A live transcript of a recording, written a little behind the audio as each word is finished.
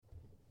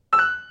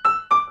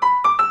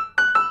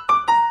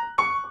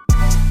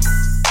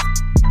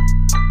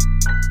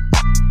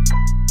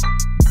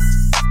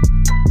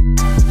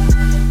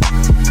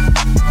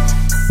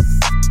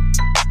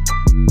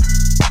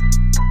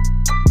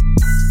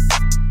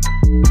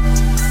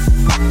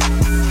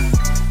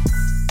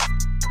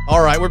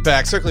All right, we're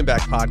back. Circling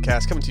Back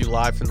podcast coming to you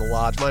live from the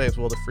lodge. My name is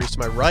Will DeFreeze. To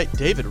my right,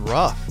 David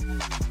Ruff.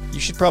 You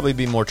should probably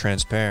be more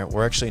transparent.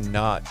 We're actually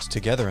not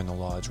together in the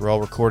lodge. We're all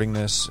recording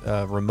this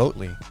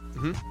remotely.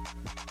 Mm-hmm.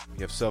 You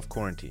have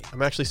self-quarantine.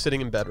 I'm actually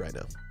sitting in bed right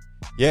now.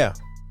 Yeah.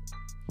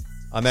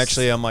 I'm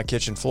actually on my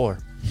kitchen floor.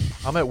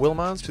 I'm at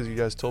Wilmons because you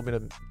guys told me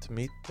to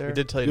meet there. We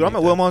did tell you Dude, to I'm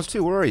at meet Wilmons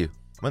too. Where are you?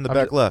 I'm in the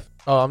back left.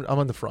 Oh, I'm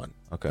in the front.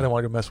 Okay. I don't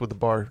want to go mess with the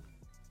bar.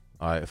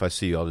 All right. If I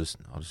see you, I'll just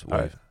wave. All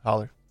right,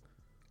 holler.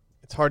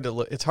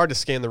 It's hard to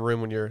scan the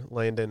room when you're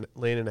laying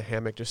in a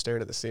hammock just staring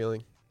at the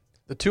ceiling.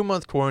 The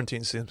 2-month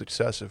quarantine seems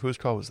excessive. Whose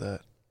call was that?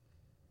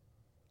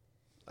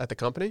 At the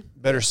company?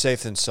 Better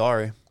safe than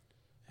sorry.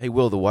 Hey,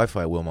 Will, the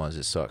Wi-Fi at Wilmons,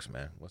 it sucks,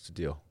 man. What's the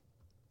deal?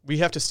 We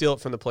have to steal it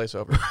from the place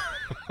over.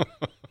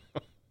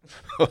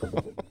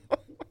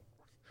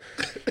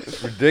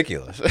 It's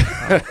ridiculous.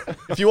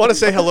 If you want to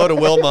say hello to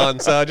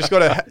Wilmons, just go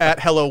to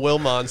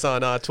 @HelloWilmons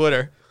on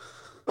Twitter.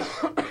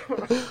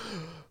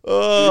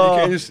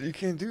 You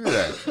can't do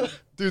that.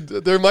 Dude,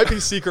 there might be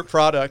secret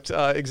product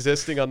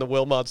existing on the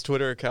Wilmons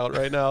Twitter account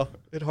right now.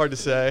 It's hard to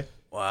say.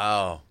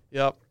 Wow.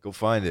 Yep. Go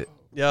find it.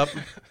 Yep.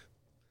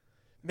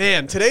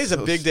 Man, today's a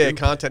So big day of stupid.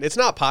 content. It's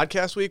not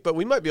podcast week, but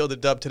we might be able to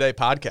dub today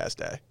podcast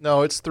day.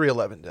 No, it's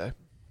 3/11 day.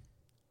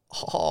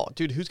 Oh,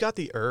 dude, who's got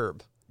the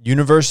herb?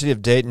 University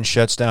of Dayton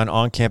shuts down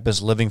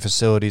on-campus living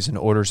facilities and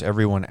orders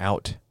everyone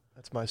out.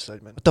 That's my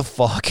segment. What the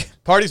fuck?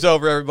 Party's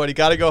over, everybody.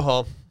 Got to go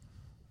home.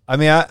 I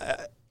mean,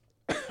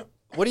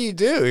 what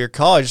do? You're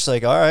college. It's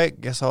like, all right,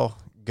 guess I'll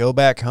go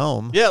back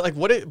home. Yeah, like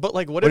what if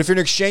What if you're an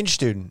exchange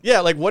student? Yeah,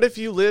 like what if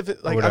you live like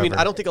I mean, whatever.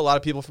 I don't think a lot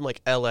of people from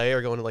like LA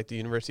are going to like the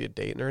University of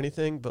Dayton or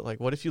anything, but like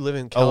what if you live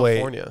in Oh, wait.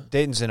 California?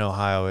 Dayton's in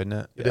Ohio, isn't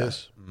it? It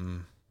is.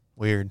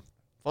 Weird.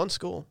 Fun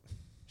school.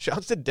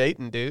 Shouts to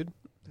Dayton, dude.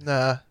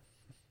 Nah.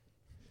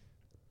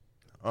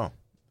 Oh.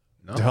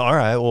 No. All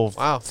right, well,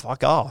 Wow.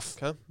 fuck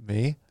off. Okay.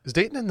 Me? Is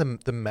Dayton in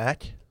the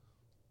MAC?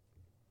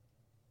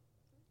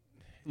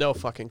 No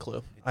fucking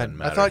clue. I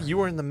matter. thought you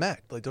were in the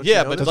MAC. Like, don't Yeah,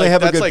 you know but that? Don't they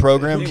have a that's good like,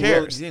 program? Who You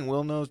cares? think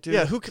Will knows, too?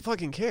 Yeah, who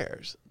fucking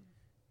cares?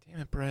 Damn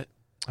it, Brett.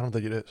 I don't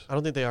think it is. I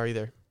don't think they are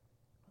either.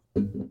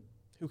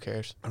 Who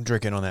cares? I'm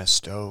drinking on that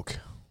Stoke.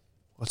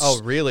 Oh,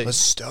 really? Let's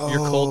Stoke.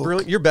 You're cold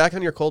brewing? You're back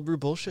on your cold brew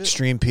bullshit?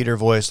 Extreme Peter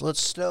voice.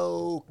 Let's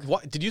Stoke.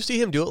 What? Did you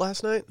see him do it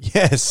last night?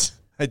 Yes,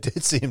 I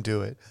did see him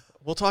do it.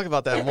 We'll talk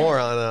about that more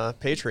on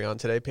Patreon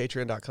today.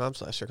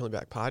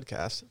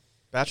 Patreon.com/circlingbackpodcast.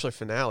 Bachelor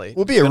finale.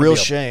 Would be a real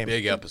shame.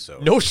 Big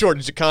episode. No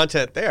shortage of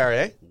content there,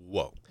 eh?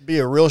 Whoa. Be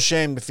a real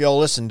shame if y'all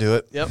listen to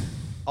it. Yep.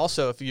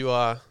 Also, if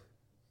you're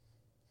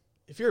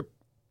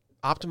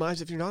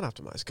optimized, if you're not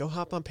optimized, go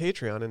hop on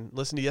Patreon and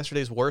listen to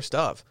yesterday's worst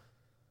of.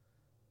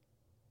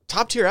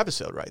 Top tier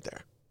episode right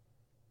there.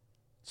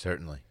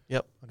 Certainly.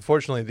 Yep.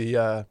 Unfortunately,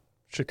 the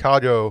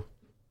Chicago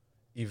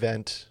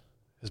event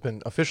has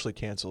been officially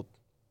canceled.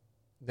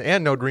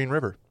 And no Green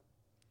River.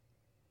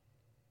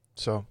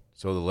 So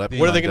So the leprechaun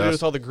What are they going to do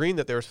dust, with all the green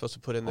that they were supposed to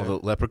put in all there?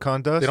 the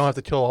leprechaun dust? they don't have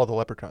to kill all the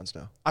leprechauns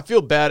now. I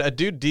feel bad. A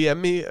dude DM'd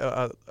me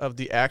of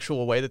the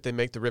actual way that they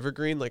make the river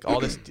green, like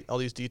all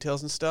these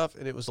details and stuff,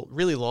 and it was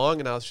really long,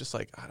 and I was just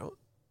like,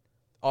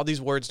 all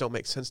these words don't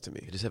make sense to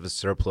me. They just have a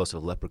surplus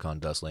of leprechaun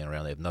dust laying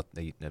around.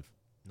 They have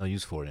no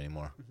use for it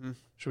anymore. Mm-hmm.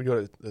 Should we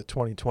go to the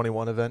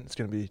 2021 event? It's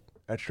going to be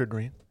extra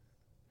green.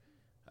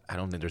 I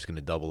don't think they're just going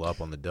to double up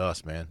on the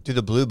dust, man. Dude,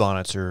 the blue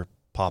bonnets are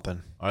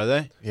popping. Are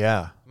they?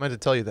 Yeah, I meant to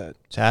tell you that.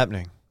 it's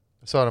happening.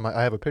 I saw it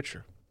I have a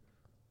picture.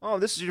 Oh,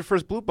 this is your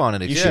first blue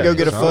bonnet You experience. should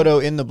go get a huh? photo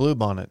in the blue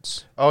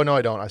bonnets. Oh, no,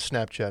 I don't. I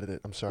Snapchatted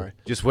it. I'm sorry.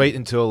 Just wait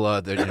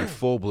until they're in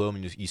full bloom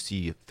and you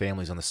see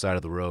families on the side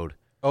of the road.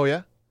 Oh,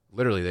 yeah?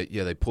 Literally,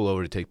 they pull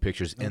over to take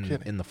pictures No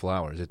kidding. in the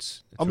flowers.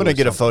 It's I'm really going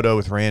to get a something. photo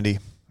with Randy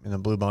in the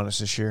blue bonnets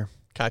this year.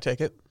 Can I take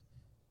it?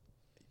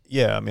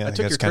 Yeah, I mean, I think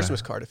took that's your kinda-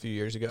 Christmas card a few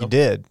years ago. You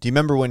did. Do you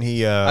remember when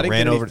he I didn't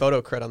ran get any over?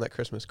 photo cred on that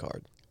Christmas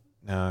card.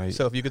 No,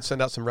 So if you could send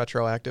out some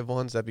retroactive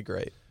ones, that'd be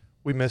great.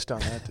 We missed on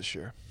that this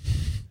year.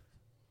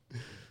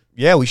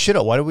 yeah, we should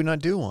have. Why did we not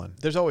do one?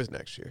 There's always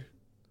next year.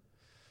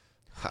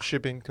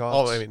 Shipping Oh,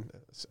 costs. I mean,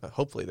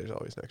 hopefully there's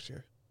always next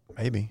year.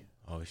 Maybe.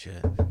 Oh,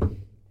 shit. You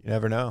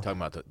never know.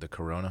 Talking about the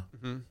corona?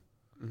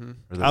 Mm-hmm. Mm-hmm.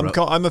 Or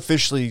the I'm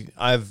officially.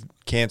 I've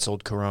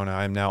canceled Corona.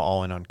 I'm now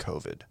all in on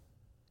COVID.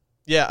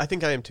 Yeah, I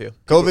think I am too.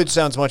 COVID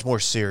sounds much more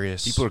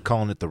serious. people are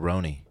calling it the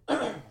Roni.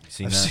 You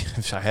seen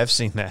that? I have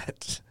seen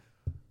that.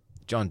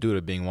 John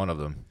Duda being one of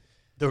them.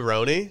 The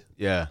Roni?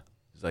 Yeah.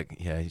 It's like,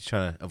 he's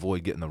trying to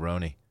avoid getting the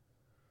Roni.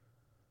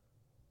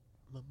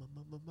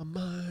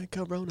 My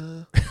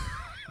Corona.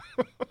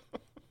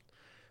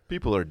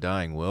 People are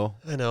dying, Will.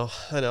 I know.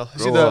 You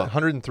see the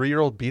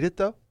 103-year-old beat it,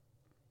 though?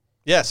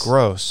 Yes.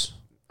 Gross.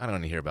 I don't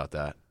want to hear about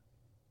that.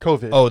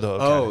 COVID. Oh, the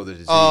okay. Oh, the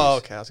disease. Oh,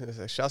 okay. I was going to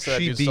say, shouts to that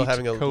She dude still beat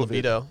having a COVID.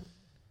 libido.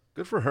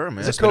 Good for her, man.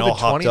 Is it It's been all COVID-20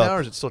 hopped up. now,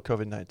 or is it still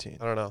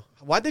COVID-19? I don't know.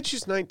 Why did she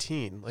choose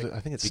 19? Like, I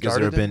think it Because there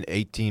started have been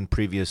 18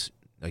 previous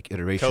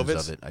iterations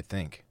COVIDs? of it, I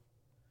think.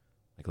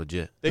 Like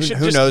legit. they Who- should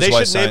who just, knows they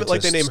why should name it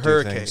like they name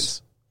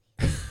scientists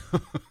do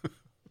hurricanes.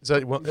 Is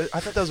that, I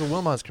thought that was a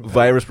Wilmot's competitor.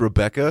 Virus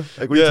Rebecca?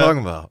 Like, what are Yeah. you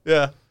talking about?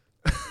 Yeah.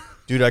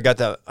 Dude, I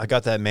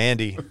got that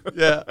Mandy.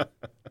 Yeah.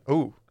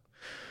 Oh,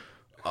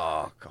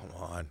 Oh, come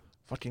on.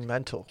 fucking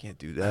mental. Can't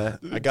do that.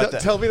 I got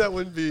that. Tell me that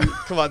wouldn't be.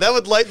 Come on, that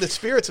would lighten the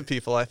spirits of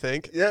people. I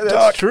think. Yeah,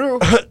 that's true.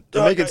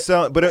 To make it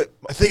sound, but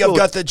I think I've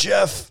got the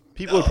Jeff.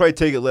 people would probably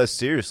take it less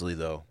seriously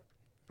though.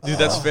 Dude,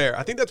 that's fair.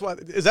 I think that's why.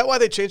 Is that why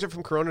they changed it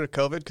from Corona to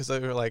COVID? Because they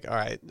were like, all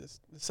right, this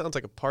sounds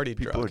like a party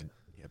People drug.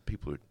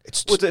 people are.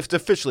 It's Well, it's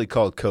officially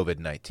called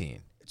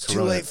COVID-19. It's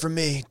too late for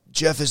me.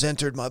 Jeff has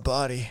entered my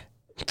body.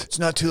 It's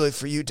not too late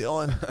for you,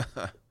 Dylan.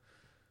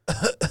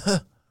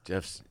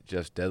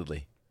 Jeff's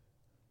deadly.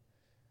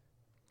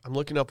 I'm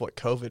looking up what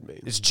COVID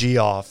means. It's G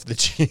off. The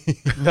G.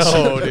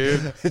 No,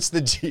 dude. It's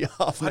the G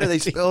off. Why do they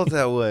spell it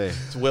that way?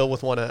 It's Will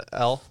with one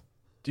L.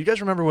 Do you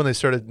guys remember when they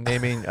started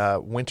naming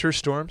winter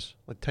storms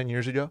like 10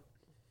 years ago?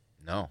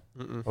 No.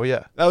 Mm-mm. Oh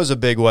yeah, That was a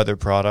big weather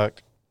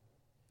product.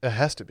 it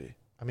has to be.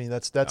 I mean,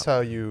 that's how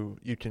you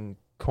can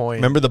coin.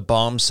 Remember the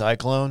bomb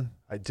cyclone?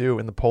 I do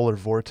in the polar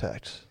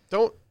vortex.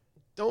 Don't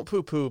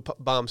poo-poo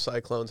bomb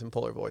cyclones and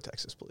polar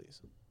vortexes,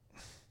 please.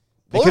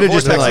 They Polar could have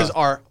just been vortexes like,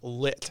 are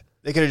lit.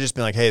 they could have just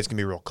been like, hey, it's gonna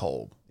be real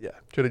cold, Yeah,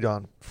 could have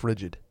gone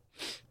frigid.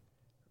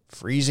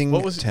 freezing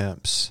What was-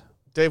 temps.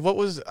 Dave, what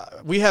was?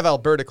 We have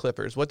Alberta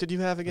Clippers. What did you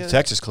have again?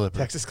 Texas Clipper.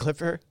 Texas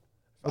Clipper.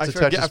 What's I a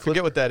forget. Texas I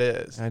forget what that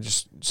is. I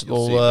just it's a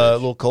You'll see, little bitch.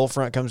 little cold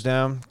front comes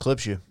down,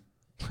 clips you.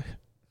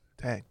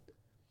 Dang.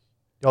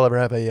 Y'all ever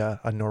have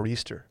a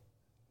nor'easter?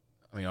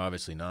 I mean,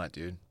 obviously not,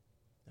 dude.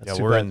 That's Yeah,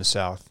 too we're bad. in the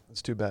south.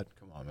 That's too bad.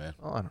 Come on, man.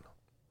 Oh, I don't know.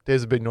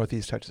 Dave's a big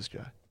Northeast Texas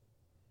guy.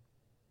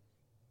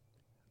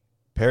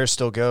 Paris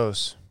still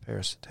goes.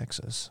 Paris,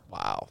 Texas.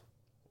 Wow.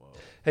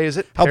 Hey, is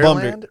it How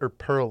bummed Pearland or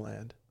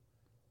Pearland?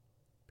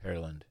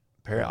 Pearland.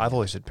 I've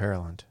always said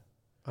Pearland.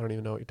 I don't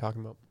even know what you're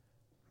talking about.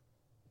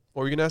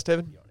 What were you gonna ask,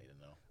 David? You don't need to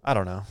know. I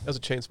don't know. That was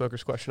a chain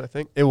smokers question, I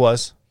think. It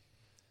was.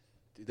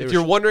 Dude, they If were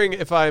you're wondering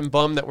if I'm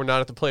bummed that we're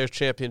not at the Players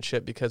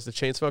Championship because the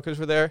chain smokers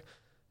were there,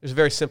 there's a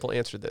very simple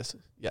answer to this.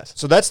 Yes.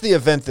 So that's the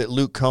event that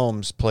Luke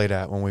Combs played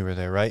at when we were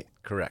there, right?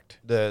 correct.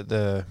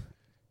 The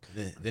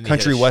Then he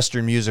country hit a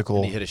western Then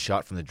musical. he hit a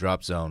shot from the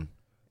drop zone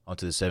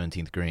onto the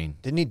 17th green.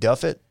 Didn't he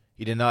duff it?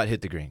 He did not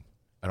hit the green.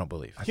 I don't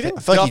believe. I He feel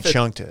didn't like duff he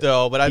chunked it.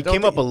 though, but I He don't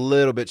came think up a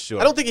little bit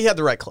short. I don't think he had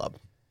the right club.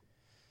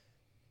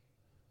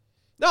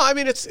 No, I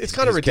mean it's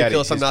kind of his caddy-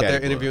 ridiculous. I'm his not caddy there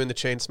blew it. interviewing the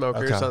chain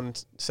smokers Okay. on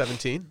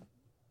 17.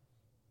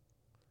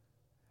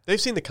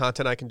 They've seen the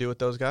content I can do with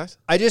those guys.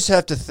 I just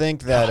have to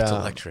think that Oh, it's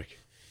electric.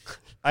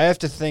 I have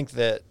to think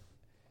that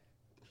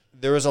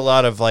there was a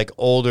lot of like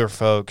older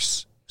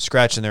folks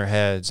scratching their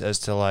heads as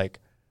to like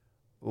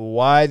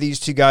why these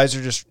two guys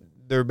are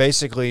they're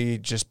basically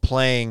just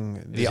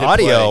playing the hit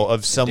audio play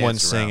of someone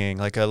dance around. singing,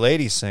 like a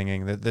lady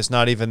singing that's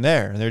not even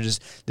there. And they're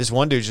just, this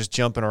one dude's just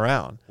jumping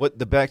around. What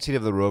the backseat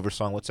of the Rover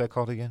song? What's that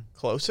called again?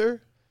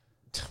 Closer?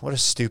 What a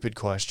stupid I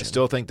question.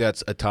 still think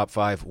that's a top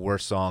 5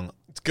 worst song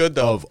It's good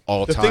though. of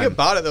all the time. thing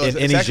about it though is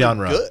in it's any actually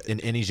genre, good. in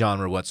any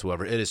genre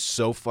whatsoever. It is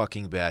so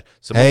fucking bad.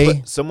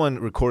 Hey. Someone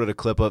recorded a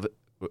clip of it,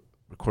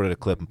 recorded a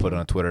clip and put it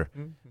on Twitter.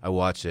 Mm-hmm. I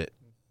watched it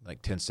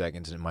like 10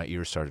 seconds and my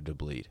ears started to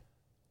bleed.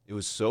 It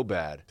was so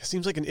bad. It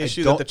seems like an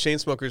issue that don't- the chain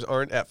smokers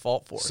aren't at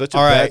fault for. Such a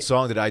All bad right.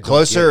 song that I don't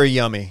Closer get. or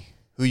Yummy?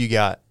 Who you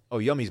got? Oh,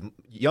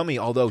 Yummy,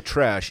 although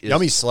trash, is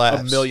Yummy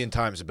slaps. a million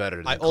times better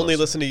than I only Closer.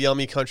 listen to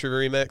Yummy Country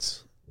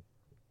Remix.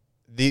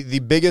 The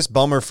biggest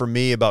bummer for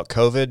me about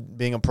COVID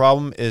being a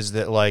problem is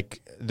that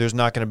like there's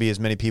not going to be as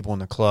many people in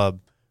the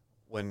club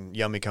when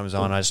Yummy comes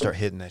on. I just start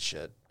hitting that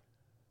shit.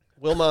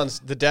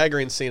 Wilmons, the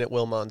daggering scene at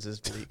Wilmons is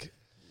bleak.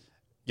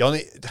 Y'all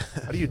need,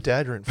 How do you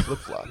dagger in flip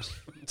flops?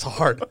 It's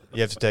hard.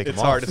 you have to take It's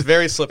them hard. off. It's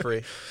very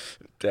slippery.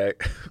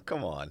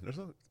 Come on. There's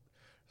no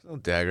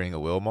daggering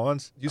at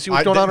Wilmons. You see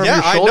what's going on over your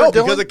I shoulder, know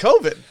Dylan? because of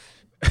COVID.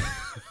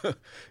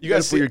 You guys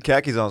gotta see- put your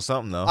khakis on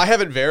something, though. I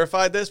haven't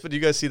verified this, but do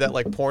you guys see that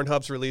like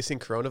Pornhub's releasing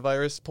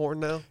coronavirus porn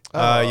now?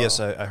 Yes,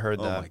 I heard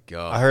Oh that. my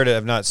God. I heard it.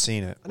 I've not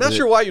seen it. I'm not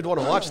sure why you'd want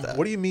to watch that.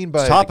 What do you mean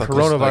by topical.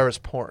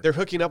 coronavirus porn? They're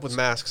hooking up with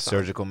masks. on.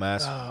 Surgical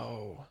mask.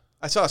 Oh,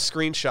 I saw a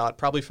screenshot,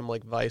 probably from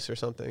like Vice or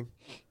something,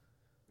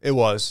 It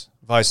was.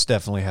 Vice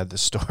definitely had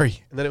this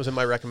story. and then it was in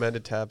my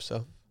recommended tab.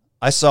 So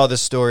I saw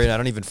this story and I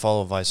don't even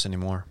follow Vice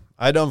anymore.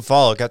 I don't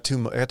follow. It got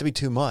to be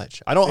too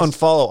much. I don't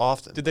unfollow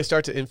often. did they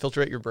start to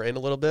infiltrate your brain a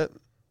little bit?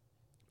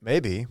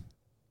 Maybe.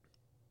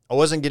 I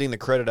wasn't getting the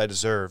credit I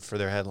deserved for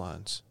their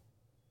headlines.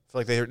 I feel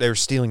like they were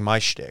stealing my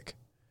shtick.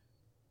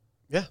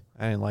 Yeah.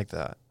 I didn't like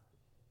that.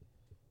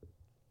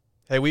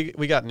 Hey, we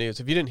got news.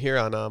 If you didn't hear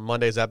on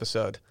Monday's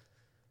episode,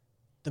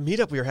 the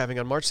meetup we were having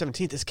on March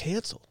 17th is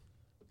canceled,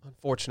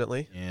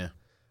 unfortunately. Yeah.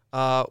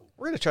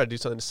 We're going to try to do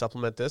something to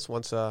supplement this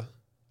once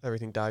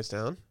everything dies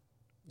down.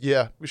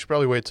 yeah. We should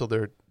probably wait till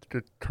their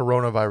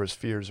coronavirus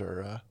fears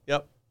are.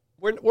 Yep.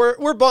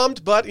 We're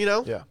bummed, but, you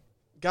know, Yeah.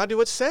 got to do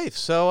what's safe.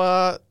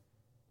 So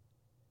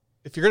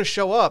if you're going to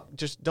show up,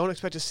 just don't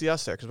expect to see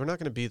us there because we're not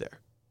going to be there.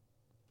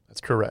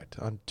 That's correct.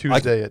 On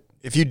Tuesday at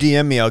If you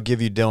DM me, I'll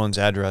give you Dylan's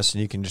address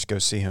and you can just go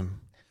see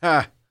him.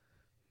 Ha.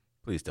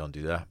 Please don't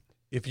do that.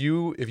 if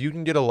you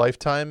can get a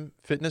lifetime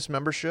fitness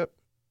membership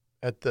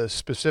at the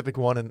specific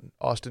one in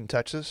Austin,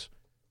 Texas,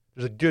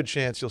 there's a good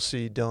chance you'll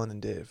see Dylan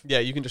and Dave Yeah,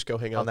 you can just go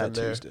hang out on that in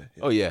there, Tuesday.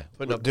 Oh yeah,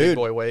 putting up Dude. big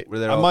boy weight. we're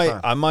there I all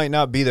the time. might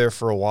not be there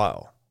for a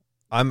while.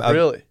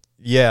 Really?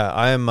 Yeah,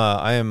 I am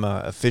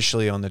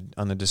officially on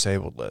the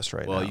disabled list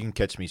right now. Well, you can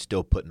catch me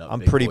still putting up. I'm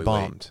big pretty boy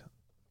bummed.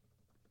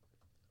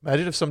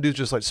 Imagine if some dude's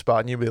just like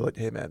spotting you and be like,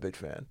 hey, man, big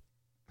fan.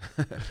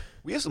 weight.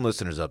 We have some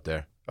listeners up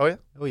there. Oh, yeah?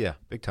 Oh yeah,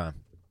 big time.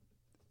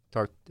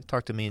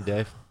 Talk to me and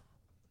Dave.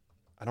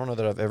 I don't know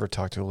that I've ever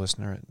talked to a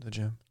listener at the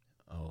gym.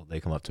 Oh, they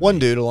come up to One me.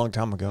 dude a long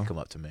time They ago. come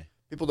up to me.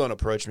 People don't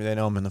approach me. They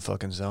know I'm in the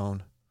fucking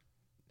zone.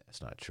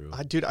 That's not true.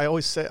 I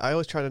always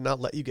try to not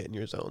let you get in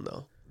your zone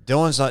though.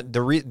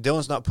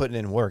 Dylan's not putting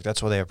in work.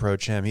 That's why they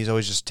approach him. He's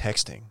always just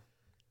texting.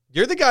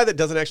 You're the guy that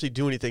doesn't actually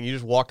do anything. You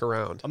just walk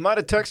around. I'm not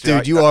a texter.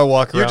 Dude, you are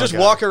walking You're around. just guy.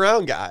 walk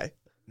around guy.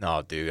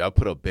 No, dude, I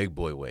put up big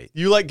boy weight.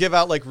 You like give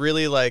out like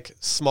really like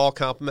small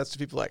compliments to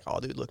people like, oh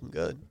dude, looking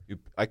good.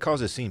 I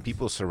cause a scene.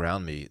 People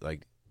surround me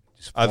like.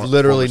 Just I've form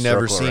literally a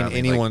never circle seen around me,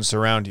 anyone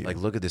surround you. Like,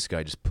 look at this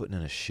guy just putting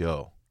in a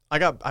show. I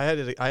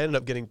ended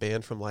up getting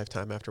banned from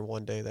Lifetime after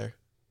one day there,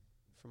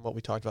 from what we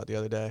talked about the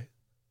other day.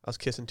 I was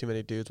kissing too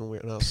many dudes when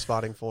I was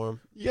spotting for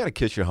them. You gotta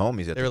kiss your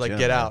homies at They the were like, gym,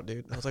 "Get man. out,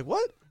 dude." I was like,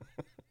 "What?"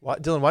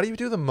 Dylan, why do you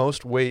do the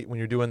most weight when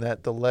you're doing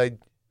the leg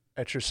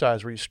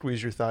exercise where you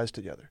squeeze your thighs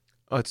together?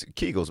 Oh, it's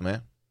Kegels,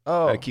 man.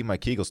 Oh, Gotta keep my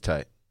Kegels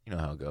tight. You know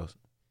how it goes.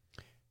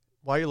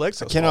 Why are your legs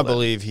so I cannot small then?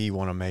 believe he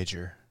won a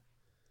major.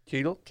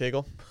 Kegel?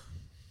 Kegel.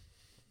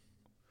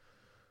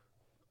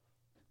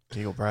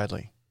 Eagle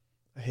Bradley.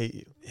 I hate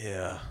you.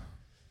 Yeah.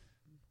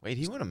 Wait,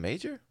 he won a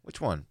major? Which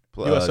one?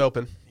 U.S.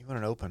 Open. He won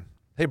an open.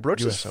 Hey,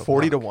 Brooks US is Open.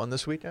 40 to 1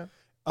 this weekend.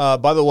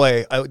 By the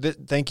way,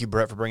 thank you,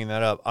 Brett, for bringing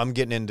that up. I'm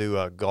getting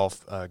into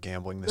golf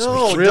gambling this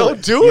No, week. Really?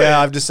 don't do it. Yeah,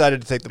 I've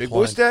decided to take the Big boy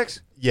plunge.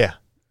 stacks? Yeah,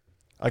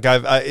 like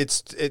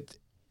it's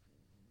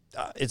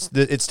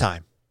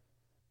time.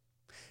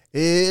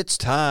 It's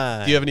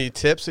time. Do you have any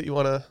tips that you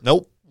want to?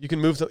 Nope. You can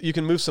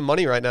move some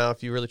money right now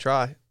if you really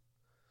try.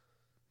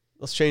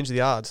 Let's change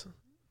the odds.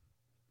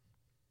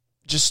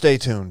 Just stay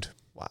tuned.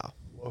 Wow.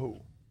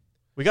 Whoa.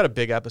 We got a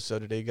big episode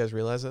today. You guys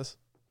realize this?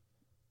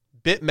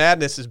 Bit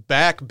Madness is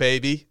back,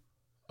 baby.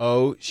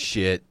 Oh,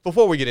 shit.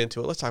 Before we get into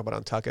it, let's talk about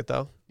Untuck It,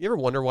 though. You ever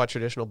wonder why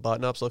traditional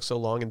button-ups look so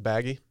long and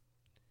baggy?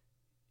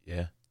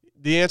 Yeah.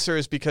 The answer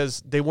is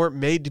because they weren't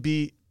made to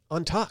be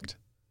untucked.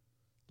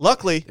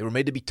 Luckily, They were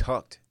made to be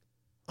tucked.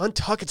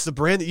 Untuck It's the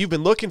brand that you've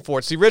been looking for.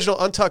 It's the original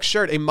untucked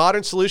shirt, a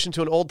modern solution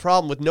to an old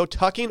problem with no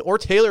tucking or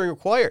tailoring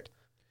required.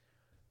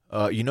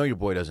 You know your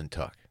boy doesn't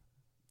tuck.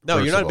 No,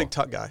 First you're not of a big all.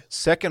 tuck guy.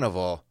 Second of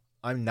all,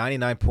 I'm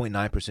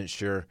 99.9%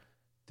 sure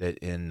that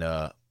in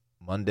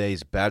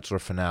Monday's Bachelor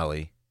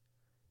finale,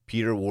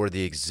 Peter wore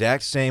the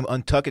exact same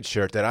Untuck It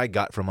shirt that I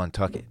got from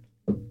Untuck It.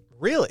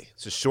 Really?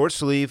 It's a short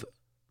sleeve,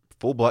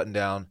 full button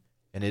down,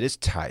 and it is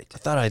tight. I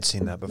thought I'd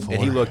seen that before.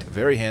 And he looked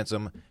very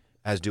handsome,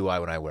 as do I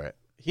when I wear it.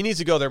 He needs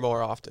to go there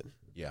more often,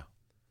 Yeah.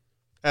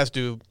 as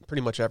do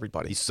pretty much He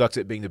everybody. sucks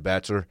at being the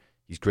Bachelor.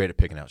 He's great at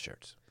picking out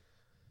shirts.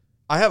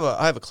 I have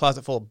a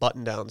closet full of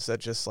button-downs that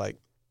just like,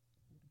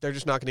 they're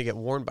just not going to get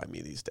worn by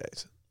me these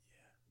days.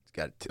 He's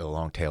got a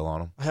long tail on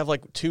him. I have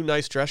like 2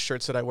 nice dress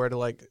shirts that I wear to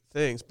like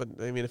things, but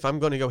I mean, if I'm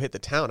going to go hit the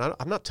town,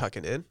 I'm not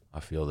tucking in. I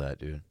feel that,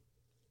 dude.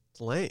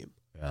 It's lame.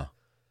 Yeah.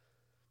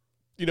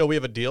 You know, we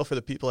have a deal for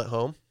the people at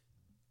home.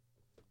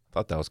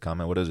 Thought that was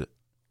comment. What is it?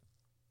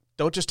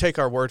 Don't just take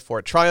our word for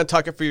it. Try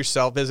Untuck It for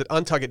yourself. Visit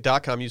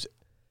untuckit.com. Use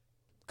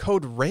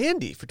code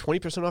RANDY for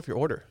 20% off your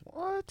order.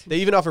 What? They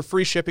even offer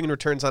free shipping and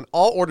returns on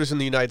all orders in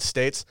the United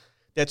States.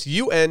 That's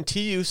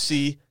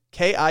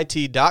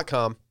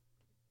untuckit.com.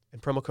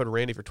 And promo code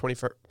RANDY for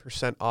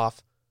 20%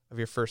 off of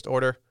your first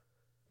order.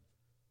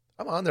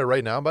 I'm on there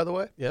right now, by the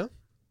way. Yeah?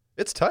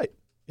 It's tight.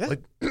 Yeah.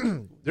 Like,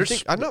 I'm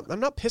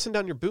not pissing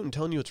down your boot and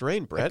telling you it's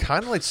rain, I Brett.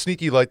 kind of like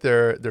sneaky like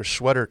their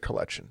sweater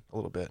collection a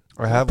little bit.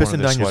 Or have one of Pissing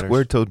their down your sweaters.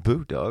 square-toed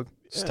boot, dog.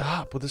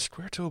 Stop with the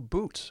square toe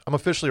boots. I'm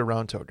officially a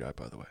round toe guy,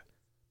 by the way.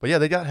 But yeah,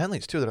 they got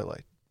Henleys too that I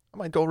like. I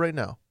might go right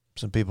now.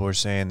 Some people are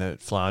saying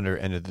that Flounder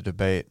ended the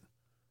debate.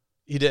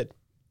 He did.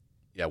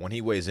 Yeah, when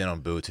he weighs in on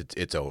boots,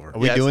 it's over. Are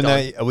we Yeah, it's doing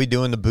done. that? Are we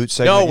doing the boot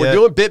segment? No, we're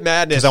doing Bit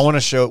Madness. because I want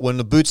to show when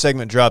the boot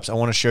segment drops. I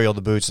want to show you all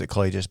the boots that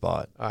Clay just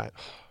bought. All right.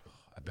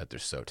 I bet they're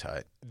so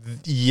tight.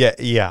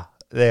 Yeah,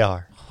 they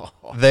are.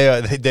 They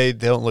are. They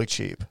don't look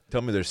cheap.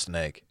 Tell me they're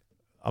snake.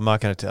 I'm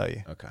not going to tell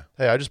you. Okay.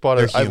 Hey, I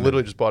They're human.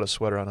 literally just bought a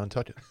sweater on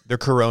Untuck It. They're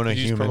Corona Did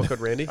you use human. promo code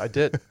Randy? I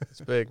did. It's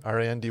big.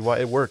 RANDY.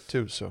 It worked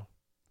too. So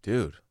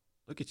Dude,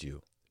 look at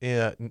you.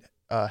 yeah,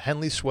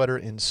 Henley sweater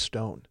in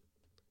stone.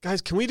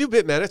 Guys, can we do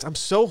Bit Madness? I'm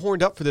so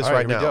horned up for this All right,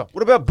 right here we now. go.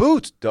 What about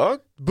boots,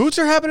 dog? Boots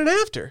are happening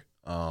after.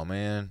 Oh,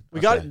 man. We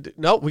Okay.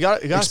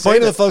 got to Explain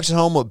to the folks at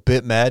home what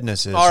Bit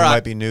Madness is. All Who right.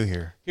 might be new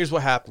here. Here's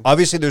what happened.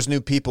 Obviously, there's new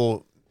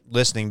people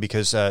listening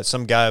because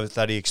some guy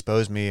thought he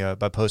exposed me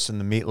by posting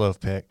the meatloaf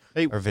pic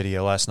Hey. or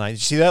video last night. Did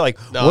you see that? Like,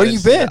 No, where I you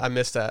didn't see been? that. I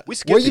missed that. We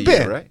skipped Where you a year,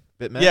 been? right?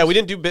 Bit Yeah, we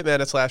didn't do Bit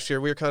Madness last year.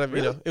 We were kind of,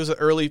 Really? it was the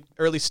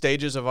early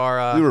stages of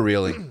our. We were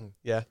reeling.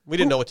 Yeah, we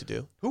didn't know what to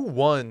do. Who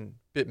won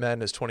Bit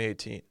Madness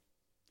 2018?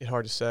 It's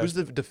hard to say. Who's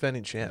the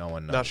defending champ? No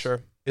one knows. Not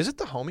sure. Is it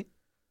the homie?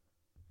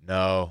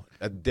 No.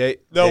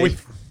 No, we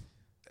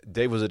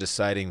Dave was a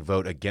deciding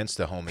vote against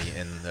the homie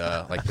in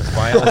like the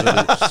finals,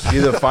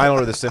 either the final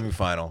or the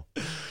semifinal.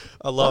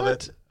 I love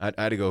it. I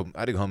had to go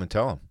home and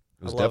tell him.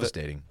 It was I love it.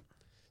 devastating.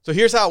 So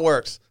here's how it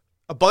works.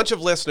 A bunch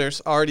of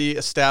listeners already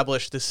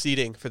established the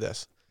seating for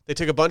this. They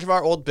took a bunch of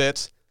our old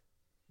bits.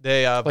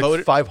 They Like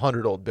voted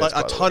 500 old bits.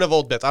 a ton of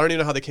old bits. I don't even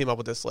know how they came up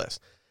with this list.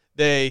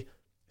 They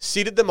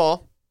seeded them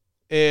all,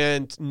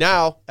 and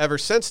now, ever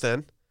since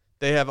then,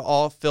 they have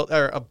all filled,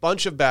 or a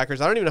bunch of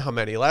backers. I don't even know how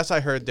many. Last I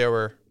heard, there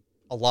were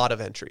a lot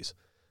of entries.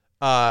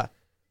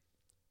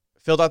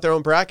 Filled out their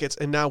own brackets,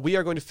 and now we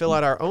are going to fill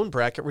out our own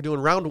bracket. We're doing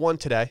round 1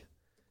 today,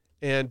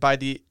 and I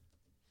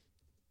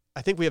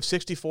think we have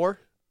 64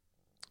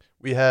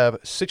 We have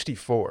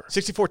 64.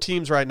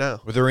 teams right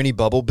now. Were there any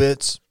bubble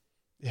bits?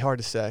 Hard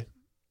to say.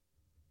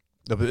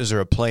 Is there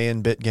a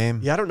play-in bit game?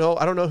 Yeah, I don't know.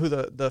 I don't know who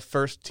the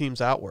first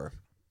teams out were,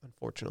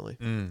 unfortunately.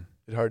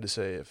 It's hard to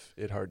say if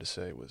it hard to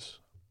say was,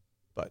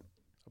 but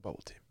a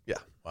bubble team. Yeah.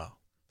 Wow.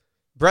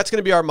 Brett's going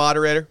to be our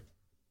moderator.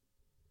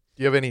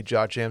 Do you have any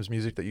Jot Jams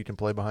music that you can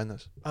play behind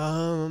this?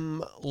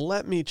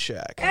 Let me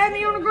check. Add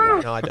me on the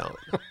groove. No, I don't.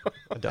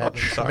 I'm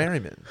sorry.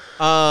 Merriman.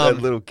 That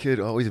little kid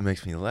always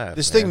makes me laugh.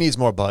 This man. thing needs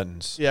more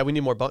buttons. Yeah, we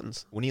need more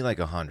buttons. We need like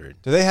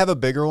 100. Do they have a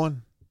bigger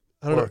one?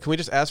 I don't know. Can we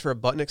just ask for a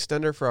button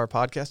extender for our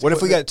podcast? What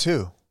if we got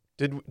 2?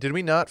 Did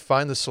we not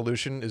find the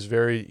solution is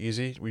very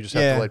easy? We just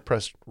have Yeah. to like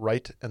press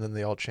right and then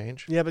they all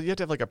change. Yeah, but you have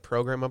to have like a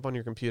program up on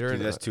your computer. Dude,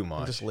 and that's too I'm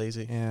much. just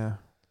lazy. Yeah.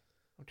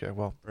 Okay,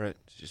 well, Right.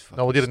 Just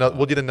no,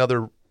 we'll get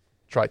another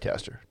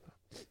TriCaster.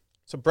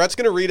 So Brett's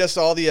going to read us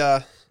all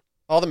the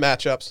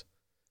matchups.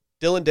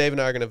 Dylan, Dave,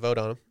 and I are going to vote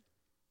on them.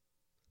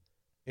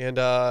 And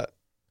To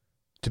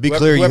be Whoever-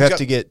 clear, you whoever's have got-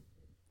 to get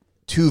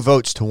 2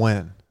 votes to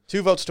win.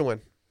 2 votes to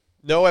win.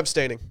 No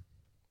abstaining.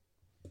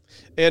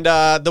 And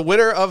the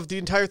winner of the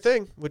entire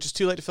thing, which is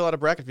too late to fill out a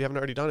bracket if you haven't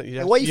already done it. You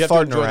have, Why you you have to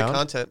farting enjoy around? the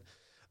content.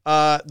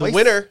 Why The you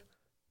winner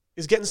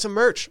is getting some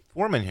merch.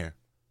 Foreman here.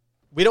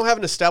 We don't have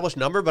an established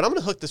number, but I'm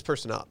going to hook this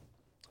person up.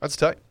 That's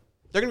tight.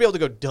 They're going to be able to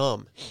go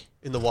dumb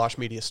in the Wash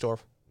Media store.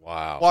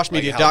 Wow.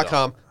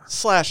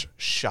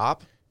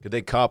 Washmedia.com/shop. Could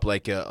they cop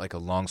like a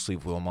long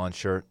sleeve Wilmon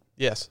shirt?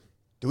 Yes.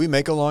 Do we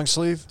make a long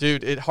sleeve?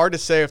 Dude, it's hard to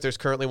say if there's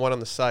currently one on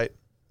the site.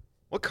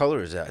 What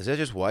color is that? Is that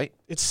just white?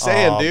 It's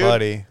sand, dude.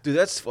 buddy. Dude,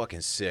 that's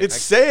fucking sick. It's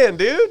sand,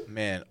 dude.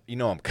 Man, you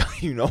know I'm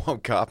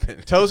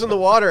copping. Toes in the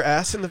water,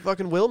 ass in the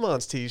fucking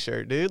Wilmon's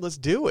t-shirt, dude. Let's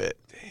do it.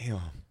 Damn.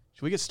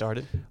 Should we get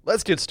started?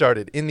 Let's get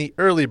started in the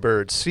Early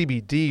Bird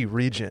CBD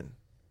region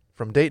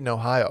from Dayton,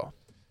 Ohio.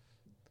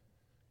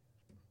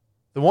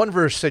 The 1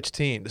 verse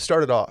 16 to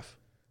start it off.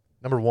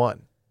 Number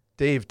 1,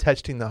 Dave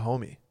texting the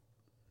homie.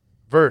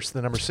 Verse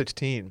the number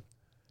 16.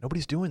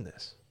 Nobody's doing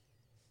this.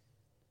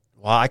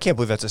 Wow, I can't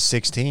believe that's a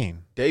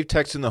 16. Dave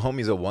texting the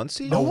homies a 1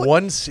 seed? A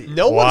 1 seed.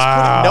 No one's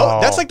putting Wow.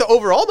 that's like the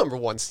overall number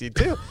 1 seed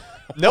too.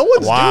 No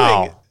one's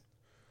doing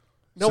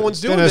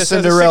It's been a this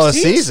Cinderella as a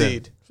 16 season.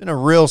 seed. It's been a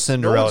real No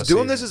Cinderella one's doing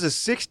season. this as a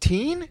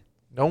 16?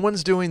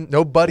 Nobody's doing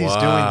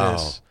Wow.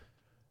 this.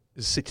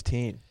 Is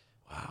 16.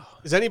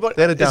 Is anybody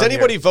They had it down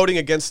anybody here. voting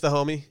against the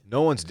homie?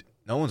 No one's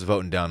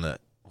voting down the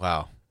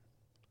wow.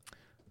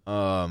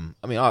 I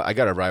mean, I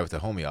got to ride with the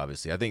homie.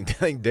 Obviously, I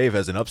think Dave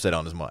has an upset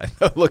on his mind.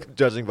 Look,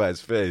 judging by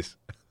his face.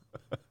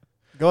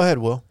 Go ahead,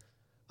 Will.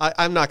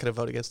 I'm not going to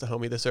vote against the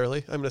homie this early.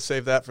 I'm going to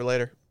save that for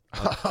later.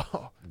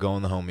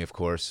 Going the homie, of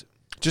course.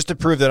 Just to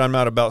prove that I'm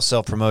not about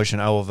self-promotion,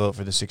 I will vote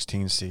for the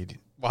 16 seed.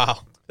 Wow,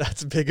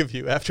 that's big of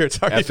you. After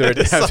it's already After been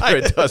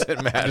decided. it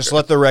doesn't matter. Just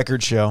let the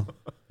record show.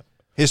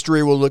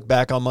 History will look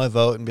back on my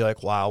vote and be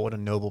like, wow, what a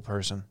noble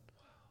person.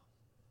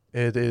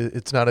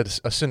 It's not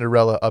a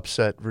Cinderella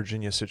upset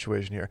Virginia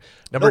situation here.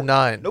 Number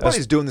 9.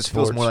 Nobody's doing this.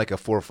 Feels sports. more like a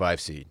 4 or 5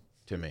 seed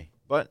to me.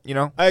 But you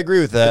know, I agree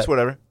with that. it's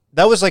whatever.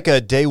 That was like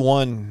a day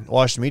 1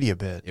 Washed Media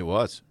bit. It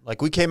was.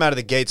 Like, we came out of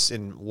the gates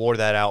and wore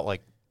that out,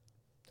 like,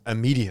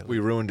 immediately. We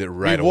ruined it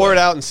right We away. wore it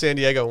out in San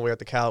Diego when we were at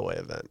the Callaway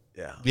event.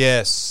 Yeah.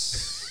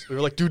 Yes. We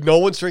were like, dude, no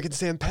one's drinking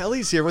San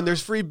Pelli's here when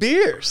there's free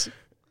beers.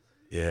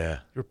 Yeah.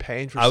 You're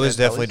paying for I was Santelli's?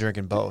 definitely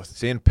drinking both.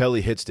 San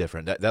Pelli hits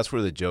different. That's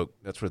where the joke.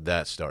 That's where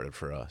that started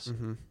for us.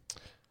 Mm-hmm.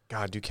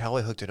 God, dude,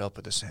 Callaway hooked it up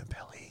with the San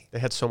Pelli. They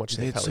had so much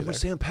They San had so Pelli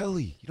much there. San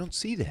Pelli. You don't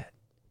see that.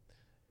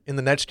 In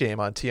the next game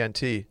on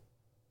TNT.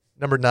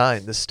 Number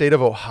 9, the state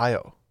of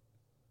Ohio.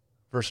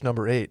 Verse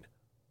number 8.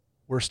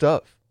 Worst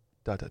of. ...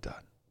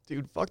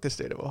 Dude, fuck the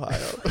state of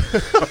Ohio.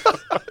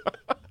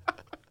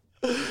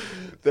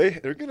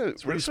 They're gonna.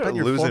 It's where you spend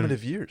your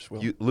formative years.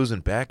 Will. losing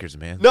backers,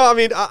 man. No, I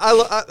mean,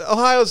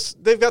 Ohio's,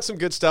 they've got some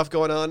good stuff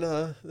going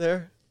on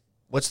there.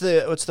 What's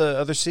the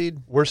other seed?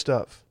 Worst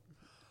of.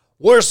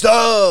 Worst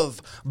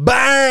of.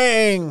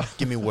 Bang!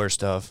 Give me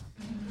worst of.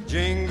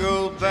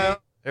 There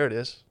it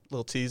is.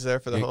 Little tease there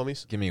for the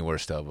homies. Give me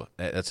worst of.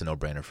 That's a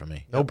no-brainer for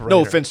me. No brainer.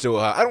 No offense to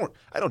Ohio.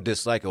 I don't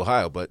dislike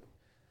Ohio, but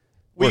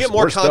We worst- get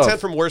more worst content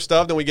of. from Worst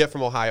Of than we get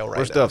from Ohio right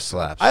worst now. of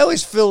slaps. I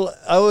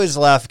always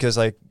laugh because,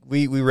 like,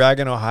 we rag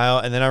on Ohio,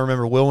 and then I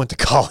remember Will went to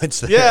college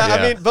there. Yeah, Yeah.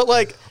 I mean, but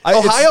like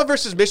It's- Ohio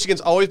versus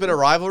Michigan's always been a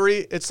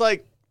rivalry. It's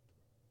like,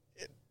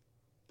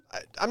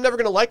 I'm never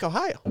going to like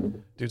Ohio.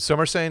 Dude, some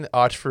are saying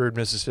Oxford,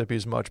 Mississippi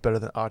is much better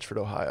than Oxford,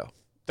 Ohio.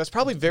 That's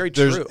probably very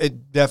true.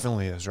 It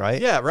definitely is,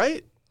 right? Yeah,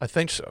 right? I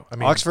think so. I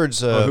mean,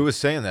 Oxford's. Who was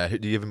saying that?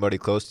 Do you have anybody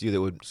close to you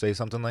that would say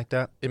something like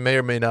that? it may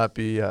or may not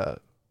be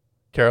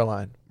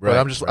Caroline. Right, But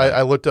I'm just, right.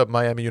 I looked up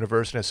Miami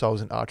University and I saw it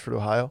was in Oxford,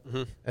 Ohio.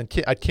 Mhm.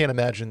 And I can't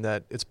imagine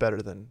that it's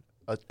better than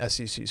a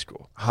SEC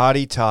school.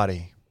 Hottie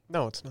toddy.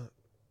 No, it's not.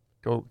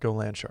 Go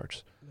Land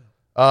Sharks.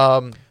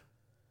 5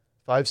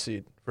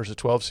 seed versus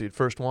 12 seed,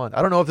 first one.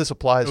 I don't know if this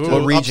applies to.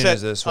 What region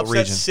is this? What Upset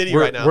region? City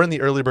we're, right now. we're in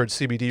the early bird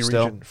CBD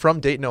Still? region from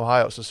Dayton,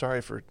 Ohio. So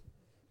sorry for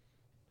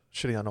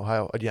shitting on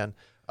Ohio again.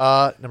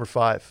 Number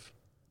 5,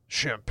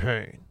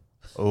 Champaign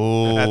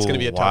Oh, That's gonna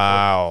be a tough one.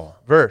 wow.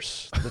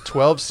 versus the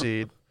 12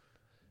 seed.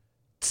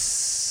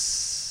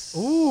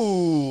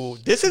 Ooh,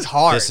 this is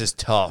hard. This is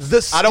tough.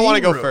 I don't want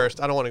to Steam go Room.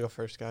 first. I don't want to go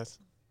first, guys.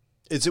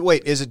 Is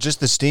it just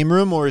the steam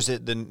room or is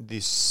it the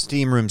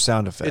steam room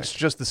sound effect? It's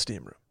just the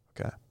steam room,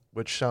 okay.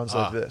 which sounds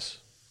like this.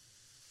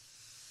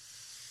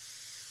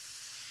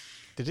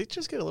 Did it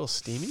just get a little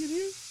steamy in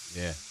here?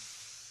 Yeah.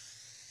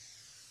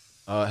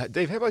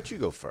 Dave, how about you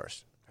go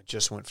first? I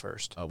just went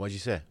first. What'd you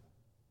say?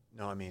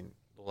 No, I mean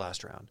the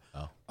last round.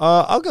 Oh.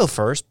 I'll go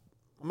first.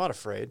 I'm not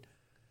afraid.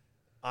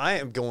 I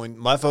am going.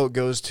 My vote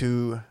goes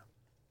to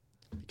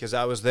because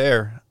I was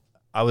there.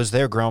 I was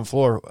there, ground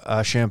floor,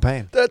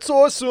 Champagne. That's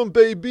awesome,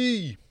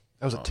 baby.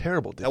 That was a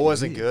terrible. That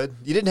wasn't good.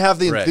 You didn't have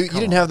the Brett, you come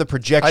didn't have the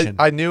projection.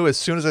 I knew as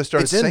soon as I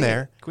started it's in singing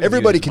there. Can we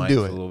Everybody use the can mic do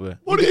for it. a little bit?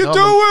 What are You you get-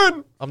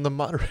 doing? I'm the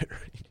moderator.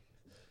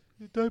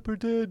 You diaper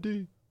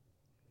daddy.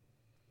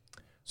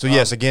 So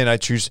yes, again, I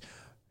choose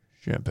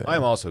Champagne.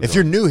 I'm also If going-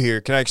 you're new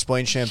here, can I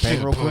explain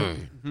Champagne real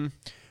quick?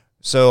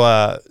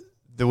 So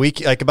the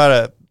week, like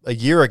about a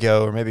year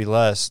ago or maybe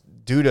less,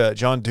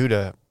 John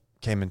Duda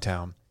came in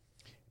town.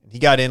 He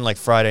got in like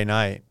Friday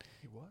night.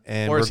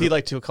 And Or as we're he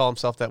like to call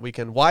himself that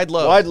weekend, wide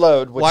load. wide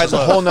load, which Wide is a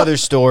load. whole nother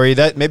story.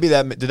 Did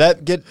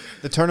that get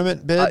the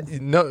tournament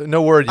bid?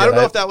 No word yet. I don't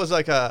know if that was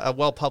like a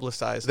well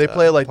publicized. They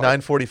play at like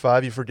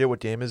 9:45. You forget what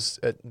game is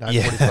at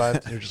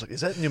 9:45. You're just like,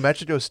 is that New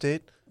Mexico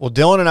State? Well,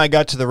 Dylan and I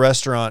got to the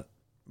restaurant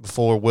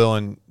before Will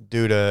and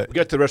Duda We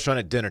got to the restaurant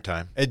at dinner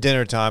time. at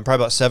dinner time,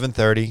 probably about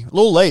 7:30. A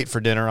little late for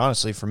dinner,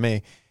 honestly, for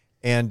me.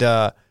 And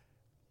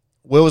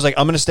Will was like,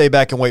 "I'm going to stay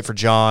back and wait for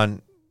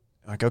John."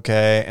 I'm like,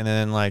 okay. And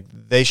then like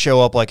they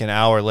show up like an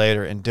hour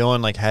later, and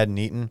Dylan like hadn't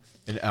eaten.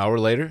 An hour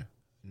later?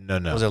 No.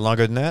 Was it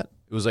longer than that?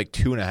 It was like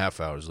 2.5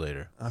 hours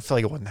later. I feel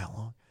like it wasn't that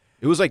long.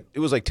 It was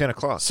like 10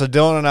 o'clock. So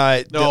Dylan and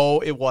I, No,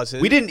 it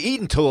wasn't. We didn't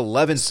eat until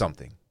 11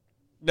 something.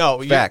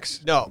 No,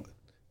 Facts. No,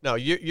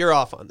 you're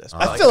off on this.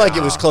 I feel like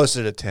it was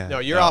closer to 10. No,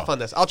 you're off on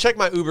this. I'll check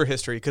my Uber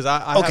history because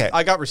Okay.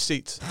 I got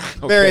receipts.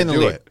 Very in the do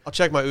lead. it. I'll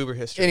check my Uber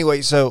history.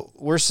 Anyway, so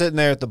we're sitting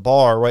there at the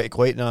bar,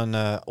 waiting on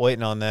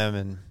them,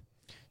 and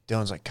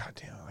Dylan's like, "God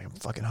damn, like, I'm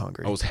fucking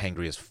hungry." I was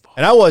hangry as fuck.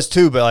 And I was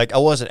too, but like I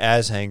wasn't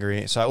as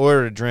hangry. So I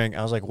ordered a drink.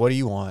 I was like, "What do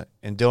you want?"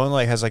 And Dylan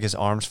like has like his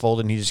arms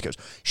folded, and he just goes,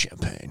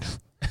 "Champagne."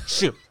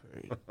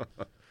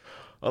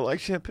 I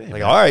like champagne.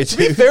 Like, all right, To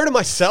be dude. fair to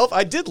myself,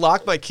 I did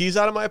lock my keys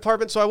out of my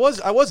apartment, so I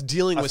was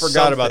dealing I with forgot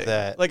something. about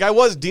that. Like I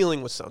was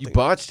dealing with something. You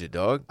botched it,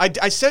 dog.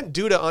 I sent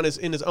Duda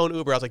in his own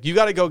Uber. I was like, you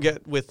got to go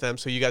get with them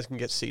so you guys can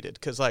get seated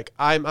because like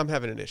I'm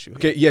having an issue.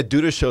 Okay, yeah,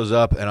 Duda shows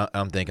up, and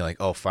I'm thinking like,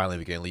 oh, finally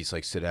we can at least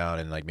like sit down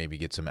and like maybe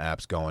get some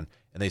apps going.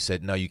 And they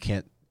said, no, you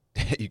can't.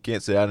 You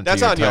can't sit down until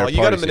That's your on entire y'all. You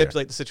got to party's here.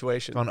 manipulate the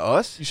situation. On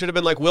us? You should have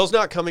been like, Will's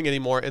not coming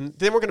anymore, and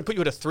then we're going to put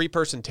you at a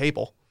 3-person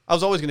table. I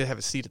was always going to have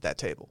a seat at that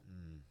table.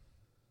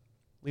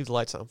 Leave the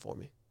lights on for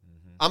me.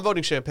 I'm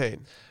voting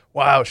Champagne.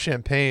 Wow,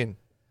 Champagne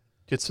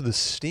gets to the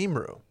steam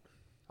room.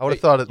 I would have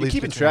thought at You're least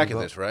keeping people track would of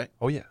vote. this, right?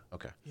 Oh yeah.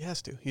 Okay. He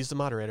has to. He's the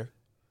moderator.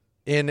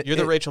 And You're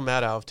the Rachel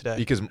Maddow of today.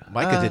 Because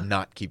Micah did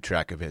not keep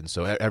track of it, and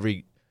so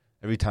every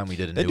time we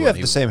did a They new do one, have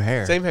he the same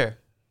hair. Same hair.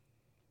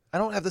 I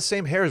don't have the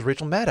same hair as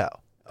Rachel Maddow.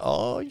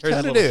 Oh, you Hers is,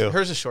 kind a of little- do.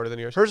 hers is shorter than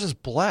yours. Hers is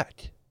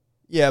black.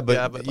 Yeah, but,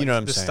 yeah, you like, know what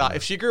I'm the saying. style-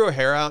 if she grew her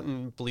hair out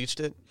and bleached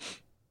it,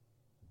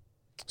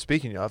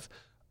 Speaking of,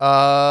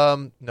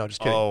 no, just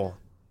kidding. Oh,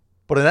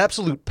 But an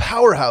absolute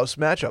powerhouse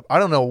matchup. I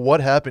don't know what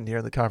happened here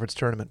in the conference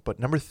tournament, but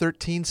number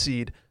 13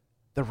 seed,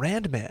 the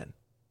Randman,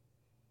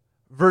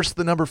 versus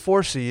the number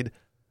 4 seed,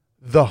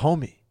 the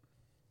Homie.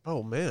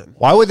 oh man,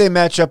 why would they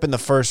match up in the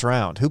first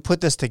round? Who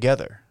put this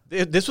together?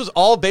 this was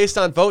all based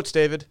on votes,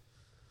 David.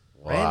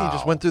 Randy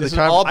just went through This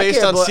the is all conference.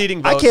 based on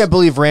seeding I votes. can't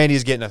believe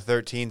Randy's getting a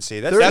 13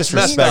 seed. That's That's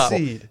messed up. disrespectful.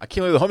 seed. I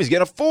can't believe the homie's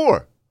getting a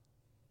 4.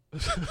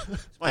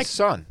 My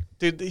son.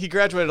 Dude, he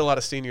graduated a lot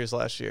of seniors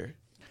last year.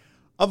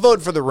 I'm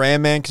voting for the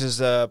Ram Man because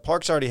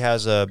Parks already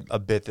has a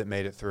bit that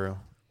made it through.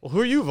 Well,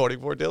 who are you voting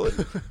for,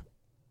 Dylan?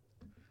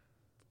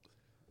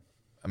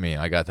 I mean,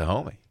 I got the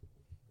homie.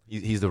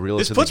 He's the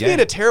realest This of the puts me gang. in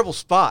a terrible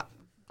spot.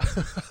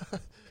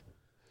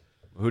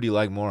 Who do you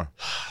like more?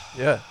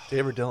 Yeah,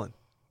 Dave or Dylan.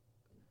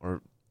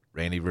 Or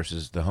Randy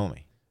versus the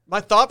homie? My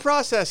thought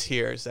process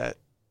here is that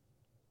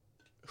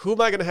who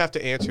am I going to have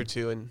to answer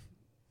to in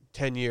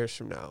 10 years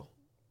from now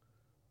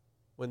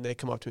when they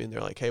come up to me and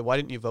they're like, hey, why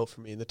didn't you vote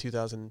for me in the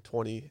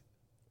 2020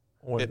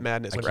 When,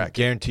 Madness I can bracket.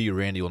 guarantee you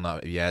Randy will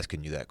not be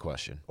asking you that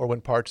question. or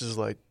when Parks is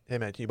like, "Hey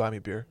man, can you buy me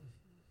beer?"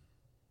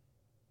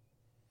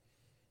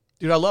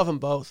 Dude, I love them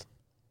both.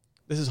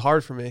 This is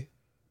hard for me.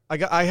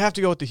 I have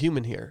to go with the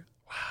human here.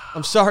 Wow.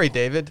 I'm sorry,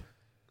 David.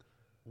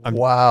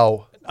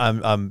 Wow.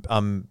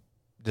 I'm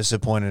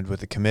disappointed with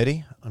the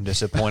committee. I'm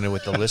disappointed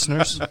with the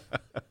listeners.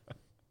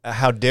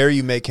 How dare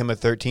you make him a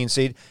 13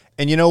 seed?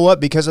 And you know what?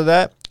 Because of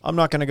that, I'm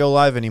not going to go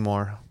live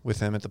anymore with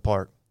him at the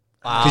park.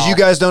 Because you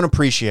guys don't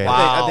appreciate it.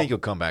 I think you'll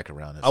come back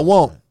around. I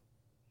won't.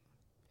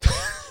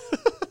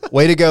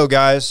 Way to go,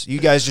 guys. You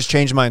guys just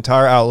changed my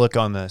entire outlook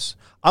on this.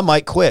 I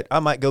might quit. I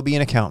might go be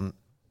an accountant.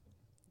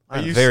 Are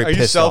I'm you very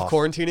pissed off.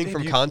 self-quarantining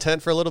from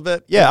content for a little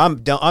bit? Yeah,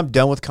 I'm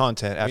done with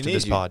content after need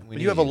this you. pod. We But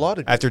need you have a you. lot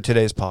of After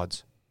today's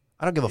pods.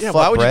 I don't give a Yeah, fuck,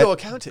 why would Brett, you go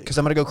accounting? because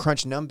I'm going to go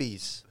crunch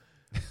numbies.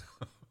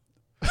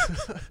 You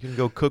can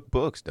go cook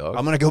books, dog.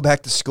 I'm going to go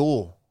back to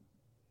school.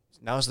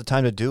 Now's the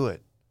time to do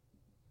it.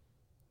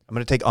 I'm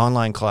going to take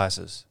online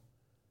classes.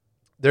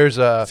 There's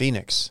a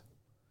Phoenix.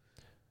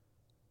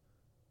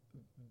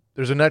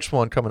 next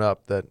one coming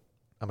up that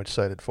I'm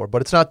excited for,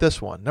 but it's not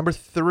this one. Number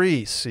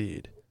 3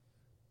 seed,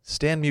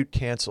 Stand Mute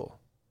Cancel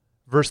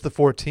versus the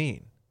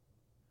 14,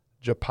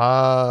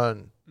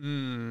 Japan.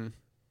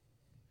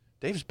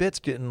 Dave's Bit's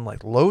getting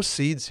like low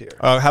seeds here.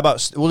 How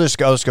about let's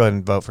go ahead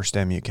and vote for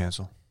Stand Mute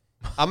Cancel.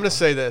 I'm going to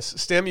say this.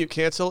 Stand Mute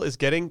Cancel is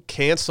getting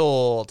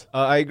canceled.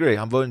 I agree.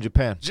 I'm voting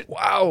Japan.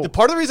 Wow. The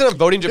part of the reason I'm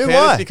voting Japan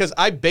why? is because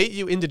I bait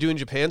you into doing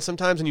Japan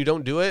sometimes and you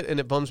don't do it and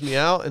it bums me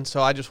out. And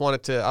so I just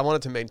wanted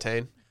to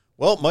maintain.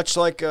 Well, much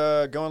like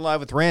going live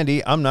with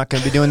Randy, I'm not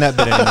going to be doing that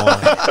bit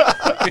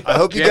anymore. I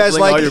hope you guys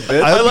Canceling all like your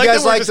bits? I hope you that guys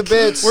we're like just- the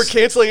bits. We're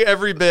canceling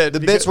every bit. The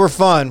bits were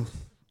fun.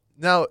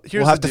 Now,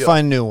 here's We'll have the to deal.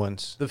 find new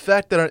ones. The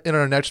fact that in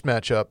our next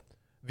matchup,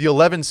 the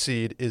 11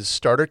 seed is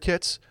starter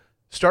kits.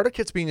 Starter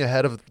kits being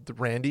ahead of the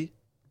Randy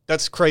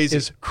That's crazy.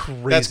 is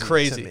crazy. That's to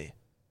crazy. me.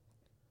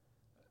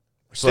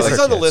 This is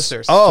on the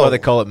listeners. That's why Oh, they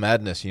call it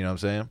madness. You know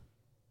what I'm saying?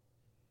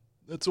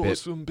 That's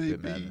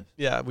Bit madness.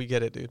 Yeah, we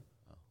get it, dude.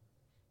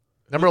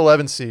 Number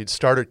 11 seed,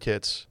 starter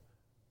kits,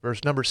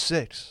 versus number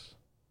 6.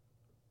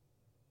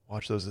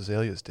 Watch those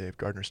azaleas, Dave.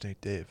 Gardner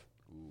Snake Dave.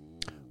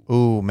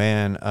 ooh,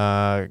 man.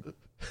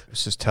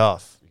 This is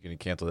tough. You're gonna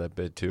cancel that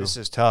bid too. This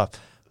is tough.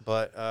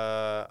 But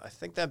I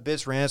think that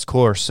bit's ran its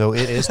course, so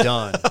it is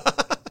done.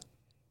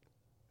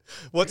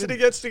 What's it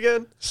against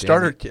again?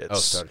 Starter kits. Oh,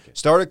 starter kit.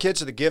 Starter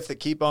kits are the gift that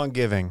keep on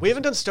giving. We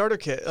haven't done starter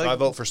kit. So I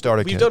vote for starter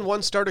We've kit. done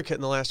one starter kit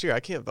in the last year. I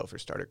can't vote for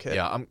starter kit.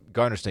 Yeah,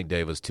 Garner Snake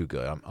Dave was too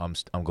good.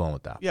 I'm going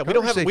with that. Yeah, we Gardner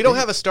don't have Snake we don't Dave.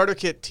 have a starter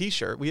kit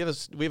T-shirt. We have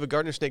a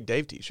Gardner Snake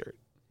Dave T-shirt.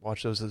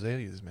 Watch those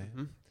azaleas,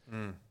 man.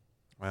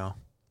 Well,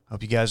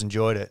 hope you guys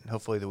enjoyed it.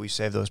 Hopefully that we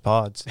save those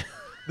pods.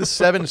 The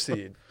 7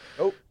 seed.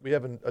 Oh, we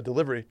have a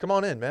delivery. Come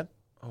on in, man.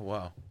 Oh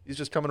wow. He's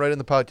just coming right in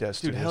the podcast.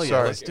 Dude, studio. hell yeah,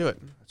 Sorry. let's do it.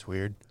 That's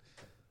weird.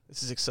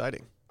 This is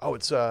exciting. Oh,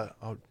 it's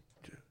Omax.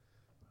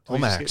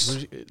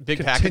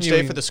 Big package day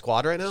Continuing- for the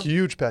squad right now.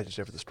 huge package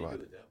there for the squad.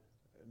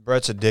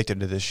 Brett's addicted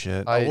to this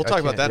shit. We'll talk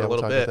about can't- that in a we'll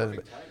little talk about bit. that in a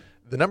bit.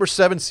 The number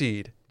 7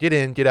 seed, get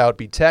in, get out,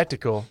 be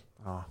tactical,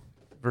 Oh.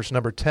 versus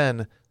number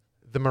 10,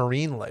 the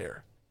Marine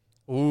Layer.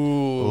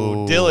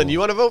 Ooh, Dylan, you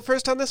want to vote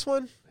first on this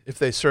one? If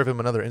they serve him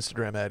another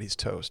Instagram ad, he's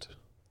toast.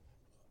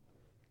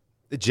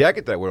 The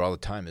jacket that I wear all the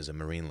time is a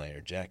Marine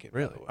Layer jacket. by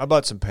Really? the way. I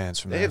bought some pants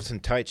from They them. have some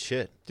tight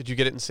shit. Did you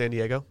get it in San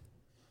Diego?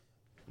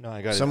 No,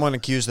 I got Someone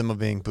accused them of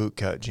being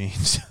bootcut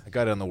jeans. I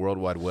got it on the World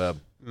Wide Web.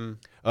 Mm.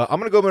 I'm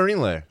gonna go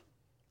Marine Layer.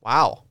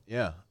 Wow.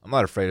 Yeah, I'm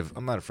not afraid of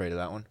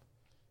that one.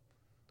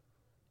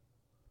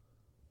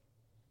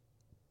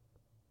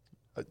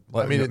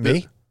 What, I mean,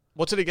 me?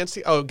 What's it against?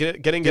 Get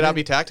out,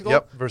 be tactical.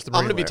 Yep, versus the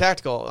I'm Marine gonna be Layer.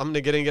 tactical. I'm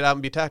gonna get out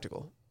and be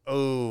tactical.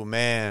 Oh,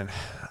 man.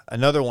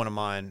 Another one of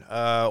mine.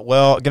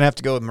 Well, going to have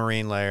to go with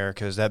Marine Layer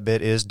because that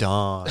bit is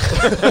done.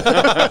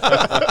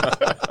 I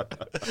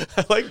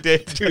like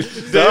Dave. Dude,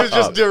 Dave's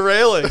just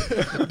derailing.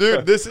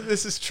 Dude, this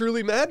is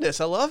truly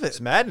madness. I love It's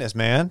it. madness,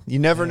 man. You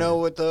never know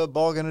what the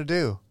ball going to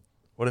do.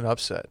 What an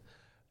upset.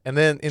 And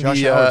then in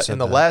Josh Howard said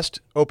the that. last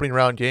opening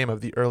round game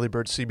of the early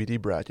bird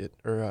CBD bracket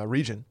or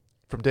region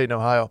from Dayton,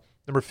 Ohio,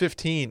 number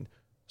 15,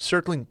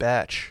 Circling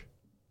Batch,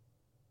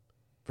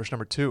 versus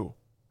number 2.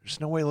 There's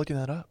no way looking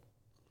that up.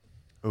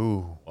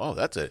 Ooh, Oh,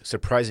 that's a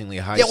surprisingly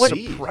high Yeah, what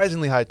seed.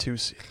 surprisingly high 2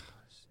 seed.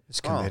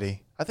 this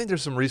committee. I think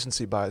there's some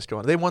recency bias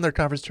going on. They won their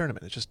conference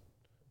tournament. It's just,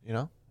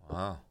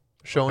 Wow.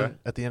 showing Okay.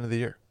 at the end of the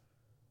year.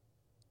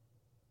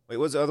 Wait,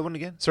 what's the other one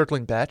again?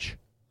 Circling Batch.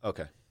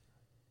 Okay.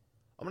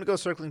 I'm gonna go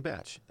Circling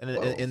Batch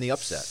in the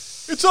upset.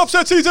 It's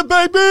upset season,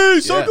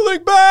 baby.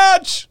 Circling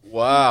batch.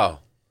 Wow.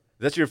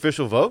 That's your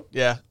official vote?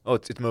 Yeah. Oh,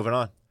 it's moving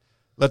on.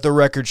 Let the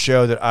record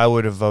show that I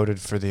would have voted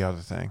for the other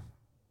thing.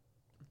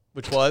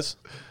 Which was?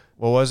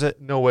 What was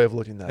it? No way of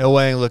looking that No up.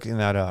 way I'm looking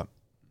that up.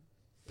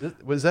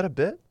 Was that a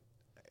bit?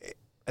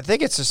 I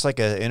think it's just like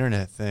an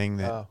internet thing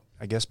that Oh.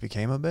 I guess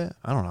became a bit.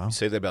 I don't know. You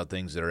say that about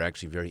things that are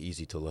actually very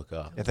easy to look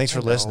up. Yeah, thanks for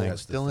I know. listening.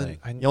 That's the Dylan, thing.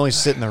 I, You only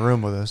sit in the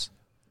room with us.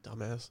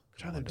 Dumbass.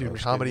 Trying to do I'm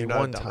just comedy kidding.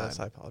 You're not a one dumbass.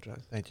 time. I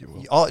apologize. Thank you,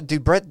 Will.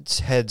 Dude, Brett's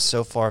head's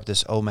so far up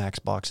this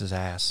Omax box's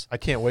ass. I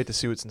can't wait to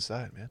see what's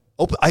inside, man.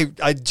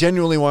 I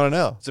genuinely want to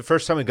know. It's the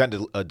first time we've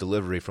gotten a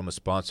delivery from a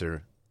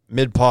sponsor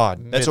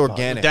Mid-pod. That's Mid-pod.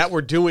 organic. That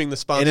we're doing the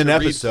sponsor in an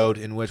read. episode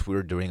in which we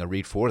were doing a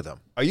read for them.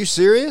 Are you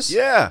serious?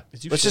 Yeah.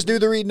 Let's just do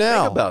the read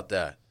now. Think about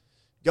that.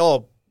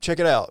 Y'all, check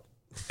it out.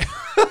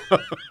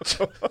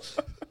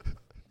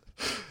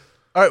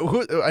 All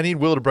right, I need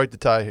Will to break the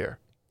tie here.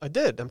 I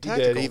did. I'm He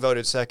tactical. did. He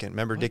voted second.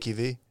 Remember Dickie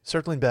V?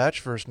 Circling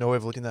batch versus no way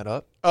of looking that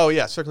up. Oh,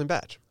 yeah, circling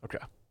batch. Okay.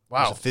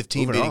 Wow. Wow.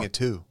 15 moving beating on. a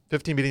 2.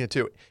 15 beating a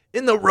 2.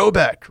 In the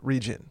Roback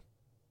region.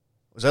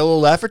 Was that a little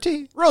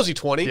Lafferty? Rosie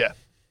 20. Yeah.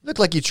 Looked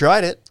like you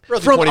tried it.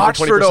 Rosie From 20 for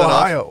Oxford, 20% off.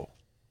 Ohio.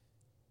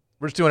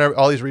 We're just doing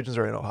all these regions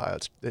are in Ohio.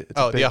 It's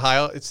Oh, a big, the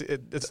Ohio. It's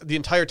the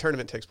entire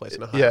tournament takes place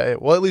in Ohio. Yeah,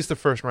 well, at least the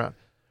first round.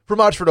 From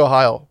Oxford,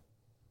 Ohio.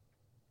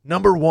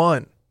 Number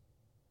 1.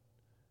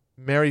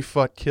 Marry,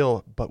 fuck,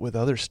 kill, but with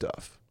other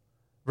stuff.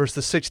 Versus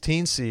the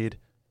 16 seed,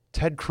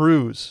 Ted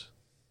Cruz.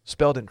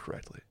 Spelled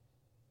incorrectly.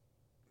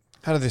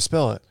 How do they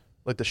spell it?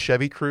 Like the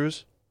Chevy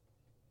Cruise.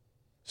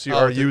 With an E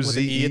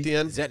C-R-U-Z-E. at the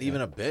end. Is that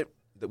even a bit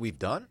that we've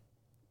done?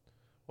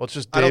 Well, it's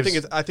just I don't Dave's-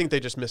 think it's. I think they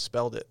just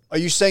misspelled it. Are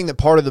you saying that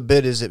part of the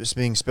bid is it was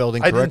being spelled I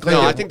didn't incorrectly?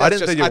 think No, it- I think I that's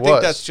didn't just. think it I think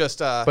was. that's just.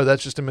 but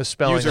that's just a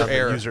misspelling User on the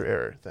error. user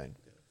error thing.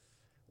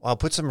 Wow,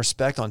 put some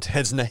respect on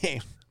Ted's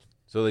name.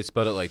 So they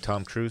spelled it like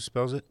Tom Cruise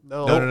spells it?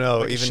 No, like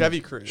a even Chevy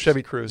Cruise.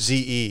 Chevy Cruise.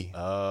 Z-E.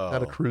 Oh.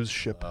 Not a cruise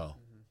ship. Oh.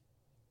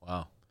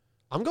 Wow.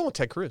 I'm going with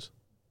Ted Cruz.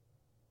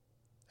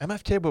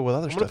 MFK, but with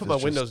other I'm stuff. going to put my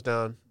is just windows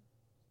down.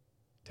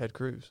 Ted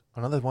Cruz.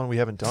 Another one we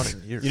haven't done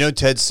in years. You know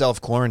Ted's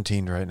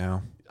self-quarantined right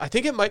now. I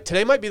think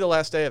today might be the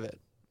last day of it.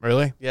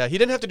 Really? Yeah, he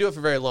didn't have to do it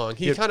for very long.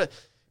 He Yeah. kind of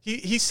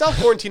he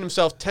self-quarantined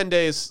himself 10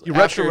 days You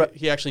after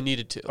he actually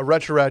needed to. a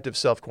retroactive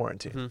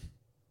self-quarantine. Mhm.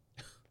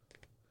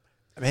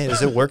 Man,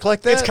 does it work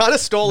like that? It's kind of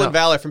stolen No.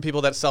 valor from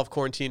people that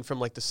self-quarantine from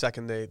like the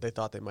second they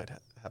thought they might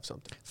have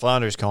something.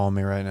 Flounder's calling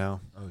me right now.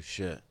 Oh,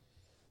 shit.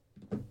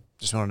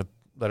 Just wanted to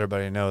let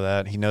everybody know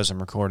that. He knows I'm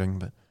recording,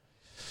 but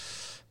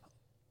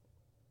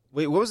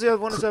Wait, what was the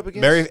other one is up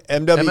against? Mary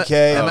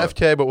MWK.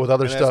 MFK, but with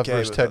other stuff MFK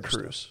versus with Ted other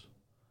Cruz.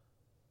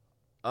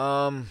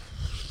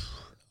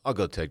 I'll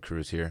go Ted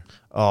Cruz here.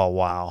 Oh,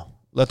 wow.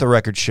 Let the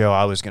record show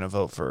I was going to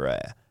vote for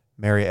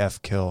Mary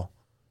F. Kill,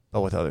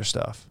 but with other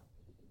stuff.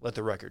 Let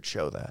the record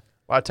show that.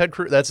 Wow, Ted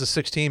Cruz. That's a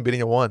 16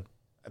 beating a 1.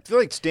 I feel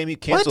like Stammy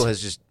Cancel What?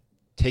 has just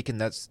taken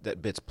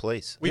that bit's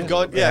place. We've Yeah,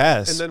 gone, it yeah,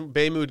 has. and then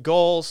Baymood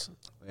goals.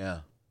 Yeah.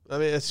 I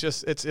mean, it's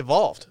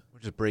evolved. We're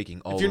just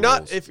breaking all If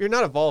you're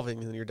not evolving,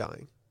 then you're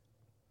dying.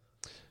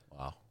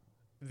 Wow.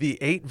 The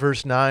 8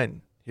 versus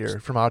 9 here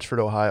from Oxford,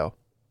 Ohio.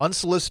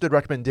 Unsolicited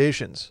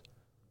recommendations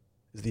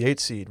is the 8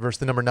 seed versus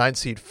the number 9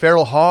 seed,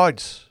 Feral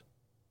Hogs.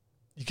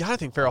 You gotta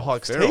think Feral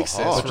Hogs Feral takes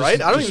Hogs. this, right?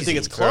 I don't even Easy. think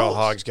it's Feral close.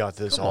 Hogs got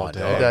this Come all on, day.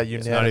 dog. Yeah,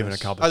 It's not even a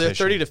unanimous. competition. Are there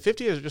 30 to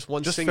 50 or just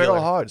one Just singular?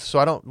 Feral Hogs. So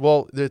I don't.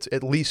 Well, it's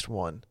at least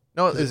one.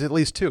 No, it's at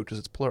least 2 because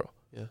it's plural.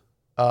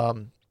 Yeah.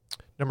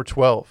 Number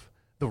 12,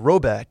 the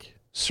Roback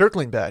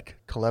Circling Back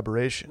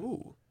collaboration.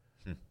 Ooh.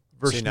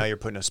 Versus See, now you're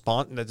putting a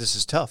spot. This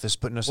is tough. This is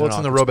putting us well, in it's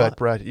an in the awkward Roback spot.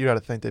 bracket. You got to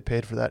think they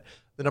paid for that.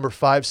 The number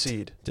 5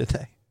 seed, Did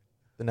they?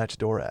 the Next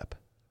Door app.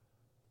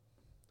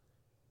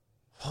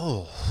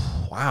 Oh,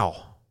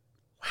 wow.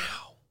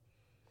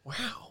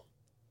 Wow.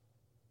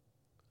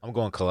 I'm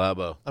going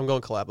Collabo. I'm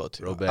going Collabo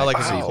too. Roback I like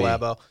to see Wow.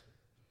 Collabo.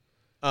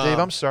 Dave,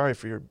 I'm sorry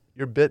for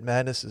your bit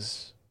madness.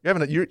 Is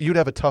you'd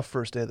have a tough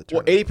first day of the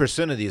Well, tournament.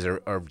 80% of these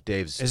are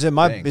Dave's. Is it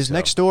my thing, is so.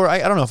 next door? I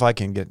don't know if I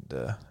can get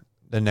the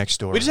next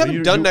door. We just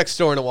haven't done next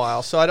door in a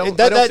while, so I don't.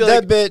 that I don't feel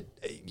like bit,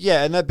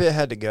 yeah, and that bit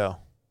had to go.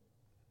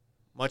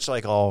 Much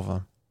like all of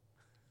them.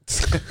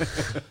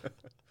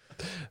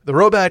 The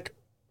Roback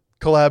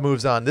collab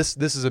moves on. This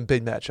is a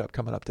big matchup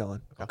coming up,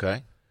 Dylan.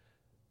 Okay.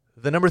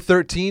 The number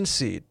 13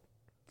 seed,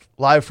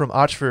 live from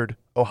Oxford,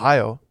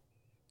 Ohio,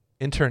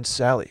 intern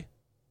Sally,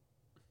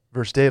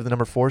 versus Dave, the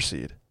number 4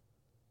 seed,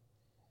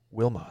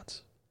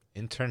 Wilmots.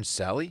 Intern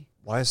Sally?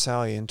 Why is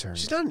Sally intern?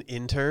 she's not an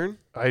intern.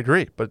 I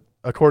agree, but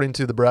according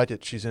to the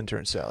bracket, she's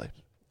intern Sally.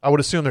 I would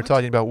assume they're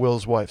talking about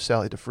Will's wife,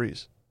 Sally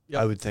DeFries.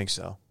 Yep. I would think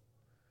so.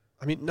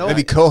 I mean, no.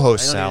 Maybe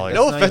co-host I don't Sally. even-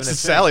 no That's not offense even to a thing.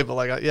 Sally, but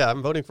like, yeah,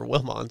 I'm voting for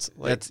Wilmons.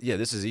 Like,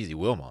 This is easy.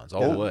 Wilmons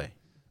all Yeah. the way.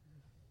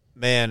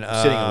 Man,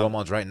 I'm sitting in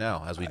Wilmons right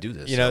now as we do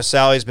this. you know,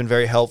 Sally's been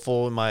very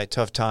helpful in my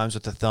tough times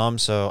with the thumb,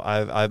 so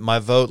I my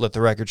vote, let the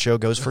record show,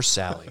 goes for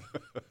Sally.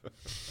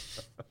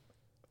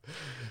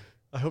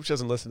 I hope she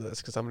doesn't listen to this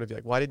because I'm gonna be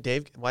like, why did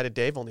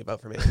Dave only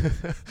vote for me?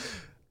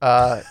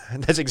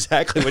 And that's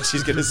exactly what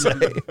she's gonna say.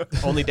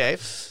 Only Dave.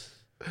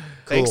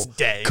 Thanks,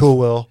 Dave. Cool,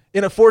 Will.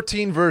 In a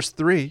 14 verse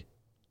 3,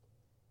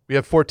 we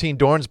have 14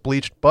 Dorn's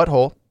Bleached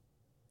Butthole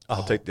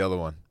I'll take the other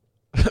one.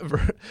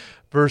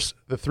 versus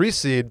the 3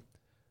 seed.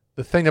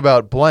 The thing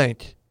about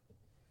blank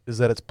is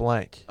that it's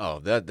blank. Oh,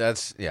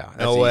 that's yeah.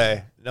 No that's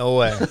way. No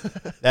way.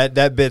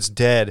 that bit's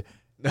dead.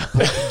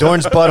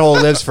 Dorn's butthole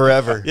lives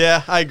forever.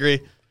 Yeah, I agree.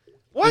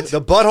 What?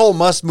 The butthole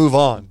must move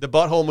on. The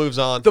butthole moves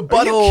on. The Are you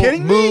butthole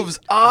kidding me? moves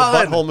The on.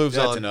 butthole moves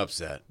That's on. an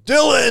upset.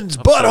 Dylan's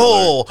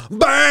butthole.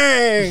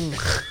 Bang.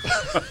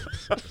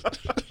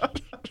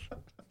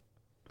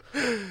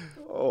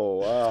 Oh,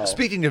 wow.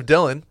 Speaking of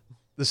Dylan,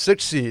 the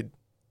 6th seed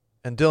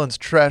and Dylan's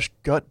trash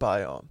gut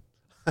biome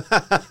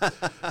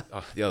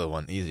Oh, the other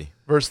one, easy.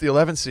 versus the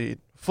 11th seed,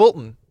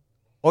 Fulton,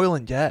 oil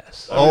and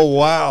gas. Oh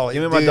wow.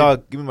 Give me my Dude,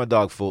 dog. Give me my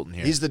dog Fulton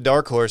here. He's the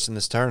dark horse in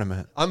this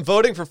tournament. I'm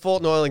voting for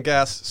Fulton Oil and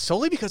Gas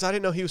solely because I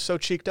didn't know he was so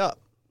cheeked up.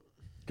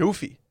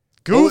 Goofy.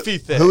 Goofy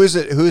thing. Who is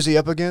it? Who is he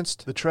up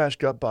against? The trash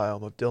gut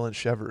biome of Dylan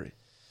Chevery.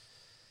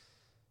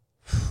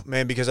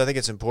 Man, because I think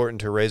it's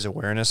important to raise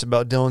awareness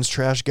about Dylan's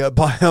trash gut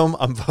biome.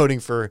 I'm voting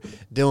for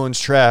Dylan's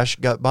trash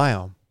gut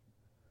biome.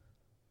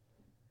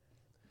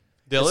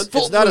 Dylan? It's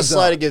Fulton not a moves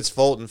slight on. against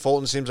Fulton.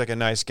 Fulton seems like a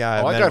nice guy.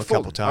 Oh, I've I met got him a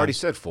couple Fulton. I already times.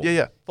 said Fulton.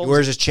 Yeah. He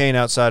wears his chain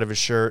outside of his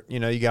shirt. You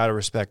know, you got to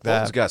respect that.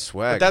 Fulton's got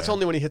swag. But that's man.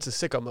 only when he hits the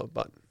sicko mode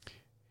button.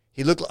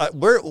 He looked like,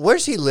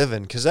 where's he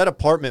living? Because that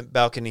apartment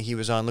balcony he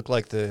was on looked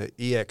like the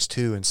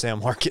EX2 in San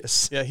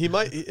Marcos. Yeah, he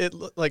might. It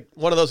looked like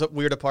one of those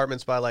weird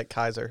apartments by like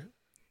Kaiser.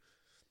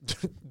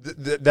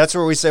 That's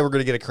where we say we're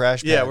going to get a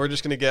crash pad. Yeah, we're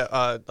just gonna get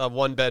a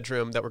 1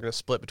 bedroom that we're gonna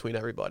split between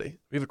everybody.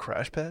 We have a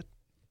crash pad?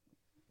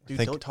 Dude,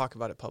 Think- don't talk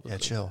about it publicly. Yeah,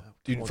 chill.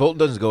 Dude, Fulton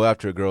doesn't go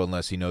after a girl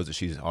unless he knows that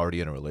she's already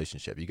in a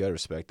relationship. You got to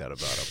respect that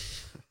about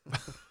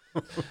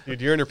him.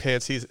 Dude, you're in her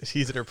pants.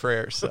 He's in her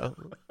prayers. So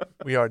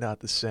We are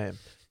not the same.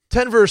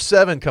 10 versus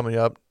 7 coming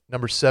up.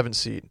 Number 7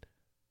 seed,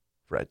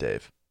 Frat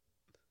Dave.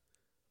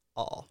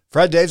 oh,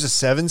 Fred Dave's a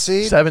 7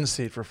 seed? 7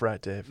 seed for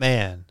Frat Dave.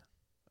 Man.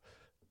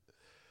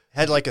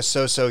 Had like a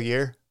so-so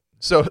year.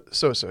 So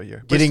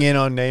year. Getting in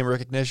on name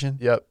recognition.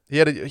 Yep.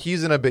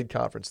 He's in a big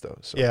conference though.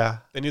 So Yeah,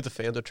 they need the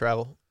fans to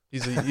travel.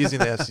 he's in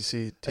the SEC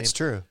team. that's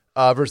true.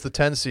 Versus the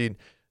 10 seed.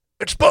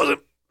 Expose him.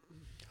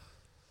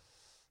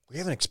 We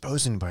haven't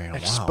exposed anybody in a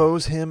while.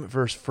 Expose him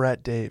versus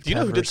Frat Dave. Do you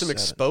know 10 who did versus some 7.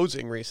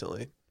 exposing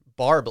recently?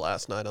 Barb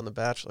last night on The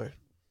Bachelor.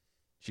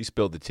 She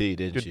spilled the tea,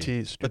 didn't Good she?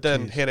 tease. But good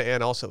then tease. Hannah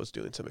Ann also was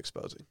doing some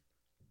exposing.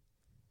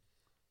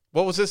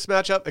 What was this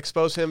matchup?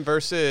 Expose him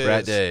versus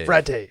Frat Dave.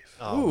 Frat Dave.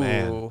 Oh, Ooh.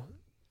 man.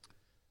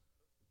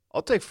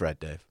 I'll take Frat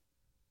Dave.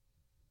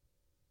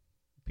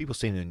 People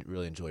seem to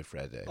really enjoy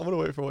Frat Dave. I'm gonna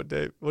wait for what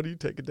Dave. What are you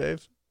taking,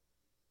 Dave?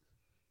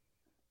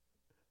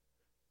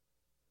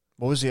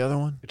 What was the other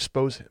one?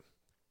 Expose him.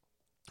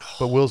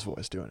 But Will's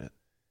voice doing it.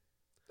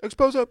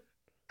 Expose up.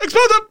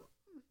 Expose him.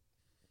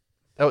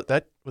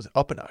 That was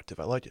up an octave.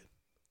 I like it.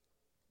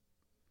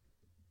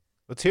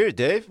 Let's hear it,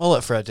 Dave. I'll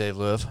let Fred Dave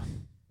live.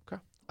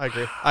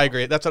 I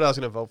agree. That's what I was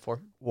gonna vote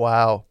for.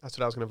 Wow. That's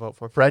what I was gonna vote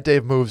for. Frat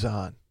Dave moves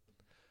on.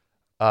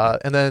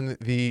 And then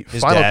the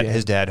His final dad, game.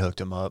 his dad hooked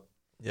him up.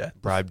 Yeah.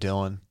 Bribed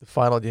Dylan. The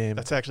final game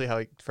That's actually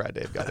how Frat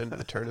Dave got into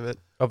the tournament.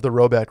 of the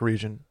Roback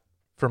region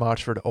from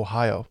Oxford,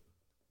 Ohio.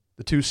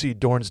 The 2 seed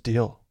Dorn's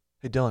deal.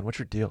 Hey Dylan, what's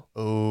your deal?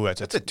 Oh,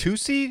 That's a 2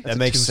 seed? that a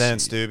makes 2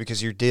 sense, seed. dude,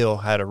 because your deal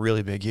had a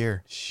really big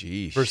year.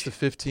 Sheesh. Versus the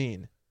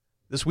 15.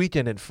 This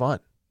weekend in fun.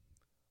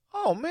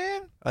 Oh,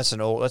 man. That's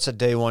a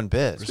day one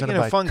bid. Speaking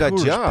of fun, got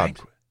Coors jobbed.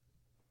 Banquet.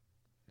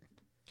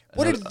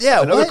 What Another- did-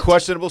 yeah, Another what?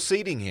 questionable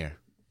seating here.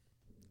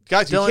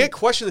 Guys, you Dylan- can't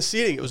question the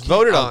seating. It was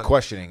voted I'm on.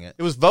 questioning it.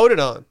 It was voted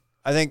on.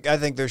 I think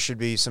there should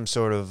be some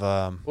sort of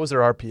What was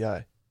their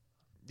RPI?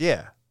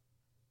 yeah.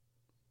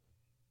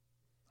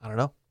 I don't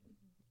know.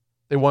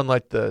 They won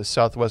like the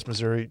Southwest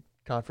Missouri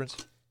Conference.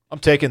 I'm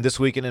taking This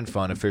Weekend in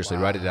Fun officially.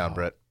 Write it down,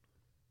 Brett.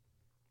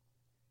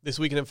 This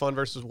weekend in fun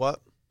versus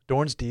what?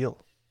 Dorn's deal.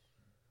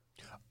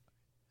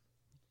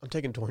 I'm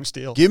taking Dorn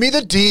Steel. Give me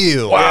the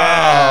deal.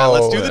 Yeah,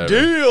 let's do the Whatever.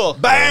 deal.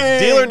 Bang!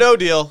 Deal or no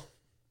deal.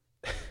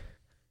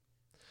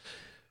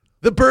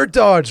 The Bird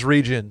Dogs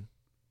region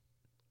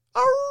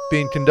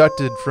being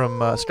conducted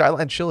from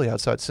Skyline Chili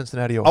outside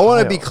Cincinnati, I Ohio.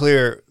 want to be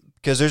clear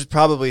because there's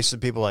probably some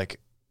people like,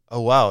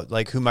 oh wow,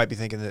 like who might be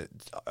thinking that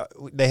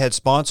they had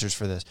sponsors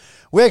for this.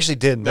 We actually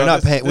didn't. No, We're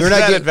not this- paying. this We're is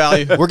not added getting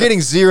value. We're getting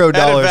 $0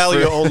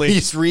 value for only.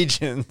 these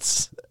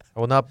regions. I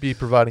will not be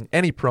providing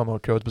any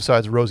promo codes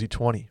besides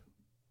Rosie20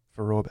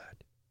 for Roback.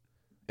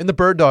 In the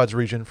Bird Dogs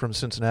region from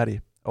Cincinnati,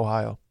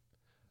 Ohio.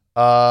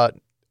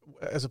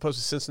 As opposed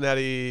to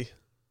Cincinnati.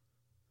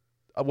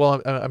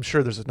 Well, I'm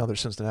sure there's another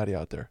Cincinnati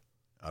out there.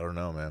 I don't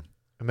know, man.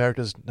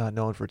 America's not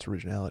known for its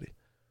originality.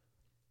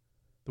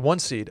 The 1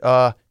 seed,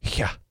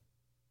 yeah.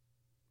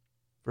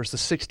 Versus the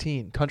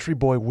 16, Country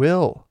Boy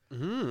Will.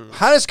 Mm.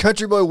 How does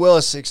Country Boy Will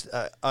a six?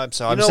 I'm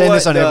sorry, You I'm know saying what?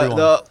 this on everyone.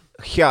 The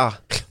yeah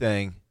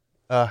thing.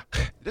 Uh,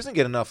 It doesn't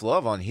get enough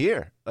love on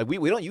here. Like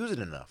we don't use it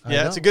enough. I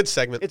Yeah, know. it's a good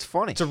segment. It's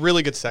funny. It's a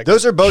really good segment.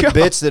 Those are both Yeah.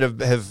 bits that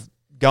have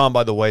gone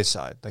by the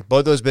wayside. Like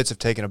both those bits have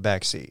taken a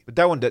back seat. But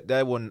that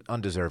one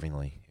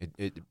undeservingly.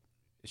 It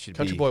should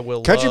Country be. Boy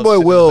Will. Country loves Boy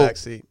sitting in the Will-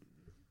 backseat.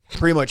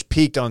 Pretty much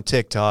peaked on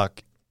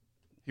TikTok.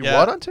 you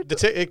what on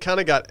TikTok? It kind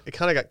of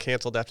got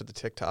canceled after the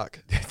TikTok.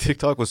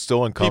 TikTok was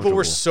so uncomfortable. People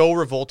were so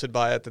revolted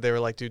by it that they were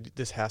like, "Dude,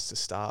 this has to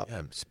stop."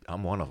 Yeah,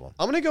 I'm one of them.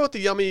 I'm gonna go with the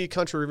Yummy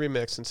Country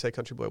remix and say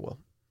Country Boy Will.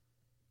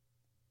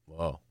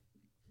 Whoa.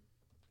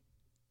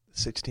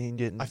 16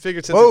 getting I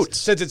figured votes.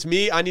 since it's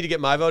me, I need to get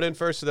my vote in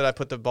first so that I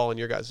put the ball in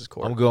your guys'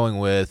 court. I'm going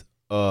with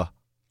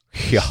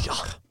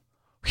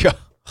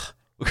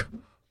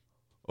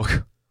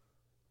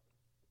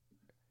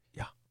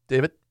yeah.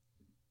 David.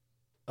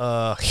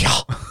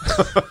 Yeah.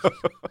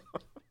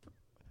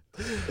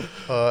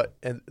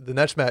 And the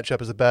next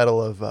matchup is a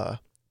battle of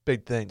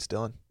big things,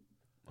 Dylan.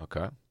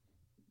 Okay.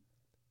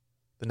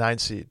 The 9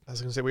 seed. I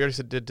was going to say, we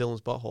already did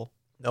Dylan's butthole.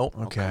 Nope.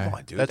 Okay. Come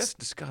on, dude. That's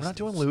disgusting. We're not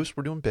doing loose.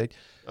 We're doing big.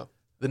 Oh.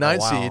 The 9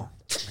 Oh, seed. wow.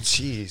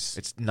 Jeez.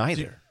 It's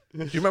neither.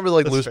 Do you remember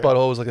like That's loose fair.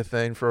 butthole was like a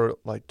thing for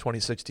like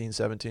 2016,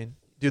 17?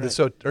 Dude, that's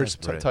so or That's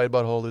right. tight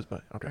butthole, loose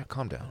butt. Okay.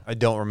 Calm down. I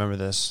don't remember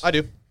this. I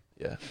do.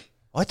 Yeah.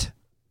 What?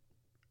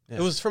 Yeah.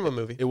 It was from a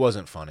movie. It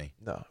wasn't funny.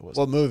 No, it wasn't.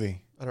 What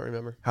movie? I don't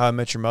remember. How I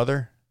Met Your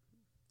Mother?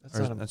 That's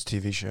Or not a that's a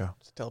TV show.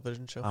 It's a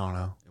television show. I don't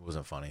know. It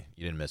wasn't funny.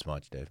 You didn't miss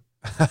much, Dave.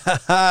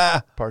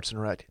 Parts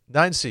and Rec.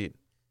 9 seed.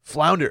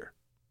 Flounder.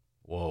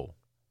 Whoa.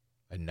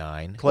 A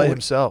 9. Clay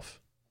himself.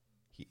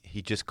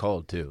 He just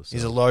called too. So.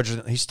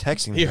 He's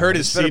texting me. He heard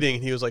his This better- seating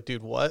and he was like,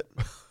 dude, what?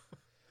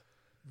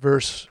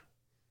 Versus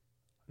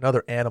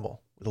another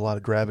animal with a lot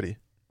of gravity.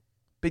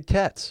 Big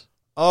cats.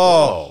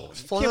 Oh.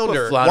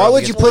 Flounder. Why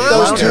would you put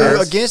those two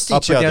Flounder against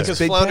Up each other? against Because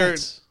big Flounder-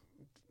 cats.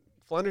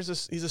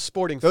 Flounder's he's a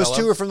sporting Those fellow.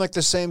 two are from like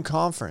the same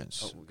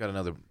conference. Oh, we got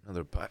another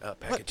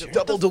package here.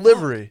 Double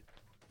delivery.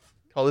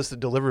 Call this the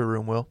delivery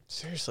room, Will.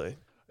 Seriously.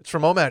 It's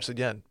from Omax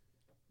again.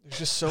 There's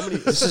just so many.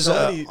 This is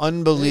so many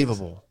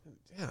unbelievable. things.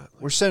 Yeah.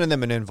 We're sending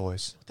them an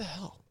invoice. What the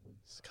hell?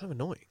 It's kind of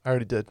annoying. I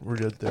already did. We're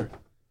good there.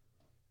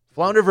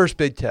 Flounder versus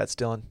big cats,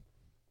 Dylan.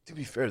 To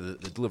be fair, the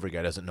delivery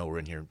guy doesn't know we're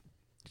in here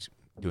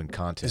doing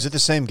content. Is it the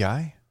same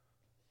guy?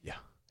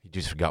 He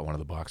just forgot one of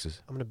the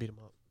boxes. I'm going to beat him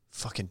up.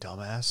 Fucking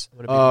dumbass. I'm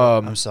going to beat him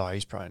up. I'm sorry.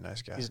 He's probably a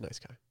nice guy. He's a nice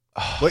guy.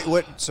 Wait,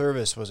 what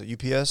service was it?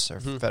 UPS or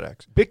Mhm.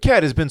 FedEx? Big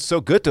Cat has been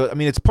so good to. I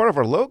mean, it's part of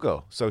our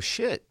logo. So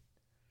shit.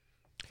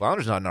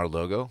 Flounder's not in our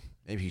logo.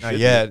 Maybe he should. Not be.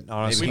 yet,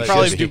 honestly. We'd Maybe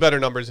probably should do be. better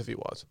numbers if he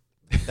was.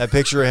 That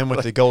picture of him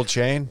with the gold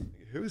chain.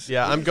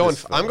 Yeah, I'm going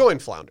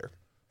Flounder.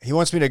 He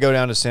wants me to go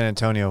down to San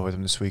Antonio with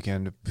him this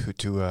weekend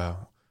to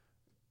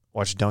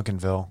watch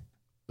Duncanville,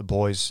 the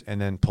boys,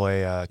 and then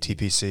play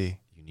TPC.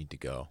 You need to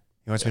go.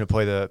 He wants me to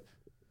play the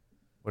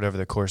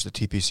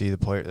TPC, the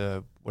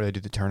player, where they do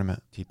the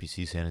tournament.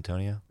 TPC San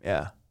Antonio.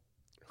 Yeah.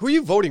 Who are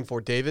you voting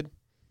for, David?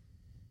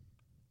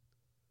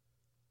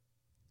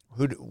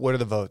 What are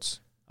the votes?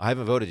 I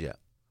haven't voted yet.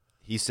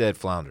 He said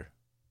Flounder.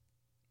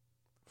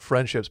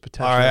 Friendships All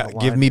potentially. on right, the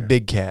give line me here.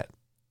 Big Cat.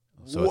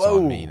 So it's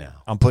on me now.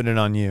 I'm putting it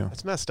on you.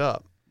 That's messed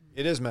up.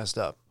 It is messed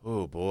up.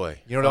 Oh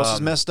boy. You know what else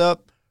is messed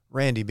up?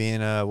 Randy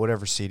being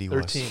whatever seed he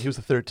 13. was. He was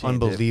the 13.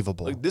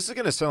 Unbelievable. Look, this is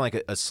going to sound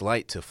like a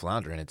slight to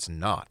Flounder, and it's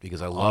not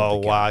because I love Oh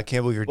Big Cat. wow! I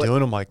can't believe you're What?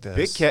 doing him like this.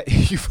 Big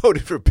Cat, you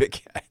voted for Big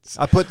Cats.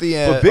 I put the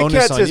but Big onus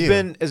Cats on has you.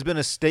 been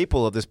a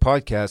staple of this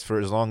podcast for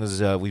as long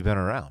as we've been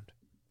around.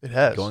 It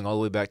has. Going all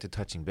the way back to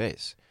Touching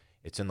Base.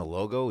 It's in the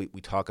logo.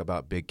 We talk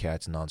about Big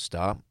Cats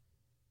nonstop.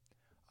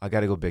 I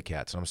got to go Big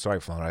Cats. And I'm sorry,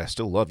 Flounder. I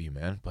still love you,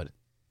 man. But,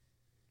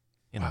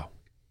 you know.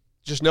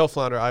 Just know,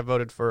 Flounder, I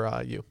voted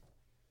for you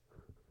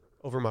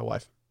over my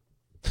wife.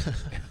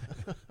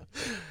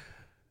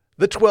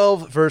 The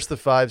 12 versus the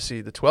 5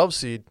 seed. The 12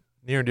 seed,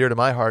 near and dear to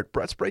my heart.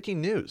 Brett's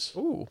breaking news.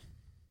 Ooh.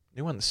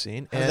 New on the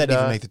scene. How did that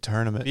even make the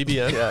tournament?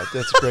 BBN. Yeah,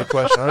 that's a great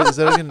question. That's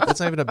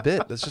not even a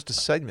bit. That's just a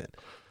segment.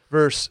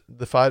 Versus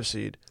the 5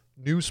 seed.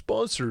 New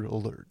sponsor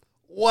alert.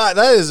 What?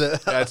 That is a.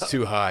 That's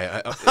too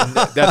high.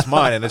 That's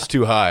mine, and it's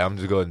too high. I'm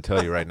just going to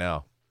tell you right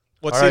now.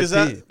 What seed is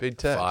RIP, that? Big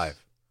Tex.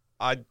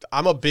 5.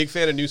 I'm a big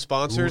fan of new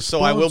sponsors, New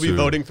so I will be sponsor.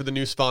 voting for the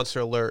new sponsor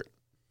alert.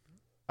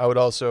 I would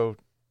also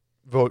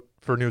vote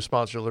for new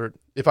sponsor alert.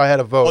 If I had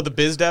a vote. Oh, the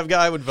BizDev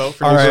guy would vote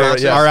for All new right,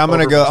 sponsor. yes, all right. I'm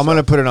gonna over go. I'm myself.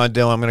 gonna put it on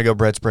Dylan. I'm gonna go.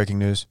 Brett's breaking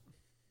news.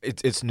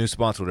 It's new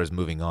sponsor that's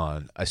moving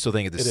on. I still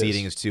think the It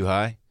seating is. is too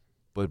high.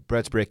 But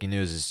Brett's breaking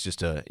news is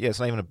just it's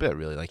not even a bit,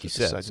 really, like you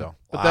said. segment. So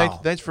But Wow.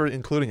 thanks for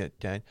including it,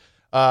 gang.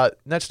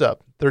 Next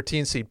up,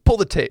 13 seed. Pull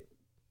the tape.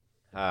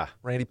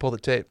 Randy, pull the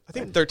tape. I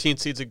think 13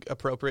 seeds are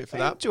appropriate for I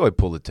that. enjoy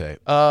pull the tape.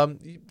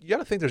 You got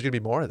to think there's going to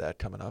be more of that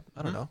coming up.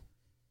 I don't know.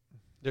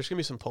 There's going to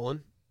be some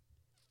pulling.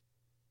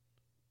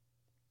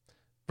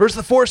 Versus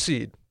the 4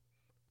 seed.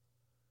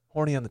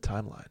 Horny on the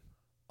timeline.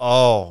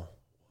 Oh,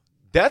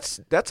 That's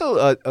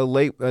a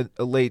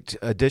late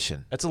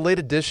addition. That's a late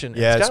addition.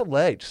 Yeah, It's it's- got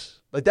legs.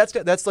 Like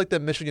that's like the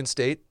Michigan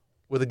State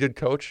with a good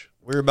coach.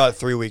 we were about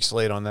 3 weeks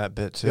late on that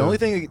bit too. The only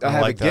thing I don't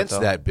have like against though.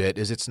 that bit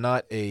is it's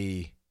not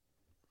a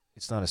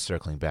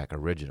circling back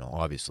original.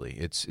 Obviously,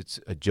 it's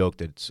a joke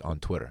that's on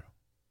Twitter.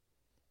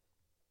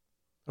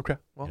 Okay.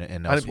 Well,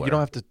 And you elsewhere. don't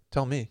have to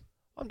tell me.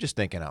 I'm just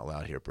thinking out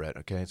loud here, Brett.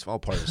 Okay, it's all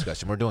part of the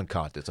discussion. We're doing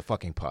content. It's a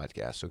fucking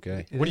podcast.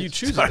 Okay. What are you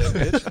choosing, then,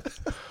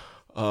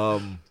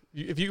 bitch?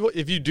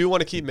 If you do want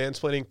to keep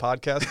mansplaining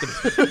podcast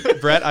to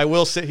Brett, I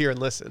will sit here and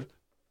listen.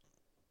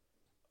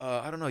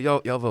 I don't know.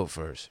 Y'all vote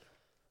first.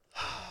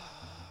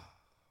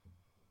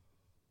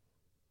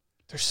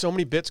 There's so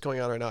many bits going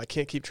on right now. I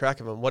can't keep track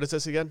of them. What is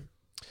this again?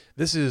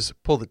 This is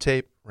pull the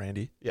tape,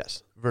 Randy,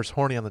 Yes. versus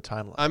horny on the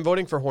timeline. I'm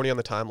voting for horny on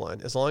the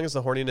timeline. As long as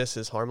the horniness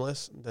is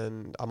harmless,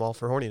 then I'm all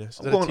for horniness.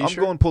 that a I'm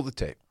t-shirt? going pull the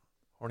tape.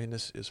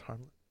 Horniness is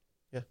harmless.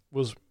 Yeah.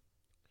 Was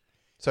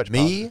such Me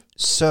positive.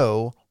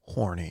 so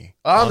horny.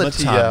 On the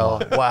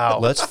timeline. TL. Wow.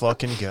 Let's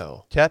fucking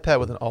go. Cat Pat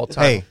with an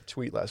all-time Hey.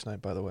 tweet last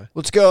night, by the way.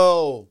 Let's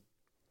go.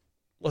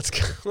 Let's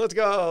go. Let's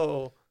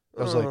go.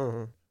 That was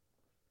like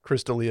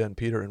Chris D'Elia and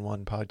Peter in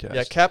one podcast.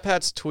 Yeah, Cat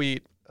Pat's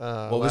tweet.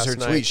 What was her last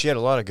night, tweet? She had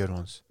a lot of good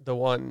ones. The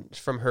one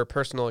from her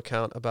personal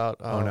account about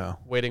Oh, no.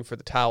 waiting for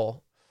the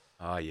towel.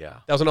 Yeah.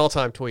 That was an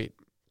all-time tweet.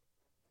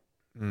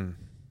 Mm.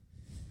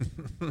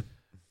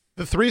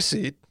 The 3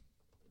 seed,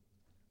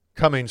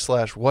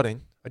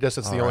 Cumming/Wudding. I guess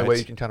that's the All only right. way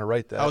you can kind of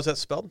write that. How was that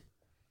spelled?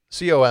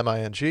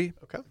 Coming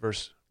Okay.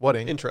 versus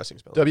Wudding. Interesting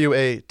spelling.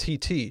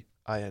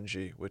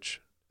 Watting,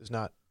 which is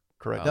not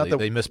correct. Wow, not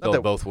they that misspelled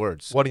that- both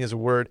words. Wudding is a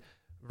word.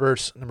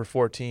 Verse number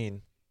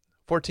 14.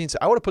 14.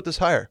 I would have put this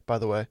higher, by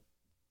the way.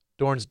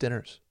 Dorn's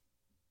Dinners.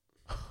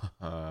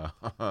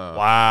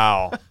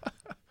 Wow.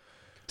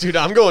 Dude,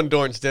 I'm going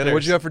Dorn's dinner.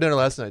 What'd you have for dinner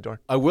last night, Dorn?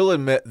 I will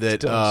admit that,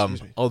 Dylan,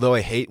 excuse me. although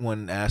I hate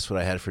when asked what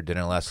I had for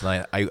dinner last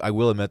night, I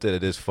will admit that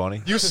it is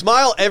funny You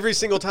smile every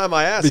single time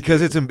I ask.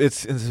 because it's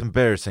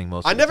embarrassing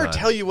most. I of never the time.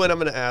 tell you when I'm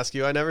going to ask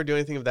you. I never do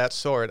anything of that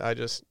sort. I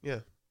just, yeah.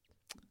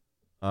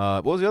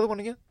 What was the other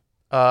one again?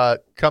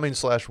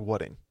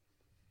 Cumming/Wudding.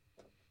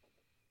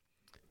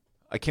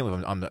 I can't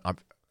believe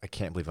I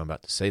can't believe I'm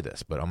about to say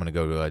this, but I'm going to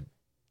go to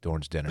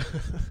Dorn's dinner.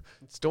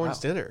 It's Dorn's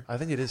Wow. dinner. I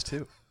think it is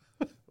too.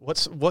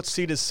 What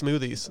seed is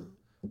smoothies?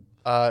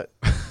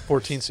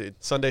 14 seed.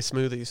 Sunday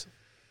smoothies.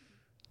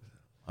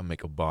 I'll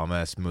make a bomb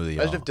ass smoothie.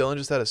 Imagine y'all. if Dylan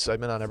just had a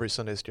segment on every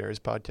Sunday Scaries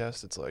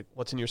podcast. It's like,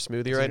 What's in your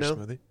smoothie what's right in your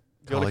now? smoothie?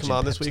 You want to come Collagen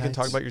on this week and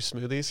talk peptides? about your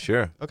smoothies?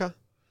 Sure. Okay.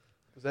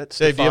 Was that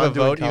Dave, do you have a Stefan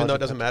doing vote, even though collagen it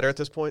doesn't peptides? matter at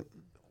this point?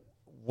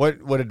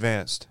 What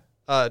advanced?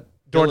 Dorn's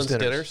Dorn's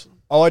dinners. dinners.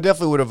 Oh, I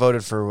definitely would have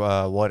voted for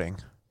Wudding.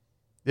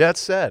 Yeah, it's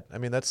sad. I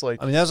mean, that's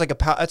like I mean, that was like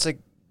that's like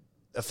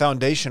a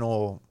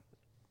foundational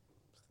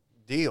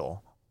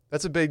deal.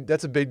 that's a big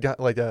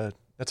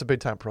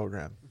time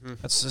program.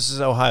 This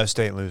is Ohio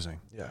State losing.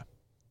 Yeah,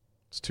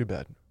 it's too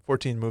bad.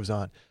 14 moves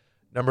on.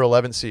 Number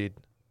 11 seed,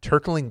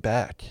 Turkling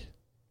back.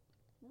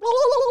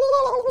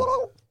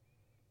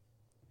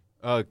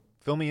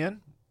 Fill me in.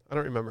 I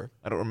don't remember.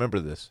 I don't remember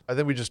this. I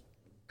think we just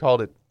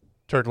called it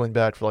Turkling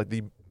back for like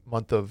the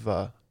month of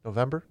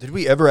November. Did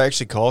we ever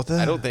actually call it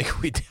that? I don't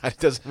think we. It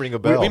doesn't ring a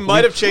bell. We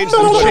might have changed the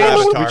We Twitter changed,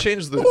 avatar. we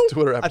changed the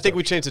Twitter avatar. I think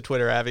we changed the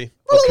Twitter, Avi.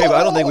 Okay, but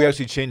I don't think we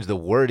actually changed the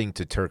wording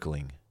to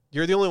turkling.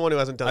 You're the only one who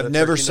hasn't done I've the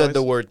never turkey said noise.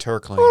 the word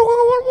turkling.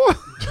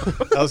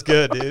 That was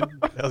good, dude.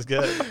 That was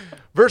good.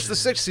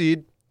 versus the 6th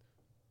seed,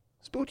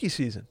 Spooky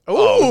season.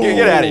 Oh,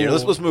 get outta here.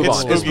 Let's move it's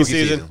on. Spooky, It's spooky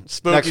season. season.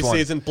 Spooky Next one.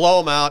 season. Blow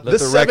them out. Let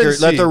The the record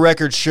 7th let seed. the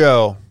record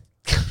show.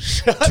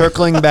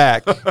 Turkling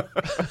back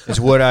is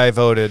what I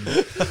voted.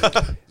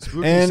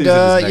 Spooky And season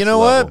is you next know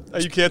level. what? Are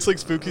you canceling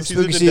spooky season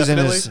Spooky season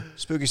indefinitely?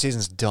 spooky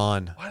season's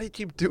done. Why do you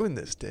keep doing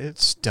this, Dave?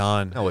 It's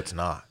done. No, it's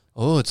not.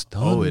 Oh, it's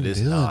done. Oh, it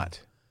is Dylan. not.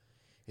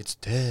 It's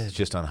dead. It's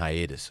just on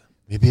hiatus.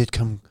 Maybe it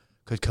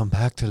could come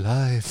back to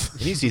life.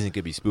 Any season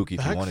could be spooky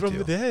if Back you wanted from to.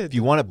 the dead. If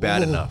you want it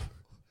bad Oh. enough.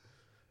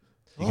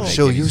 You can I'll make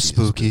show any you season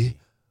spooky.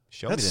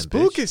 Show That's me then,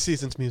 spooky bitch.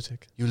 season's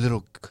music. You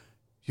little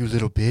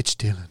bitch,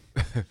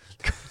 Dylan.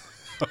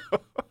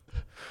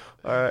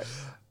 All right.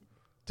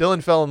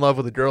 Dylan fell in love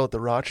with a girl at the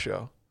rock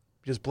show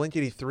because Blink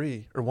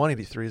 83 or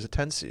 183 is a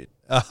 10 seed.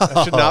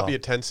 That should not be a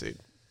 10 seed.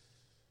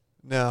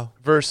 No.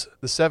 Versus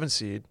the 7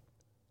 seed,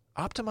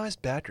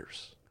 optimized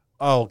backers.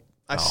 Oh,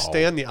 I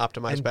stand the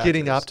optimized And backers.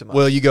 getting optimized.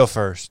 well, you go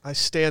first. I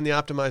stand the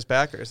optimized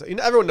backers. You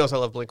know, everyone knows I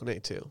love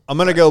Blink-182. I'm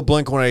gonna go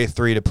Blink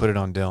 183 to put it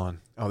on Dylan.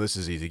 Oh, this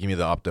is easy. Give me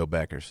the opto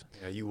backers.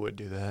 Yeah, you would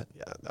do that.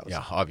 Yeah, that was,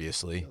 Yeah,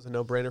 obviously. that was a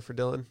no-brainer for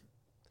Dylan.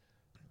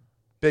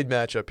 Big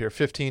matchup here,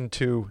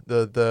 15-2,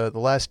 the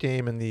last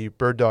game in the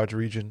Bird Dogs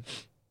region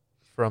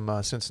from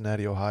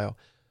Cincinnati, Ohio.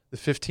 The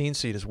 15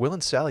 seed is Will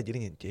and Sally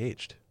getting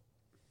engaged,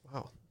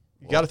 Wow.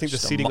 You got to think the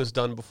just a seeding mo- was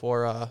done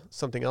before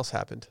something else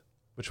happened.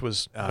 which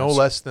was Ah, no that's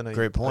less than a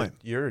great point.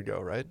 year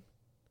ago, right?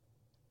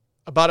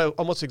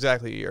 Almost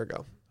exactly a year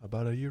ago.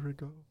 About a year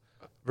ago.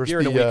 A Versus year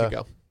and a the, week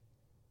ago.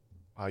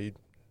 Wow, you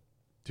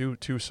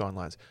two song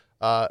lines.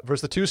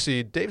 Versus the 2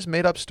 seed, Dave's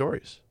made up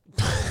stories.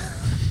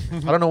 I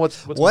don't know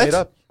what's What? made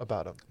up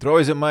about him. They're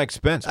always at my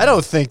expense. I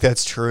don't think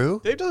that's true.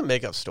 Dave doesn't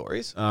make up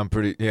stories. I'm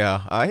pretty.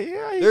 Yeah.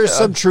 There's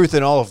some truth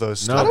in all of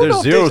those. No, I don't there's know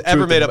if zero Dave's ever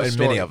truth made in- up a in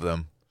story. many of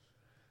them.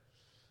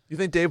 You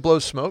think Dave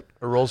blows smoke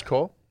or rolls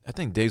coal? I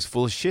think Dave's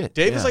full of shit.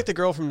 Dave Yeah. is like the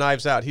girl from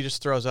Knives Out. He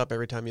just throws up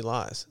every time he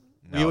lies.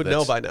 No, you would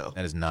know that's- by now.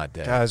 That is not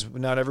Dave. Guys,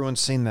 not everyone's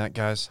seen that,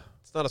 guys.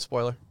 It's not a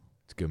spoiler.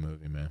 It's a good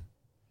movie, man.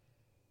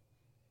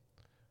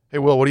 Hey,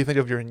 Will, what do you think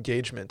of your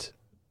engagement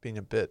being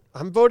a bit?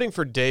 I'm voting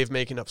for Dave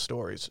making up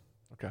stories.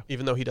 Okay.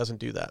 Even though he doesn't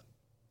do that.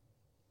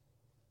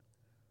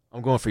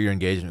 I'm going for your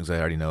engagement because I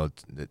already know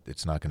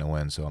it's not going to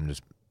win, so I'm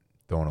just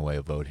throwing away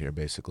a vote here,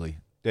 basically.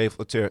 Dave,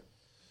 let's hear it.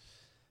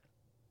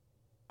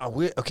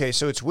 Okay,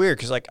 so it's weird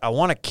because like I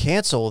want to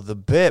cancel the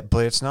bit,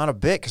 but it's not a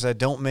bit because I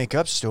don't make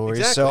up stories.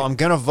 Exactly. So I'm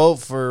gonna vote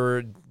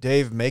for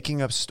Dave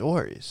making up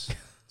stories.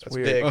 That's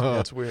weird. big.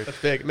 That's weird.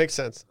 That's big. It makes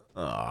sense.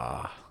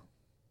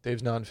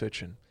 Dave's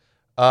nonfiction.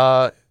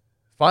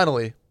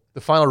 Finally,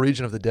 the final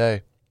region of the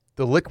day,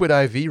 the Liquid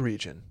IV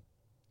region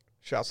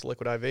Shouts to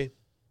Liquid IV.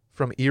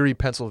 from Erie,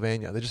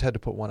 Pennsylvania. They just had to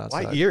put one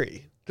outside. Why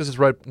Erie? Because it's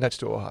right next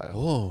to Ohio.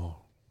 Oh,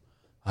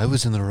 I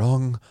was in the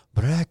wrong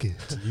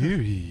bracket.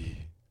 Yuri.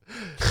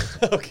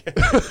 Okay.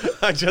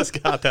 I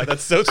just got that.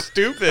 That's so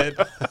stupid.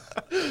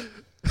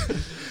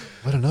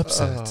 What an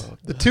upset.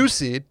 The 2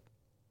 seed,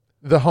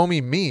 the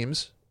homie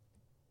memes,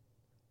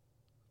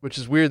 which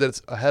is weird that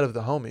it's ahead of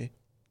the homie,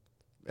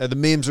 The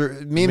memes are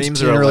Memes are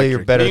generally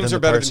electric. better Memes than are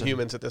the better person. than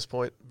humans at this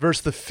point.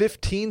 versus the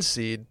 15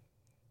 seed,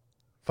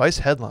 Vice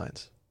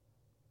headlines.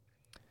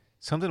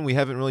 Something we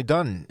haven't really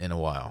done in a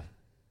while.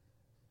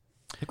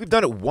 I think we've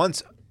done it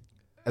once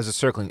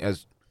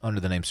as under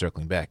the name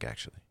Circling Back,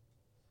 actually.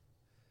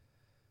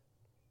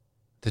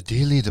 The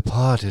dearly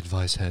departed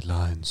Vice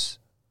headlines.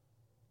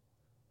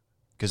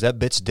 Because that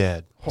bit's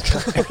dead.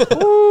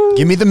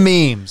 Give me the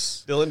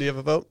memes. Dylan, do you have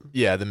a vote?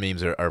 Yeah, the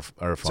memes are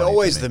funny. It's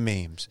always to the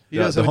me. memes. He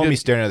The does have a homie good-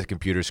 staring at the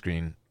computer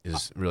screen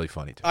is really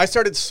funny to me. I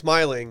started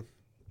smiling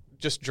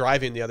just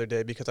driving the other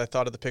day because I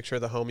thought of the picture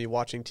of the homie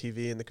watching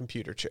TV in the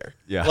computer chair.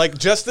 Yeah. Like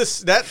just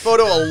that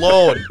photo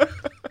alone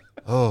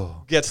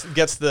Oh, gets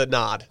the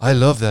nod. I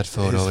love that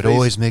photo. His It face-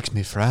 always makes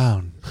me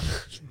frown.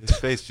 His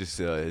face just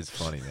is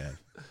funny, man.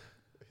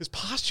 His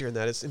posture in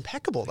that is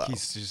impeccable though.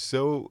 He's just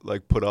so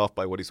like put off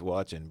by what he's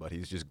watching, but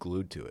he's just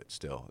glued to it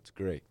still. It's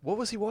great. What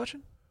was he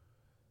watching?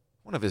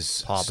 One of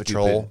his Paw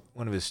Patrol.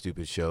 One of his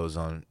stupid shows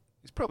on.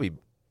 It's probably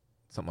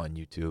something on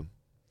YouTube.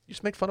 You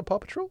just make fun of Paw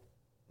Patrol?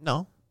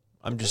 No.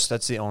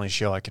 That's the only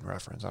show I can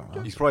reference. I don't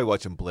know. He's probably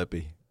watching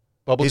Blippy.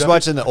 Bubble He's Guppies?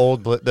 watching the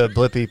old the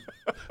Blippy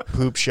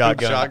poop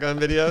shotgun. Shotgun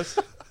videos.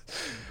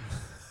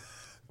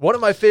 One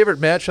of my favorite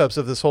matchups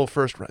of this whole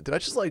first round. Did I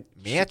just like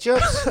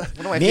Matchups?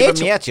 One of my favorite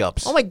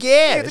matchups. Oh my god!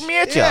 Yeah, the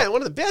matchup. Yeah,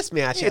 one of the best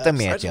matchups. It's a I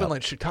just matchup. been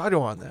like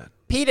Chicago on that.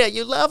 Peter,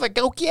 you love her.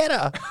 Go get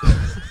her.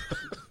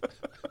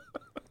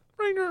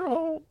 Bring her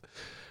home.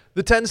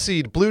 The 10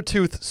 seed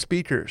Bluetooth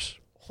speakers.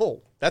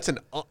 Oh, that's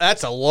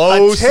a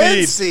low A 10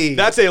 seed. seed.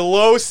 That's a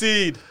low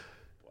seed.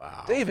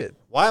 David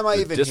Why am I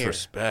The even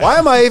disrespect. here? Why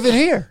am I even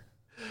here?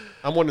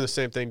 I'm wondering the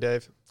same thing,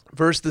 Dave.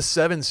 versus the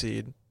 7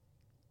 seed.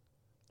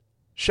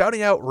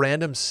 Shouting out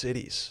random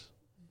cities.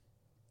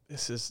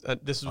 This is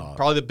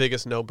probably the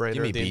biggest no-brainer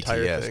give me of the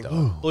entire BTS, thing.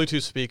 dog.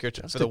 Bluetooth speaker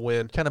for the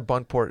win. Kind of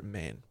Bunkport,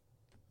 Maine.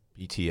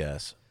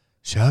 BTS.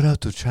 Shout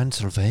out to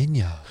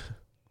Transylvania.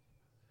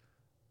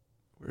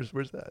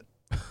 Where's that?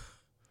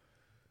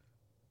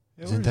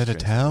 Isn't that a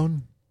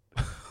town?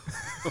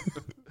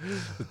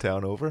 The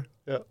town over?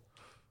 Yeah.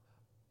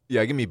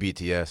 Yeah, give me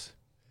BTS.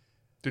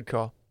 Good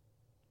call.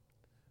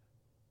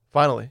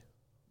 Finally.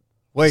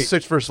 Wait,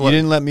 6 versus you 11.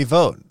 didn't let me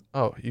vote.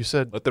 Oh, you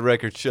said, Let the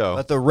record show.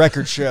 Let the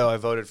record show I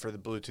voted for the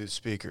Bluetooth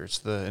speaker. It's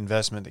the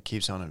investment that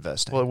keeps on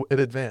investing. well, it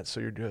advanced, so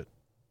you're good.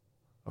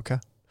 Okay.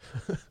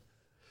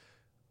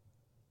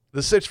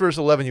 The 6 versus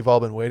 11 you've all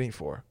been waiting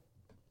for.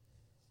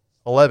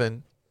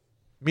 11,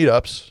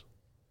 meetups,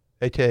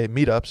 a.k.a.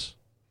 meetups.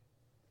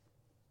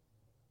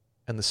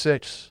 And the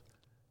 6,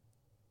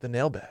 the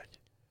nail bag.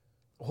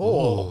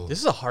 Oh, this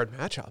is a hard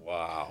matchup.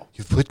 Wow.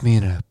 You've put me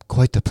in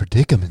quite a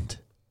predicament.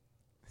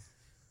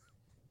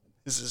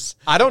 This is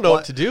I don't know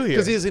what to do here.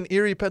 Because he's in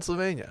Erie,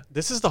 Pennsylvania.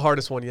 This is the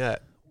hardest one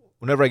yet.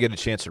 Whenever I get a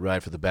chance to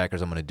ride for the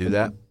backers, I'm going to do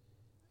that.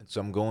 And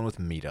so I'm going with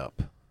Meetup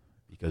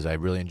because I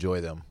really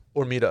enjoy them.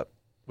 Or meetup.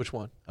 Which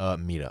one?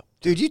 Meetup.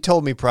 dude. You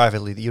told me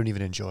privately that you don't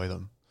even enjoy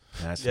them.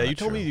 That's Yeah, not you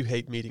told me true. you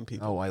hate meeting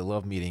people. Oh, I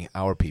love meeting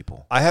our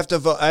people. I have to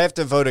vote. I have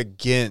to vote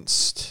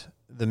against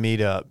the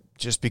meetup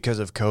just because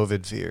of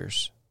COVID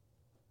fears.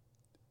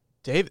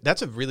 Dave,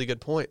 that's a really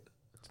good point.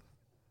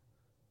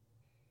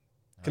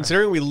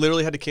 Considering we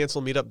literally had to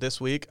cancel meetup this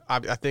week, I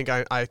think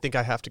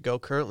I have to go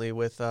currently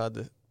with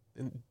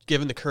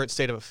given the current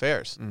state of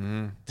affairs.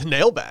 Mm-hmm. The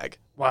nail bag.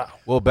 Wow.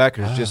 Well,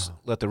 backers, Wow. just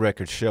let the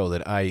record show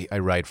that I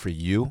ride for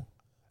you.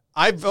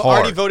 I've Hard.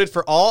 already voted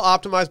for all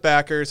optimized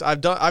backers. I've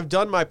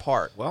done my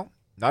part. Well,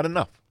 not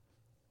enough.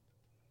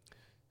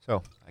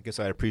 So I guess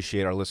I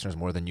appreciate our listeners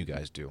more than you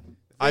guys do.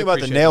 The thing about the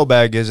appreciate nail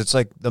bag is it's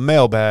like the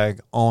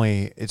mailbag,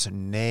 only it's a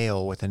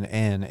nail with an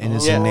N, and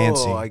it's Yeah. a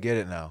Nancy. Oh, I get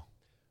it now.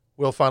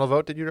 Will, final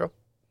vote, did you go?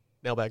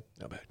 Nail bag.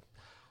 No bad.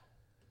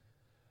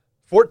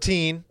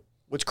 14.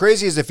 What's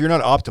crazy is if you're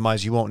not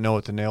optimized, you won't know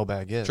what the nail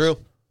bag is. True.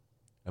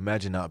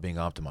 Imagine not being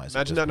optimized. at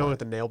Imagine this not knowing what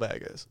point. the nail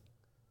bag is.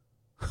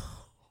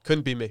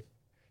 Couldn't be me.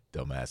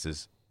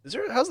 Dumbasses.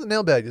 How's the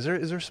nail bag? Is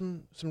there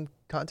some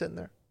content in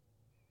there?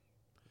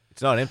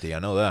 It's not empty. I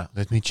know that.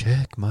 Let me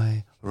check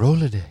my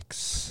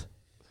Rolodex.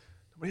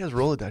 Nobody has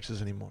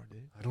Rolodexes anymore,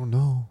 dude. I don't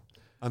know.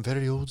 I'm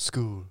very old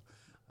school.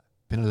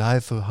 Been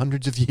alive for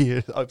hundreds of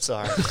years. I'm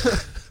sorry.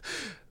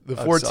 The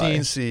I'm 14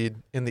 sorry. seed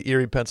in the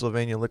Erie,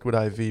 Pennsylvania Liquid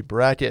IV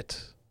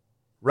bracket.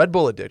 Red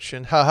Bull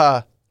addiction.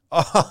 Haha.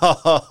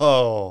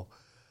 Oh,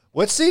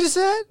 what seed is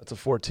that? That's a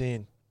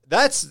 14.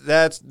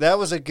 That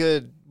was a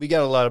good. We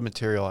got a lot of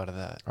material out of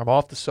that. I'm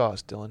off the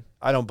sauce, Dylan.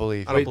 I don't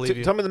believe. I don't believe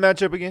you. Tell me the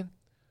matchup again.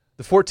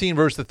 The 14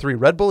 versus the 3.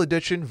 Red Bull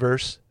Addiction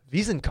versus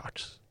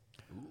Wiesenkox.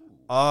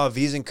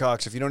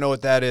 Wiesenkox. If you don't know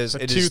what that is, So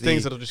it two is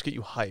things the, that'll just get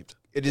you hyped.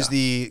 it is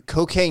the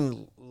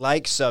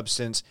cocaine-like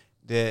substance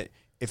that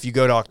if you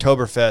go to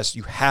Oktoberfest,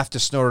 you have to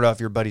snort it off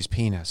your buddy's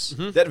penis.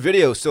 Mm-hmm. That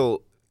video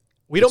still.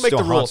 We don't It make the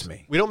still haunts rules.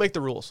 me. We don't make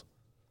the rules.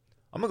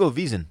 I'm gonna go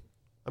Wiesen.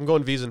 I'm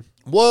going Wiesen.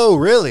 Whoa,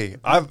 really?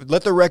 I've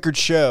let the record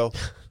show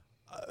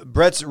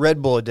Brett's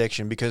Red Bull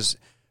addiction because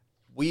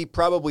we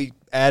probably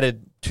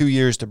added 2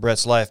 years to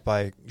Brett's life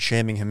by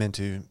shaming him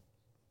into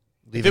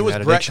leaving If it was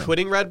that Brett addiction.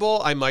 quitting Red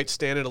Bull, I might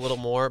stand it a little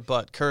more.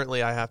 But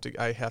currently, I have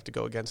to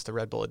go against the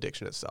Red Bull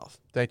addiction itself.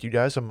 Thank you,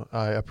 guys.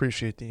 I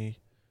appreciate the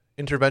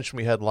intervention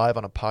we had live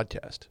on a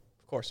podcast.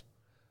 Of course.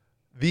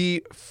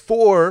 The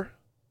 4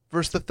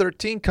 versus the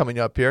 13 coming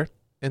up here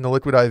in the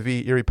Liquid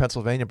IV Erie,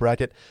 Pennsylvania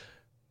bracket.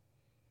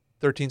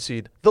 13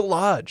 seed, The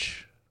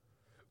Lodge.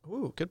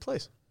 Ooh, good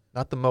place.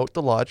 Not the Moat,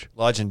 The Lodge.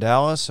 Lodge in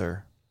Dallas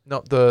or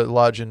No, the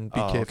Lodge in oh,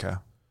 BK. okay.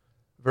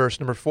 Verse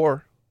number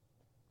 4.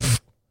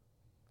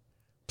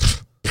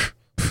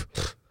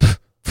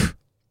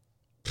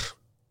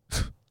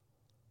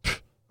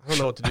 I don't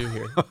know what to do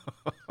here.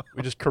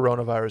 We just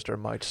coronavirused our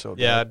mics so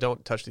Yeah, bad.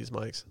 don't touch these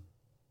mics.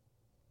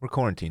 We're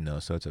quarantined though,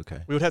 so it's okay.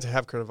 We would have to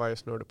have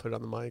coronavirus in order to put it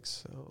on the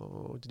mics.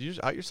 So, did you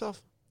just out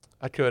yourself?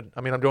 I could.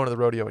 I mean, I'm going to the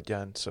rodeo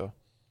again, so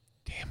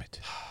Damn it,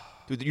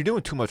 dude! You're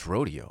doing too much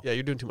rodeo. Yeah,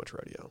 you're doing too much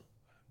rodeo.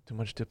 too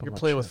much dip. on You're my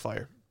playing chin. with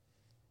fire.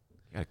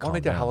 You gotta Want calm me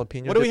to down.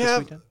 jalapeno What do dip we this have?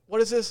 weekend?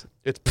 What is this?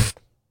 It's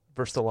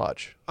versus The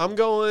Lodge. I'm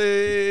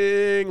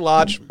going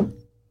Lodge.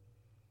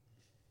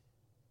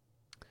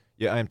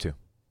 Yeah, I am too.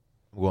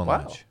 I'm going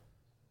Wow. Lodge.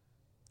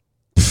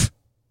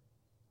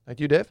 Thank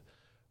you, Dave.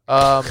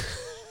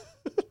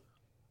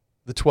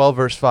 The 12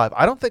 versus 5.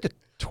 I don't think a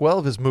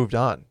 12 has moved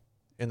on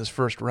in this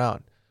first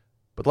round,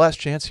 but last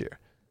chance here.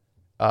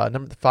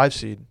 Number 5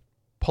 seed,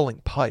 Pulling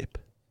Pipe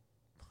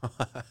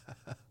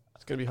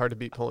It's gonna be hard to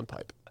beat Pulling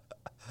Pipe.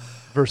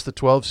 versus the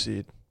 12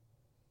 seed,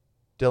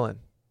 Dylan,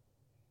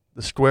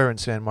 The Square in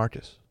San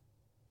Marcos.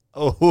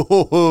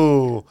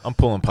 Oh, I'm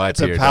pulling pipe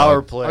that's here. a power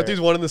dog. player. Aren't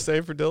these one and the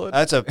same for Dylan?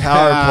 That's a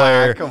power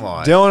player. Come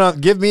on.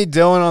 Give me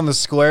Dylan on the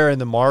square and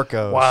the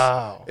Marcos.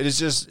 Wow. It's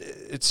just,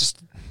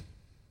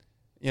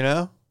 you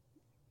know.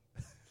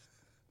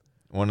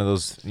 One of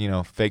those,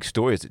 fake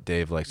stories that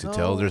Dave likes to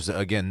tell. No. There's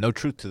again no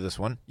truth to this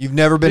one. You've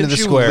never been Didn't to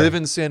the you square. live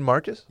in San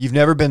Marcos? You've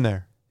never been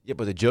there. Yeah,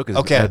 but the joke is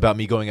Okay. about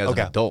me going as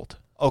Okay. an adult,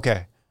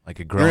 Okay. like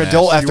a grown. You're an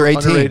adult ass, after You were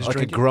 18. underage. like a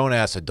drinking. grown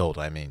ass adult.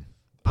 I mean,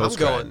 I'm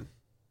Post-grad. going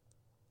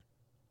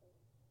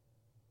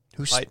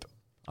Who's Pipe.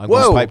 I'm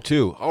Whoa. going pipe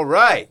too. All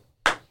right.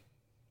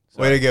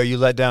 Way to go. You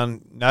let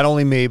down not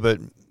only me, but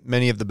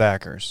many of the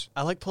backers.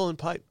 I like Pulling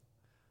Pipe.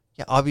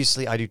 Yeah,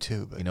 obviously I do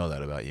too. But You know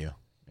that about you.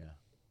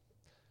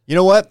 you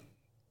know what?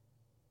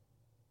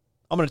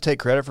 I'm going to take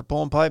credit for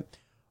pulling pipe.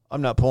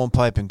 I'm not pulling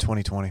pipe in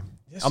 2020.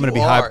 Yes, I'm going to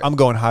you be are. I'm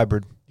going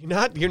hybrid. You're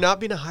not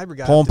being a hybrid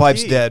guy. Pulling with the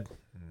pipe's P. dead.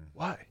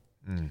 Why?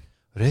 Mm.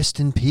 Rest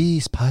in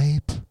peace,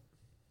 pipe.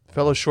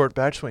 Fellow short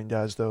back swing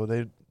guys, though,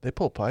 they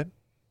pull pipe.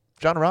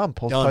 John Rahm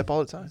pulls Done. pipe all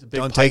the time. He's a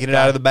big Done pipe taking it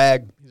guy. out of the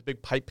bag. He's a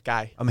big pipe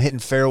guy. I'm hitting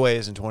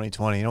fairways in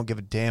 2020. You don't give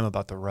a damn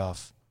about the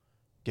rough.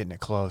 Getting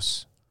it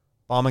close.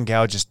 Bomb and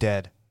gouge is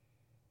dead.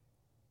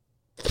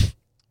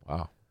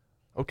 Wow.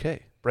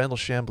 Okay. Brandel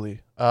Chambly.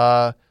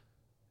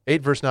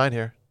 8 versus 9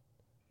 here.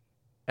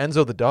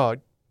 Enzo the dog.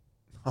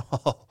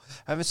 I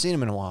haven't seen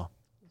him in a while.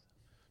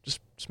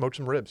 Just smoke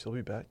some ribs. He'll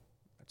be back.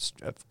 That's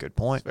a good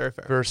point. It's very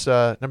fair.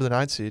 Versus number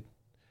 9 seed.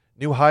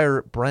 New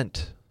hire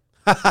Brent.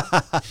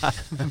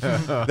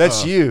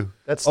 That's you.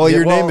 That's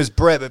Your well, name is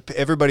Brett, but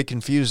everybody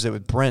confuses it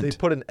with They Brent.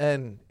 put an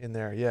N in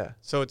there, yeah.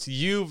 So it's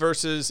you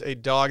versus a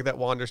dog that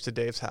wanders to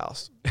Dave's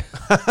house.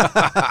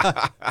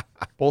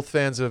 Both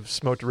fans of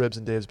smoked ribs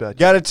in Dave's backyard.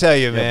 Got to tell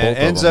you, Yeah, man, both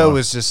of them Enzo are.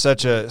 was just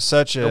such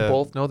They'll a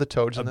both know the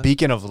Toads in this.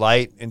 beacon of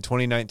light in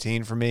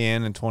 2019 for me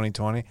and in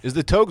 2020. Is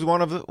the Togs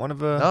one of the?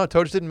 No,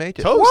 Toads didn't make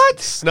it. Toast? What?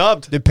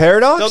 Snubbed. Did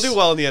Paradox? They'll do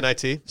well in the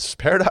NIT.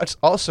 Paradox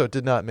also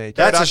did not make it.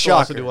 That's Paradox a will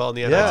also shocker. do well in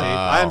the Yeah. NIT.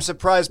 I am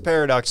surprised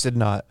Paradox did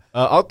not.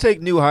 I'll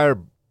take new hire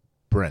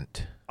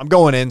Brent. I'm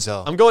going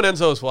Enzo. I'm going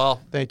Enzo as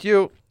well. Thank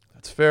you.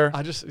 That's fair. I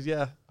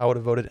I would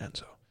have voted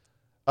Enzo.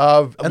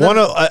 And then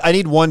I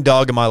need one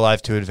dog in my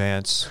life to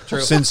advance.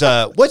 True. Since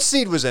what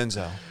seed was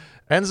Enzo?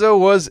 Enzo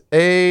was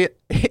an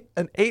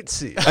 8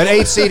 seed. An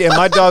 8 seed, and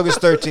my dog was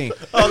 13.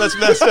 Oh, that's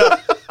messed up.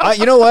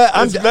 You know what?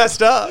 That's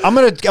messed up. I'm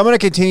gonna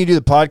continue to do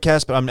the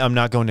podcast, but I'm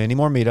not going to any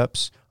more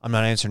meetups. I'm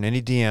not answering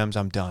any DMs.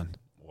 I'm done.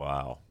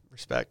 Wow.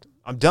 Respect.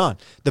 I'm done.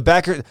 The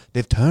backer,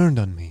 they've turned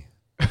on me.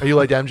 Are you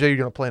like MJ? You're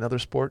going to play another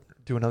sport?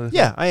 Do another thing?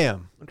 Yeah, I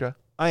am. Okay.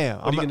 I am.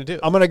 What are you gonna do?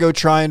 I'm gonna go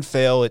try and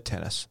fail at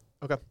tennis.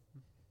 Okay.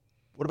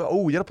 What about,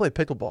 you got to play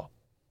pickleball.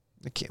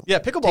 I can't- Yeah,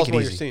 pickleball's Take it what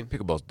you're easy. seeing.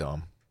 Pickleball's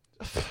dumb.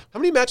 How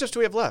many matchups do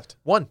we have left?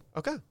 1.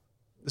 Okay.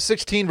 The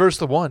 16 versus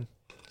the 1.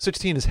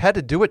 16 has had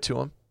to do it to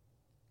him.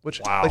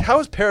 Which, Wow. like, how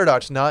is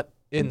Paradox not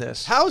in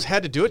this? How's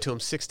had to do it to him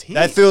 16?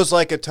 That feels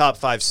like a top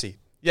 5 seed.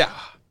 Yeah.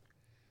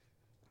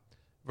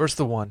 Versus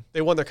the one.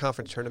 They won their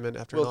conference tournament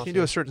after. Well, can you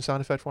do a certain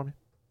sound effect for me?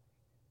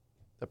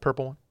 The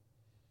purple one.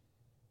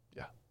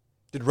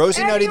 Did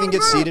Rosie not even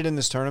get seeded in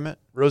this tournament?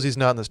 Rosie's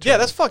not in this Yeah,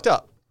 tournament. that's fucked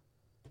up.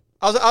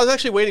 I was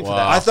actually waiting for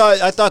Wow.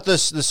 that. I thought the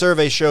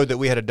survey showed that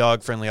we had a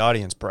dog-friendly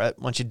audience, Brett.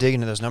 Why don't you dig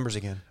into those numbers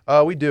again?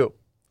 We do.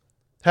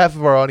 Half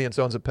of our audience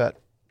owns a pet.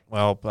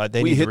 Well,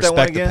 they We need to hit that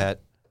one respect the again?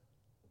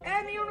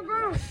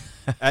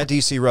 pet. At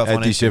DC Ruff At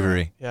on D Instagram.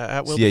 Shivery. Yeah,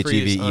 at Will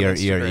DeFreeze on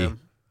CHEVERE.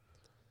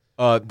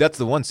 Instagram. That's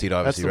the one seed,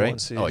 obviously, the right? one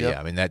seed, Oh yep. yeah,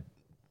 I mean that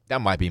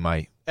might be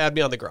my Add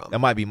me on the Grom.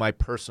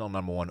 personal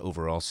number one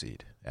overall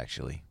seed.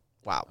 Actually,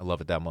 Wow. I love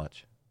it that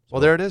much.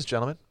 Well, there it is,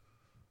 gentlemen.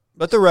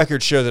 Let the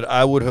record show that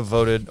I would have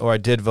voted, or I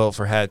did vote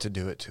for Had to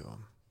do it to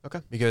him.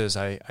 Okay. Because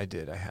I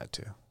did. I had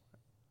to.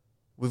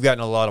 We've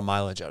gotten a lot of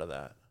mileage out of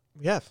that.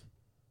 We have.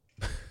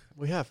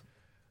 We have.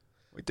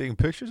 We taking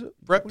pictures?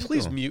 Brett, What are you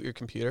please doing? mute your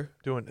computer.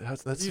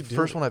 That's What are the you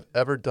first doing? one I've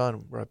ever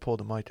done where I pulled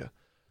a Micah.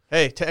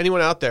 Hey, to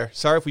anyone out there,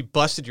 sorry if we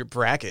busted your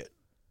bracket.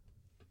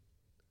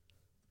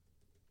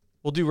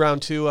 We'll do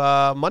round 2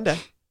 Monday.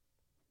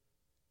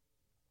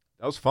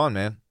 That was fun,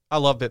 man. I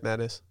love Bit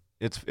Madness.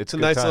 It's It's a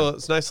good nice time. little,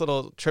 it's a nice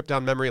little trip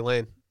down memory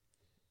lane.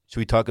 Should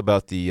we talk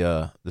about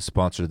the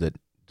sponsor that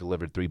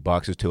delivered 3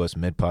 boxes to us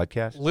mid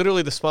podcast?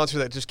 Literally the sponsor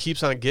that just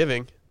keeps on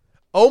giving.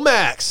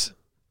 Omax.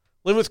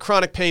 Living with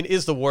chronic pain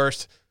is the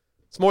worst.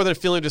 It's more than a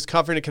feeling of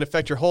discomfort. It can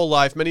affect your whole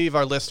life. Many of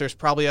our listeners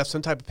probably have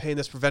some type of pain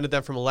that's prevented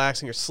them from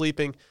relaxing or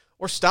sleeping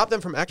or stopped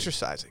them from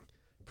exercising.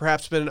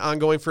 Perhaps been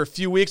ongoing for a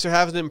few weeks or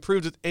hasn't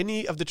improved with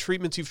any of the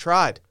treatments you've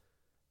tried.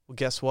 Well,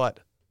 guess what?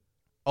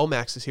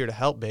 Omax is here to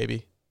help,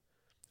 baby.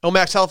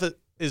 Omax Health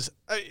is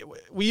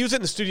we use it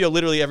in the studio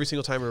literally every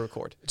single time we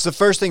record. It's the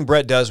first thing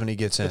Brett does when he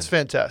gets in. It's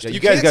fantastic. Yeah, You you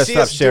guys can't got to see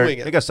stop us sharing. doing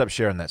it. They got to stop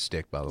sharing that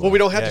stick, by the way. Well, we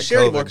don't have Yeah, to share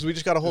anymore COVID. because we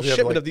just got a whole We have,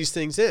 shipment like- of these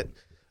things in.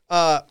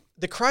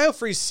 The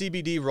CryoFreeze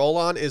CBD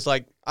roll-on is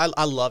like,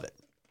 I love it.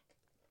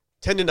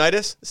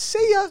 Tendinitis,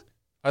 see ya.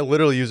 I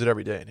literally use it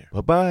every day in here.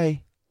 Bye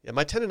bye. Yeah,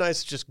 my tendinitis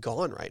is just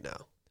gone right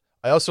now.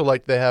 I also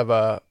like they have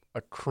a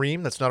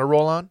cream that's not a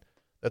roll-on.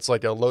 That's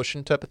like a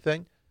lotion type of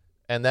thing.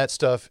 And that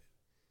stuff,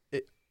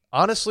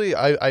 honestly,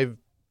 I've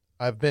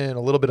been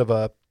a little bit of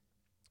a,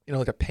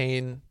 like a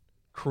pain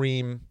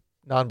cream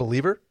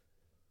non-believer.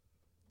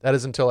 That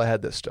is until I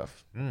had this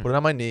stuff. Mm. Put it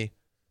on my knee,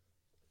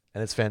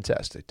 and it's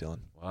fantastic, Dylan.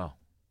 Wow.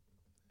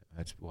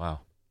 Wow.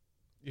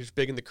 You're just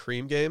big in the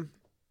cream game.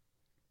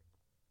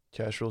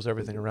 Cash rules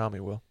everything around me,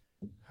 Will.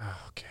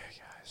 Okay,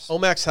 guys.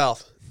 Omax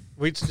Health.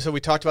 So we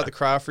talked about the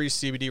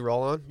CryoFreeze CBD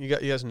roll-on. You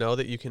guys know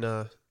that you can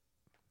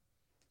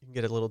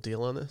get a little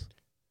deal on this.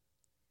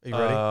 Are you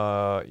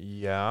ready?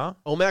 Yeah.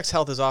 Omax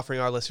Health is offering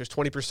our listeners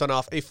 20%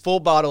 off a full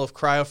bottle of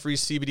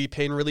CryoFreeze CBD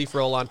pain relief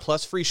roll-on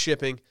plus free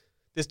shipping.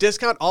 This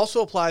discount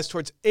also applies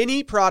towards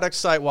any product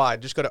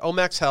site-wide. Just go to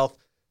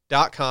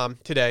omaxhealth.com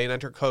today and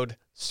enter code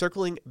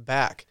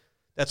CirclingBack.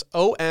 That's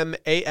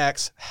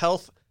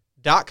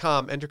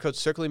omaxhealth.com. Enter code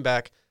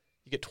CirclingBack.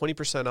 You get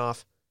 20%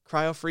 off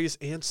CryoFreeze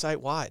and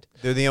site-wide.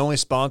 They're the only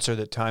sponsor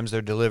that times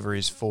their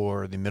deliveries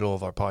for the middle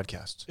of our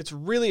podcasts. It's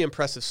really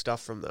impressive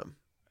stuff from them.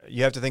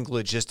 You have to think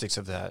logistics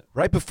of that.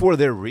 Right before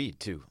their read,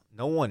 too.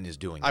 No one is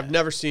doing that. I've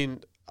never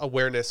seen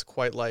awareness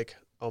quite like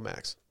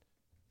Omax.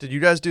 Did you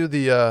guys do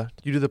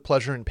the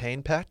pleasure and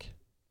pain pack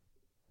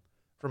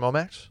from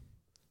Omax?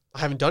 I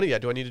haven't done it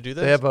yet. Do I need to do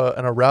this? They have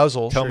an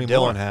arousal. Tell Sure, me Dylan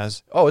more.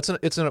 has. Oh, it's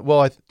an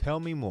well, Tell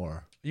me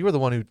more. you were the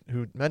one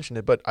who mentioned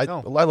it, but I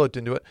No. looked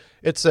into it.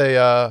 It's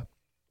a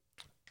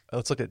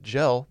let's look at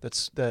gel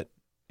that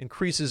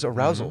increases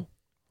arousal.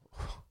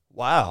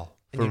 Wow.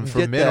 And you For, can for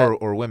get men that-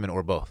 or women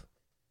or both?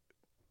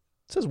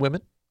 It says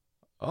women.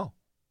 Oh.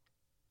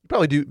 You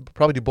probably do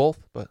both,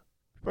 but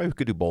Probably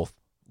could do both.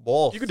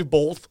 Both. You could do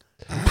both.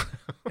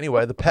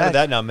 anyway, the How did pack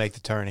that not make the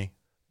tourney?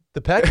 the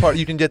pack part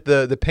you can get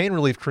the pain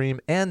relief cream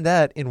and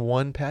that in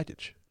one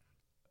package.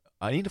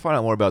 I need to find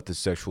out more about this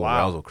sexual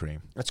Wow. arousal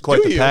cream. That's quite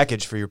Do the you?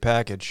 package for your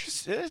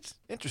package. It's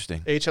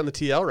interesting. H on the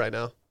TL right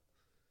now.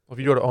 Well, if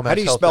you go to How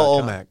do you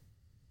spell omaxhealth.com.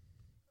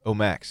 OMAC?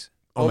 Omax.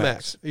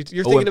 Omax.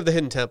 You're thinking of the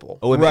Hidden Temple.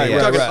 OMAX. Right, We're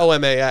right, talking right.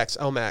 OMAX.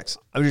 Omax.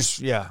 I'm just,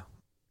 yeah.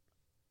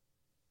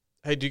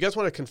 Hey, do you guys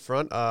want to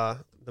confront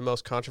the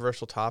most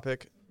controversial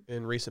topic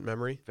in recent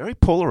memory? Very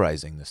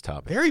polarizing, this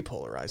topic. Very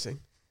polarizing.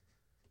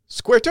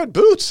 Square-toed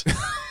boots.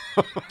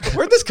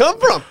 Where'd this come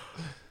from?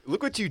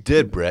 Look what you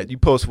did, Brett. You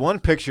post one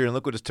picture and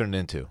look what it's turned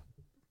into.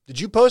 Did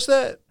you post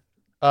that?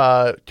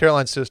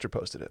 Caroline's sister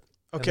posted it.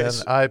 Okay, And then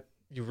so I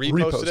you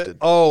reposted it. reposted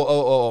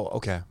Oh,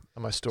 okay.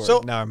 on my story.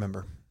 So- Now I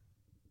remember.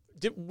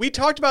 We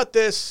talked about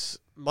this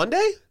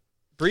Monday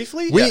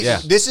briefly. Yeah.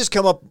 This has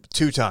come up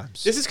 2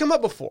 times. This has come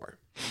up before.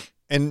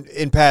 And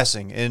in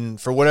passing, and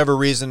for whatever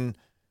reason,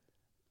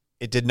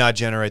 it did not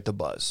generate the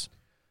buzz.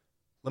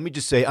 Let me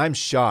just say, I'm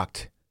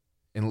shocked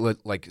and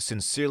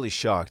sincerely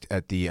shocked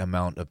at the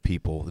amount of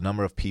people, the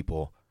number of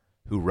people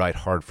who ride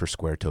hard for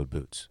square-toed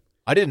boots.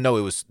 I didn't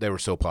know they were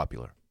so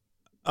popular.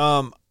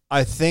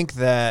 I think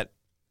that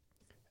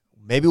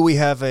maybe we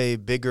have a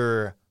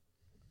bigger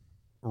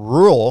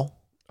rural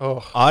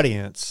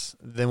audience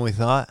than we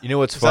thought. You know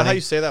what's Is funny? that how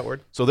you say that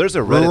word? So there's a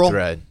Reddit Rural?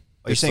 thread.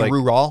 Are you It's saying like-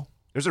 rural?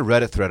 There's a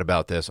Reddit thread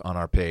about this on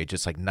our page.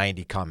 It's like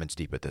 90 comments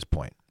deep at this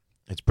point.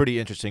 It's pretty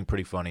interesting,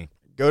 pretty funny.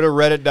 Go to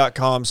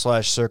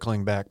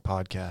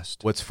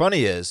reddit.com/circlingbackpodcast. What's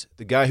funny is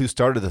the guy who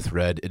started the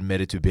thread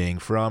admitted to being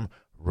from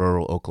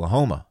rural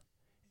Oklahoma.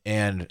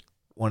 And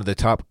one of the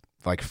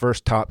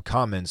first top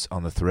comments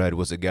on the thread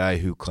was a guy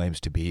who claims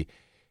to be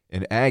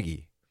an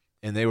Aggie.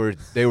 And they were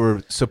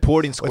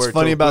supporting square-toed What's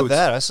funny about boots,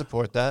 that? I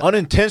support that.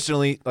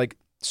 unintentionally, like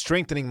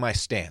strengthening my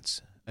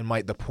stance and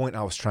the point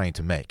I was trying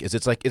to make is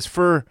it's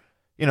for,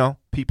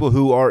 people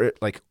who are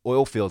like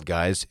oil field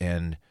guys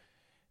and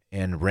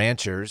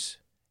ranchers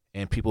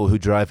and people who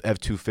drive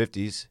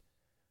F-250s.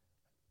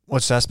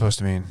 What's that supposed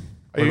to mean?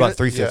 What you about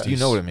gonna- 350s? You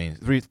know what it means.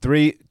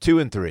 2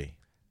 and 3,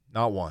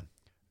 not 1.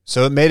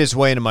 So it made its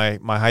way into my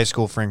high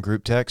school friend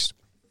group text.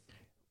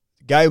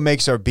 The guy who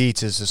makes our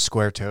beats is a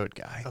square-toed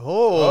guy.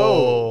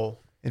 Oh.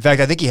 In fact,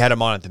 I think he had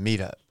him on at the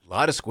meetup. A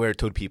lot of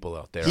square-toed people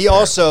out there. He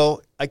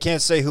also, I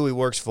can't say who he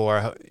works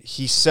for.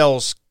 He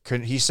sells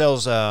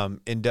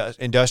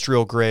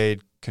industrial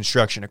grade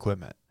construction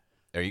equipment.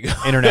 There you go.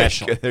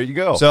 International. There you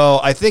go. So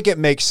I think it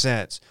makes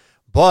sense.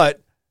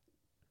 But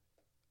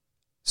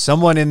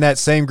someone in that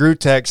same group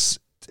text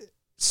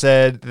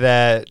said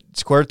that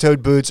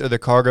square-toed boots are the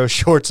cargo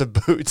shorts of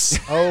boots.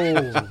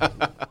 Oh,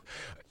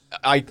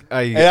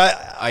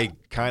 I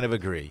kind of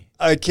agree.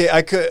 I could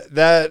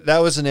that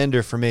was an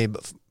ender for me.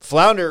 But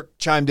Flounder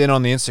chimed in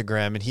on the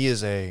Instagram, and he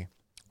is I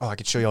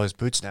could show you all his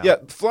boots now. Yeah,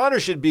 Flounder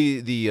should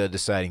be the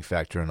deciding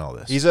factor in all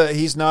this.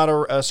 He's not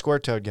a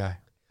square-toed guy.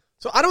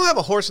 So I don't have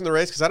a horse in the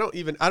race because I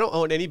don't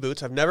own any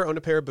boots. I've never owned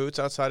a pair of boots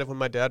outside of when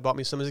my dad bought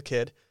me some as a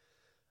kid.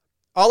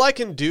 All I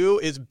can do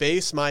is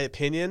base my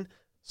opinion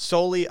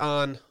solely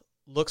on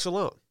looks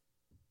alone.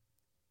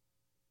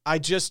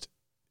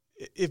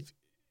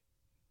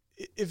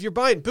 If you're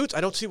buying boots,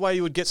 I don't see why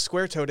you would get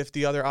square-toed if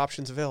the other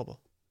option's available.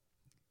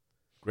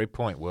 Great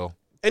point, Will.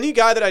 Any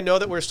guy that I know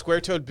that wears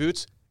square-toed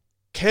boots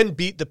can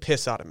beat the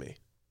piss out of me.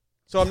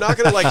 So I'm not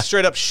going to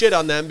straight up shit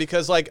on them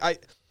because I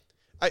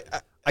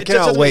I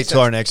cannot wait till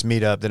our next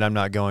meetup that I'm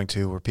not going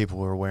to where people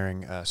were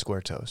wearing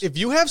square toes. If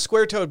you have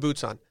square-toed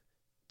boots on,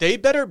 they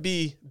better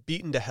be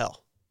beaten to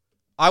hell.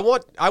 I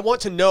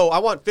want to know, I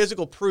want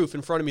physical proof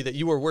in front of me that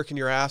you were working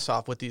your ass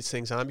off with these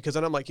things on, because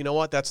then I'm like, you know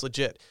what, that's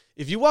legit.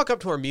 If you walk up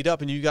to our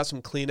meetup and you got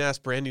some clean-ass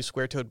brand new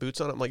square-toed boots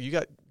on, I'm like,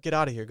 get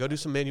out of here. Go do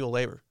some manual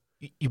labor.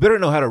 You better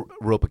know how to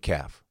rope a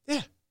calf.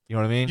 Yeah. You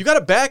know what I mean? You got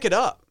to back it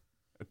up.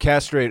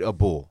 Castrate a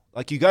bull.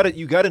 Like you got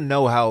to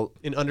know how.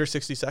 In under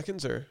 60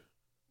 seconds or?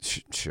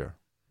 Sure.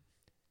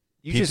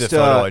 You Peep the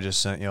photo I just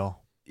sent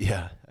y'all.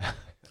 Yeah.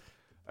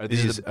 Are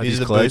These are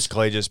the Clays? boots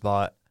Clay just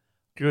bought.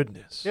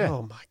 goodness. Yeah.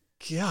 Oh, my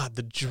God.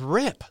 The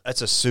drip.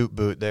 That's a suit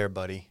boot there,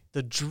 buddy.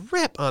 The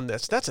drip on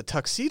this. That's a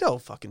tuxedo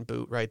fucking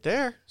boot right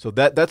there. So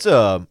that's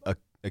a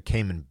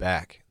Cayman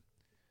back,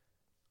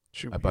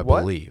 Shoot, I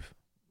what? believe.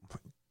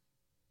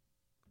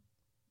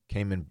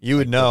 Cayman. You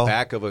would the know.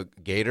 back of a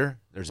gator.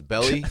 There's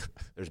belly.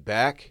 There's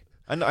back.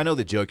 I know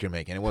the joke you're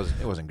making. It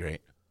wasn't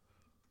great.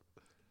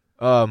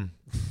 Can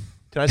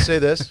I say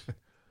this?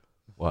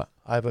 What?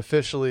 I've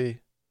officially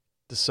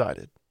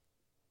decided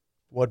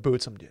what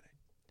boots I'm getting.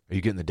 Are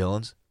you getting the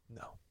Dillons?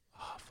 No.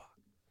 Oh,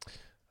 fuck.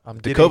 I'm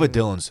The getting. COVID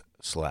Dillons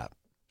slap.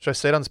 Should I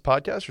say it on this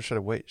podcast or should I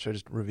wait? Should I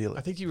just reveal I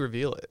it? think you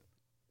reveal it.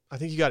 I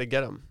think you got to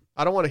get them.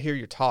 I don't want to hear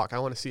your talk. I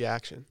want to see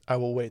action. I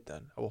will wait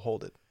then. I will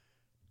hold it.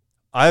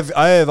 I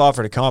have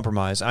offered a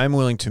compromise. I'm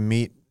willing to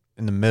meet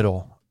in the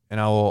middle,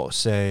 and I will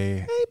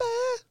say,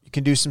 you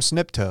can do some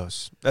snip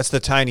toes. That's the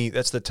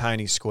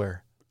tiny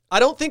square. I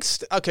don't think.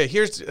 Okay,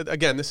 here's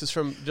again. This is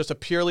from just a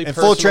purely In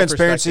personal full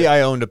transparency, perspective.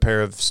 I owned a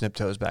pair of snip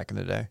toes back in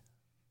the day.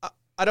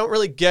 I don't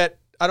really get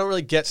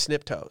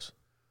snip toes.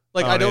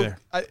 Like I I don't don't.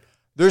 either.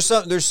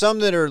 There's some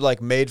that are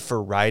like made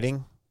for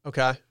riding.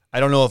 Okay. I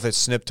don't know if it's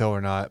snip toe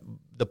or not.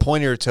 The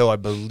pointer toe, I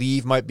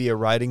believe, might be a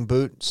riding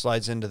boot.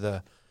 Slides into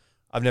the.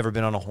 I've never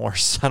been on a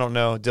horse. I don't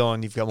know,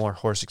 Dylan. You've got more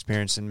horse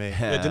experience than me.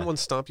 Yeah, didn't one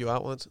stomp you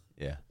out once?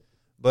 Yeah.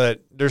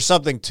 But there's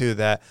something to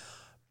that.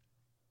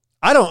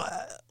 I don't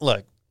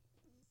look.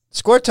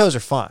 Square toes are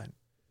fine.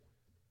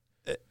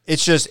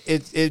 It's just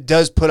it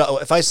does put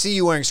out. If I see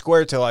you wearing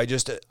square toe,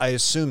 I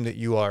assume that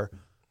you are,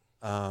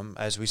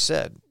 as we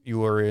said,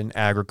 you are in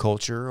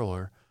agriculture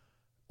or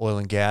oil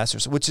and gas, or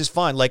so, which is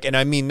fine. Like, and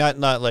I mean not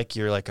like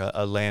you're like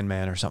a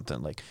landman or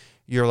something. Like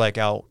you're like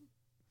out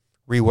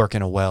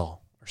reworking a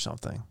well or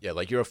something. Yeah,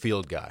 like you're a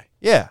field guy.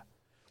 Yeah,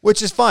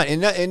 which is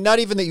fine, and not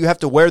even that you have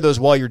to wear those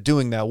while you're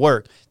doing that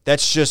work.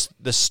 That's just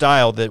the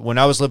style that when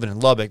I was living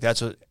in Lubbock,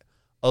 that's what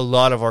a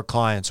lot of our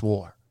clients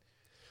wore.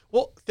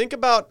 Well, think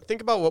about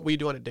what we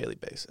do on a daily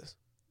basis.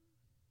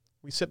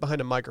 We sit behind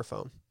a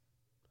microphone.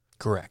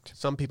 Correct.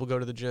 Some people go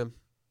to the gym,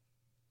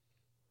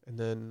 and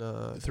then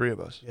The three of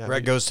us. yeah,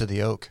 Brett goes to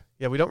the Oak.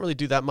 we don't really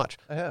do that much.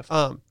 I have.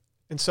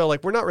 And so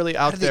like we're not really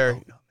out do they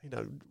there,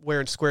 own?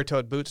 wearing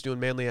square-toed boots doing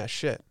manly ass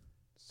shit.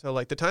 So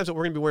like the times that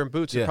we're gonna be wearing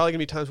boots, Yeah. are probably gonna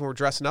be times when we're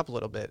dressing up a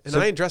little bit, and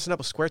So- I ain't dressing up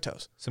with square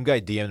toes. Some guy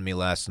DM'd me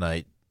last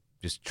night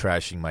just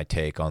trashing my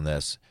take on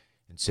this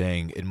and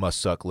saying it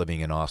must suck living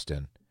in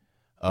Austin.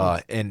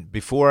 And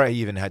before I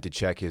even had to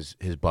check his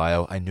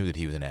bio, I knew that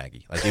he was an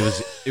Aggie. Like it was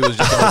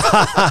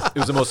just it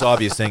was the most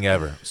obvious thing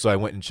ever. So I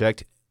went and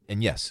checked,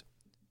 and yes,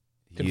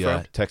 he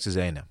Confirmed. Texas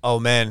A&M. Oh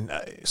man,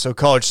 so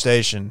College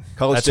Station.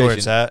 College that's Station. where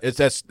it's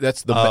at.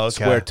 That's the Oh, okay.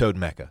 square-toed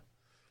mecca.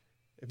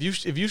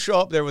 If you show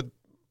up there with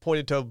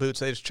pointed toe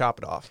boots, they just chop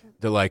it off.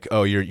 They're like,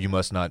 oh, you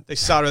must not They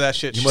solder that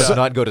shit. you must shut.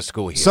 not go to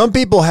school here. Some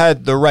people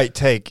had the right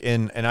take,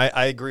 and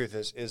I agree with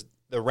this. Is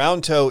the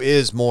round toe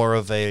is more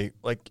of a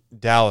like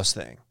Dallas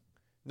thing,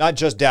 not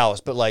just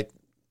Dallas, but like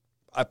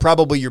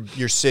probably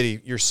your city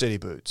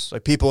boots.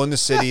 Like people in the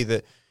city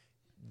that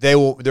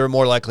they're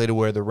more likely to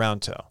wear the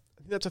round toe.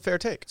 I think that's a fair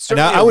take. And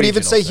Certainly I a would even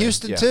regional say thing,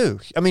 Houston yeah. too.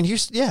 I mean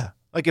Houston, yeah.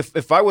 Like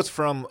if I was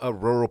from a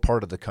rural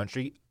part of the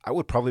country, I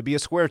would probably be a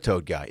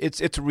square-toed guy.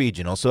 It's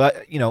regional, so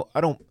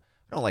I don't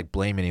like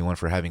blame anyone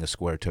for having a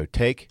square-toed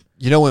take.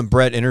 You know when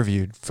Brett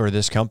interviewed for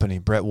this company,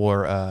 Brett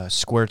wore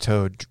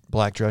square-toed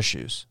black dress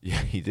shoes.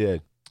 Yeah, he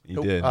did. He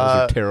Nope. did. Those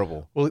are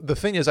terrible. Well, the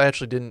thing is, I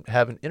actually didn't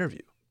have an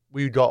interview.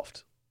 We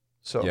golfed,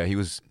 so Yeah, he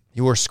was.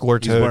 He wore He's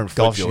square-toed wearing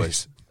golf FootJoys.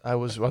 shoes. I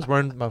was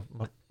wearing my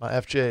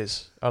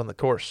FJs out on the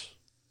course,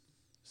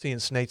 seeing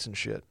snakes and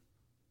shit.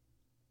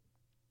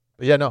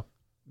 But yeah, no,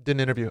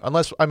 didn't interview.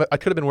 Unless I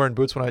could have been wearing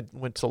boots when I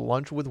went to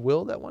lunch with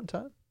Will that one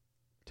time.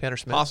 Tanner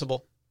Smith.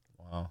 Possible.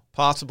 Wow.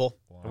 Possible.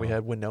 And we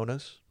had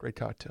Winona's, great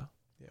cocktail.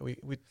 Yeah,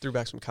 we threw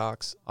back some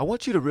cocks. I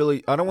want you to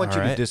really. I don't want All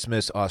you to right.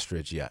 dismiss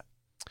ostrich yet.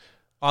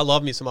 I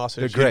love me some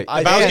ostrich. They're great. If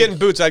I was And- getting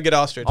boots, I'd get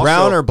ostrich.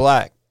 Brown or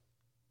black?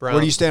 Brown.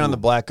 Where do you stand on the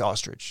black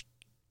ostrich?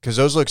 Because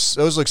those look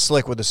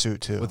slick with the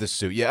suit too. With the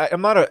suit, yeah,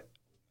 I'm not a.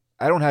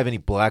 I don't have any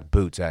black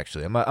boots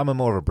actually. I'm a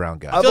more of a brown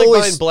guy. I feel like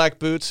always- buying black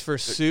boots for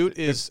suit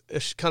is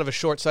kind of a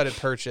short-sighted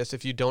purchase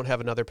if you don't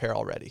have another pair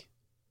already.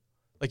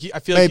 Like I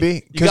feel Maybe,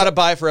 like you 'cause- got to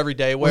buy it for every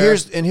day Well, wear.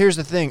 here's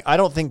the thing. I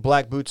don't think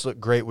black boots look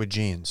great with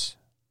jeans.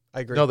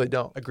 I agree. No, they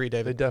don't. Agree, They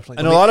David. definitely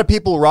And don't. a lot of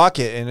people rock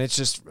it, and it's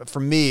just for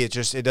me, it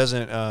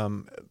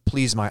doesn't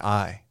please my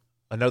eye.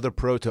 Another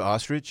pro to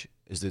ostrich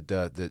is that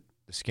the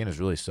skin is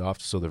really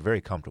soft, so they're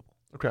very comfortable.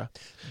 Okay.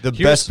 The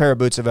Here's- best pair of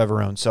boots I've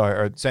ever owned.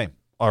 Sorry, Same.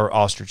 are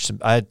ostrich.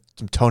 I had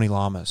some Tony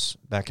Lamas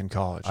back in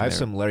college. I have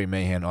some Larry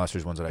Mahan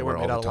ostrich ones that I They wear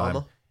weren't all made the out of time,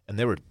 llama? and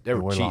they were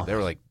were cheap. llama. They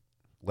were like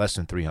less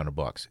than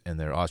 $300, and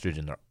they're ostrich,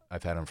 and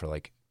I've had them for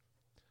like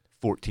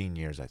 14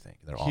 years, I think.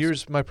 They're awesome.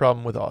 Here's my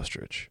problem with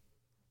ostrich.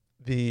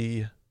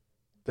 The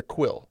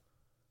quill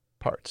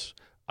parts.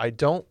 I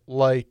don't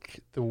like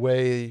the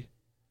way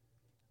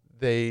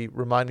they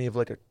remind me of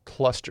like a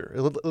cluster.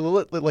 It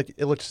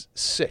looks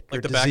sick. Like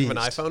or the back of an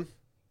diseased. iphone.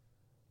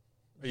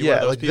 Are you one Yeah,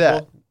 of those like people?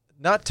 that.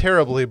 Not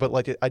terribly, but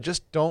like I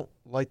just don't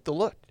like the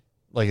look.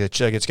 like a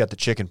chick. It's got the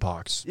chicken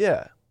pox.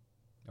 Yeah,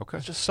 Okay.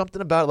 it's just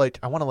something about like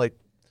I want to like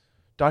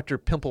Dr.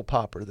 Pimple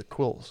Popper the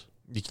quills.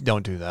 You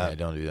don't do Yeah, that.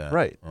 don't do that.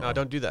 Right. No,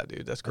 don't do that,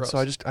 dude. That's And gross. so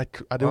I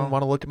didn't Well,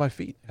 want to look at my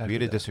feet. Agree after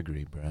to that.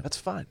 disagree, Brett. That's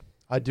fine.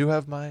 I do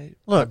have my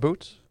Look.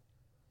 boots.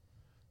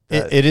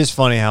 That- It is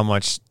funny how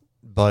much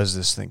buzz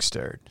this thing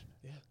stirred.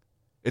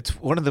 It's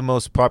one of the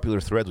most popular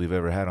threads we've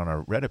ever had on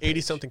our Reddit page.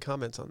 80-something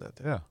comments on that.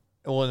 Yeah.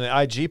 Well, in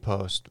the IG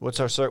post, what's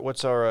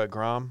our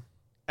Grom?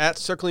 At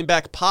Circling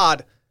Back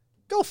Pod,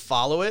 go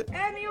follow it.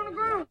 Add me on the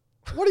Grom.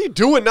 What are you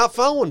doing not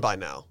following by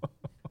now?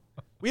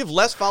 We have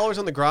less followers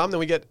on the Grom than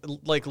we get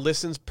like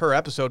listens per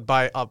episode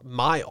by a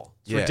mile.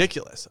 It's Yeah.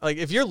 ridiculous. Like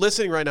if you're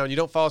listening right now and you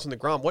don't follow us on the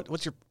Grom,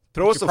 what's your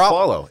Throw what's us your the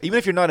problem? follow. Even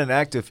if you're not an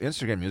active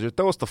Instagram user,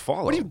 throw us the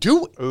follow. What are you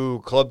doing? Ooh,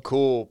 Club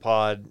Cool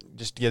Pod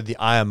just gave the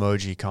eye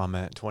emoji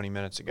comment 20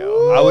 minutes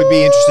ago. I would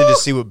be interested to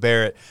see what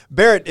Barrett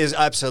is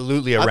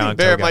absolutely a I round think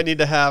Barrett toe guy. might need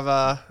to have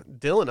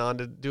Dylan on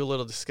to do a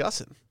little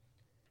discussing.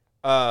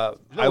 I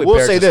No, will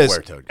Barrett's say a this: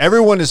 square-toed guy.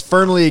 everyone is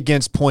firmly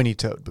against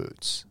pointy-toed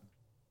boots.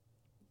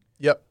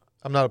 Yep.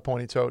 I'm not a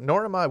pointy toe,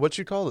 nor am I. What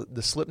you call it?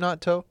 The slipknot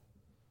toe?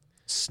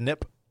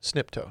 Snip.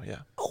 Snip toe.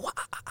 Yeah.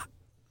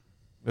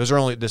 Those are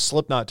only the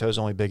slipknot toe is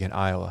only big in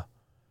Iowa.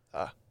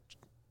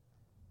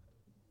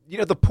 You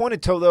know, the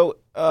pointed toe though,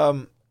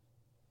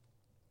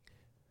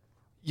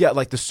 yeah,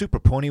 like the super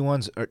pointy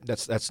ones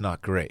that's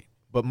not great.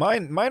 But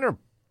mine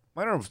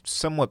are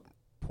somewhat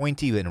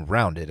pointy and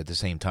rounded at the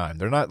same time.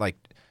 They're not like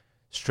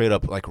straight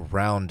up like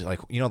round, like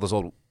you know those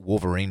old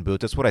Wolverine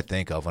boots. That's what I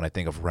think of when I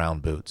think of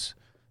round boots.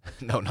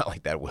 No, not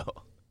like that,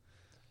 Will.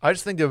 I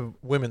just think of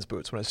women's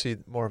boots when I see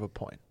more of a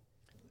point.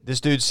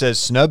 This dude says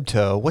snub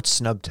toe. What's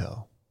snub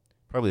toe?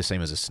 Probably the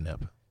same as a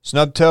snip.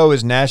 Snub toe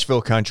is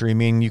Nashville country,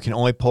 meaning you can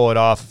only pull it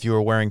off if you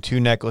are wearing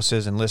 2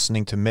 necklaces and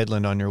listening to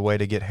Midland on your way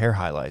to get hair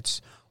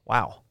highlights.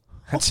 Wow.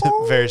 That's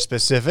very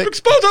specific.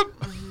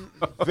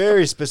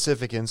 Very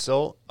specific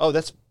insult. Oh,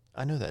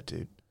 I know that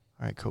dude.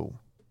 All right, cool.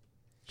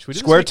 Should we do this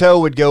Square week? toe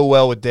would go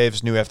well with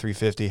Dave's new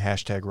F-350,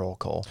 hashtag roll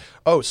call.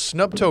 Oh,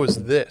 snub toe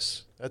is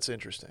this. That's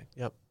interesting.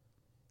 Yep.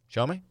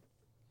 Show me.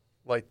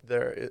 Like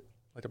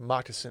like a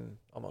moccasin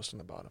almost on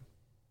the bottom.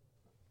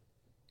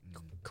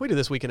 Can we do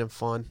this weekend in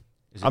fun?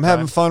 Is it I'm time?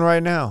 having fun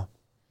right now.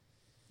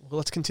 Well,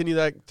 let's continue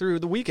that through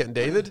the weekend,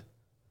 David.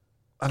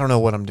 I don't know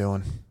what I'm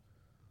doing.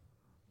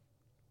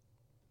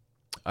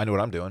 I know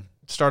what I'm doing,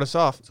 Start us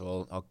off.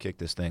 so I'll kick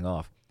this thing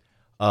off.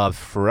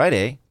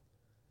 Friday,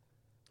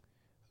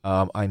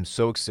 I'm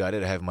so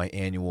excited. I have my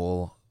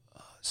annual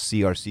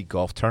CRC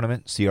golf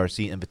tournament,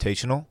 CRC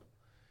Invitational.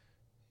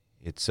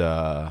 It's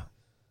a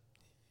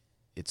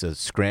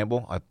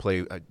scramble. I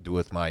do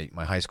with my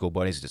high school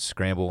buddies. It's a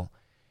scramble,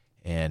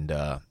 and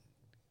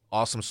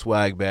awesome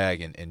swag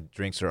bag, and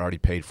drinks are already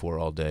paid for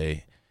all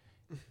day.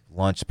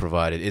 Lunch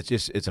provided.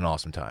 It's an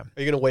awesome time.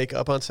 Are you going to wake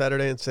up on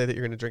Saturday and say that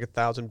you're going to drink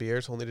 1,000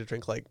 beers, only to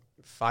drink like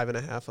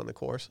 5.5 on the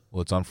course?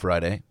 Well, it's on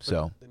Friday,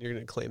 so Then you're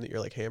going to claim that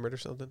you're like hammered or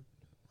something?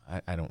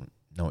 I don't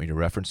know what you're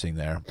referencing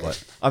there,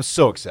 but I'm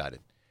so excited.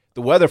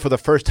 The weather for the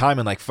first time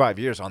in like 5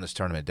 years on this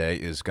tournament day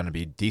is going to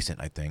be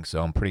decent, I think.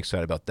 So I'm pretty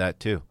excited about that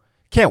too.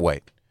 Can't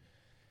wait.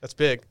 That's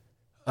big.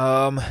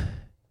 And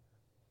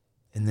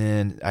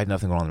then I had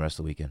nothing going on the rest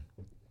of the weekend.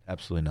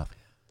 Absolutely nothing.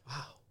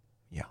 Wow.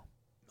 Yeah.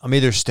 I'm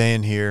either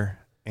staying here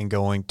and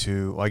going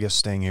to, well, I guess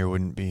staying here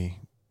wouldn't be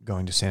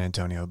going to San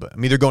Antonio, but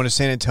I'm either going to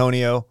San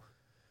Antonio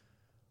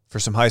for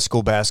some high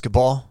school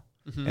basketball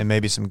and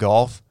maybe some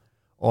golf,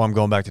 or I'm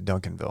going back to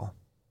Duncanville.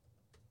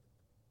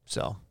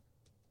 So,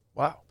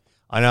 Wow.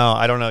 I know,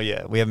 I don't know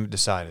yet. We haven't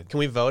decided. Can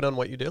we vote on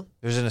what you do?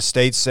 There's an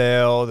estate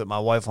sale that my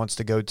wife wants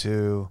to go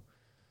to.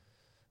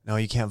 No,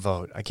 you can't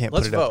vote. I can't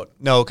Let's put it up. vote.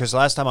 No, because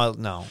last time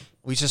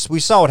we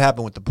saw what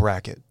happened with the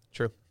bracket.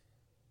 True.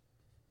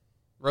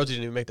 Rosie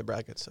didn't even make the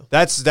bracket, so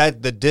That's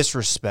the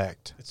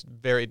disrespect. it's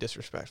very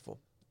disrespectful.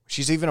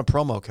 She's even a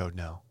promo code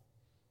now.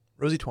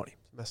 Rosie 20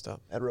 It's messed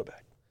up. at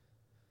Roback.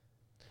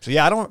 So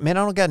yeah, I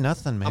don't got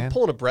nothing, man. I'm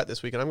pulling a Brett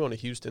this weekend. I'm going to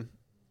Houston.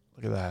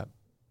 Look at that.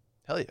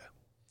 Hell yeah.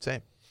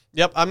 Same.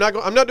 Yep, I'm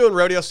not doing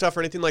rodeo stuff or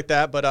anything like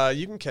that, but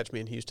you can catch me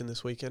in Houston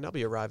this weekend. I'll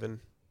be arriving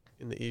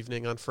in the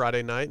evening on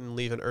Friday night and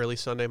leaving early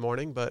Sunday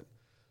morning, but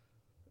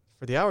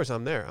for the hours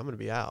I'm there, I'm going to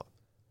be out.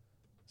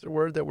 Is there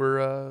word that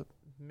we're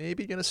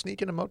maybe going to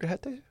sneak into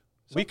Mocajete?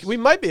 We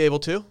might be able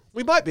to.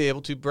 We might be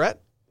able to,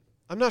 Brett.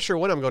 I'm not sure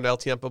when I'm going to El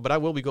Tiempo, but I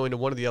will be going to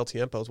one of the El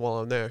Tiempos while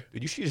I'm there.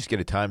 Dude, you should just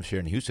get a timeshare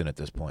in Houston at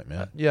this point,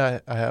 man. Yeah,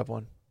 I have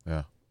one.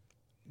 Yeah.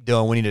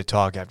 Dylan, we need to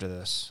talk after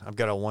this. I've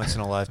got a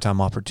once-in-a-lifetime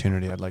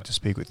opportunity I'd like to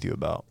speak with you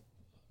about.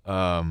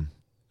 I'm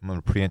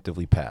going to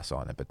preemptively pass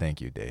on it, but thank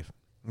you, Dave.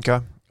 Okay.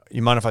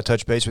 You mind if I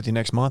touch base with you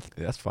next month?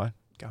 That's fine.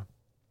 I'll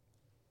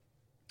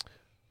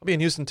be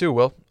in Houston too,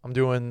 Will. I'm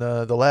doing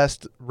the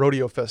last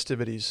rodeo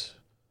festivities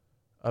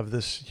of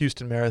this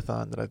Houston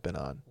Marathon that I've been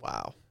on.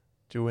 Wow.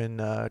 Doing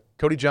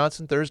Cody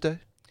Johnson Thursday.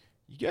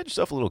 You got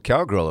yourself a little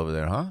cowgirl over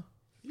there, huh?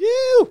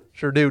 You.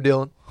 Sure do,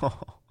 Dylan.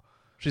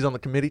 She's on the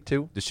committee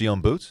too. Does she own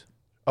boots?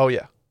 Oh,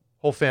 yeah.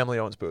 Whole family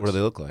owns boots. What do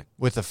they look like?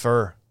 With the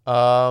fur.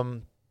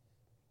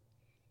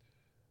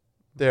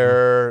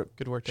 They're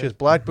Good work, she has Dave.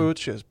 black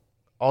boots. She has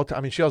all.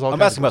 I mean, she has all. I'm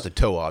kinds asking of about the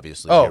toe,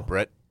 obviously. Oh. Here,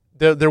 Brett.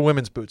 They're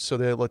women's boots, so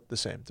they look the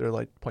same. They're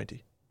like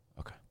pointy.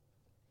 Okay.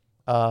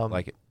 Like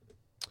Like it.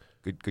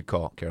 Good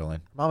call,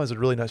 Caroline. Mom has a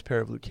really nice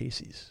pair of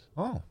Lucchese's.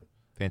 Oh,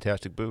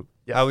 fantastic boot.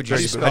 Yeah. How would you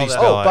very spell good. that?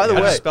 spell Oh, by the How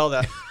do you way, spell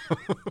that?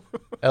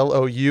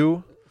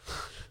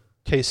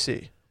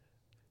 LOUKC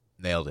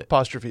Nailed it.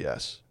 apostrophe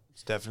S.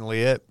 It's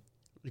definitely it.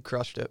 You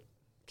crushed it.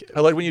 I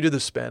like when you do the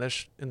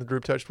Spanish in the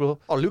group text, Will.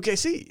 Oh, Luke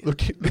AC.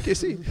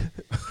 Lucchese.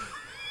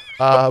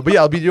 But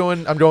yeah,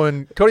 I'm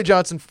going Cody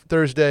Johnson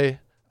Thursday,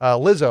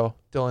 Lizzo,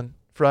 Dylan,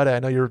 Friday. I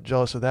know you're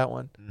jealous of that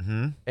one.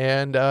 Mm-hmm.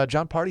 And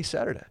John Party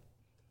Saturday.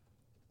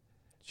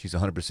 She's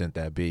 100%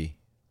 that B.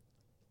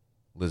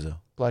 Lizzo.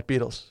 Black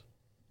Beatles.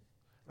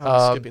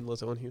 I'm skipping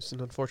Lizzo in Houston,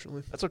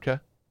 unfortunately. That's okay.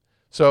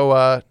 So,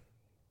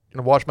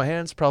 gonna wash my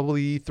hands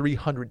probably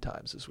 300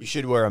 times this You week.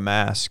 should wear a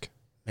mask.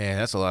 Man,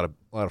 that's a lot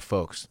of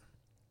folks.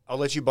 I'll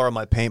let you borrow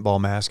my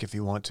paintball mask if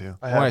you want to.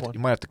 I You have might, one. you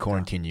might have to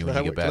quarantine you Can when I,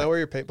 you get can I back. wear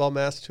your paintball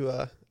mask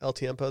to El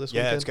Tiempo this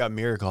Yeah, weekend? it's got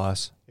mirror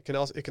glass. It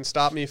can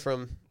stop me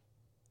from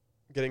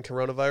getting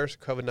coronavirus,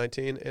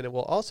 COVID-19, and it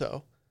will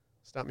also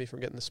stop me from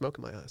getting the smoke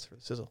in my eyes for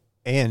the sizzle.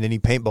 And any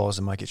paintballs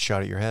that might get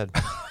shot at your head.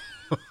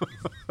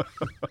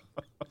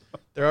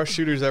 There are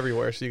shooters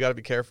everywhere, so you got to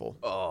be careful.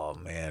 Oh,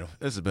 man.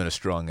 This has been a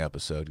strong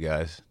episode,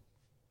 guys.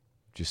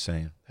 Just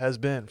saying. Has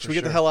been. Should we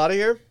get the hell out of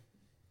here?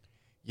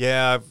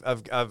 Yeah,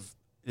 I've.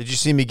 Did you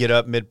see me get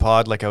up mid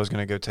pod like I was going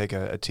to go take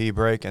a tea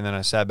break and then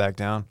I sat back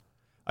down?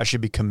 I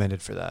should be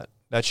commended for that.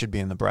 That should be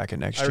in the bracket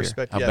next I year.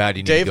 respect. How yeah. bad do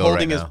you need to Dave go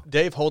holding right his now?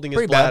 Dave holding his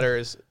Pretty bad. bladder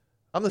is.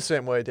 I'm the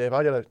same way, Dave.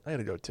 I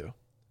gotta go too. All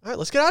right,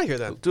 let's get out of here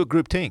then. Do a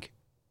group tink.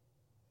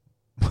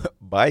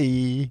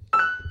 Bye.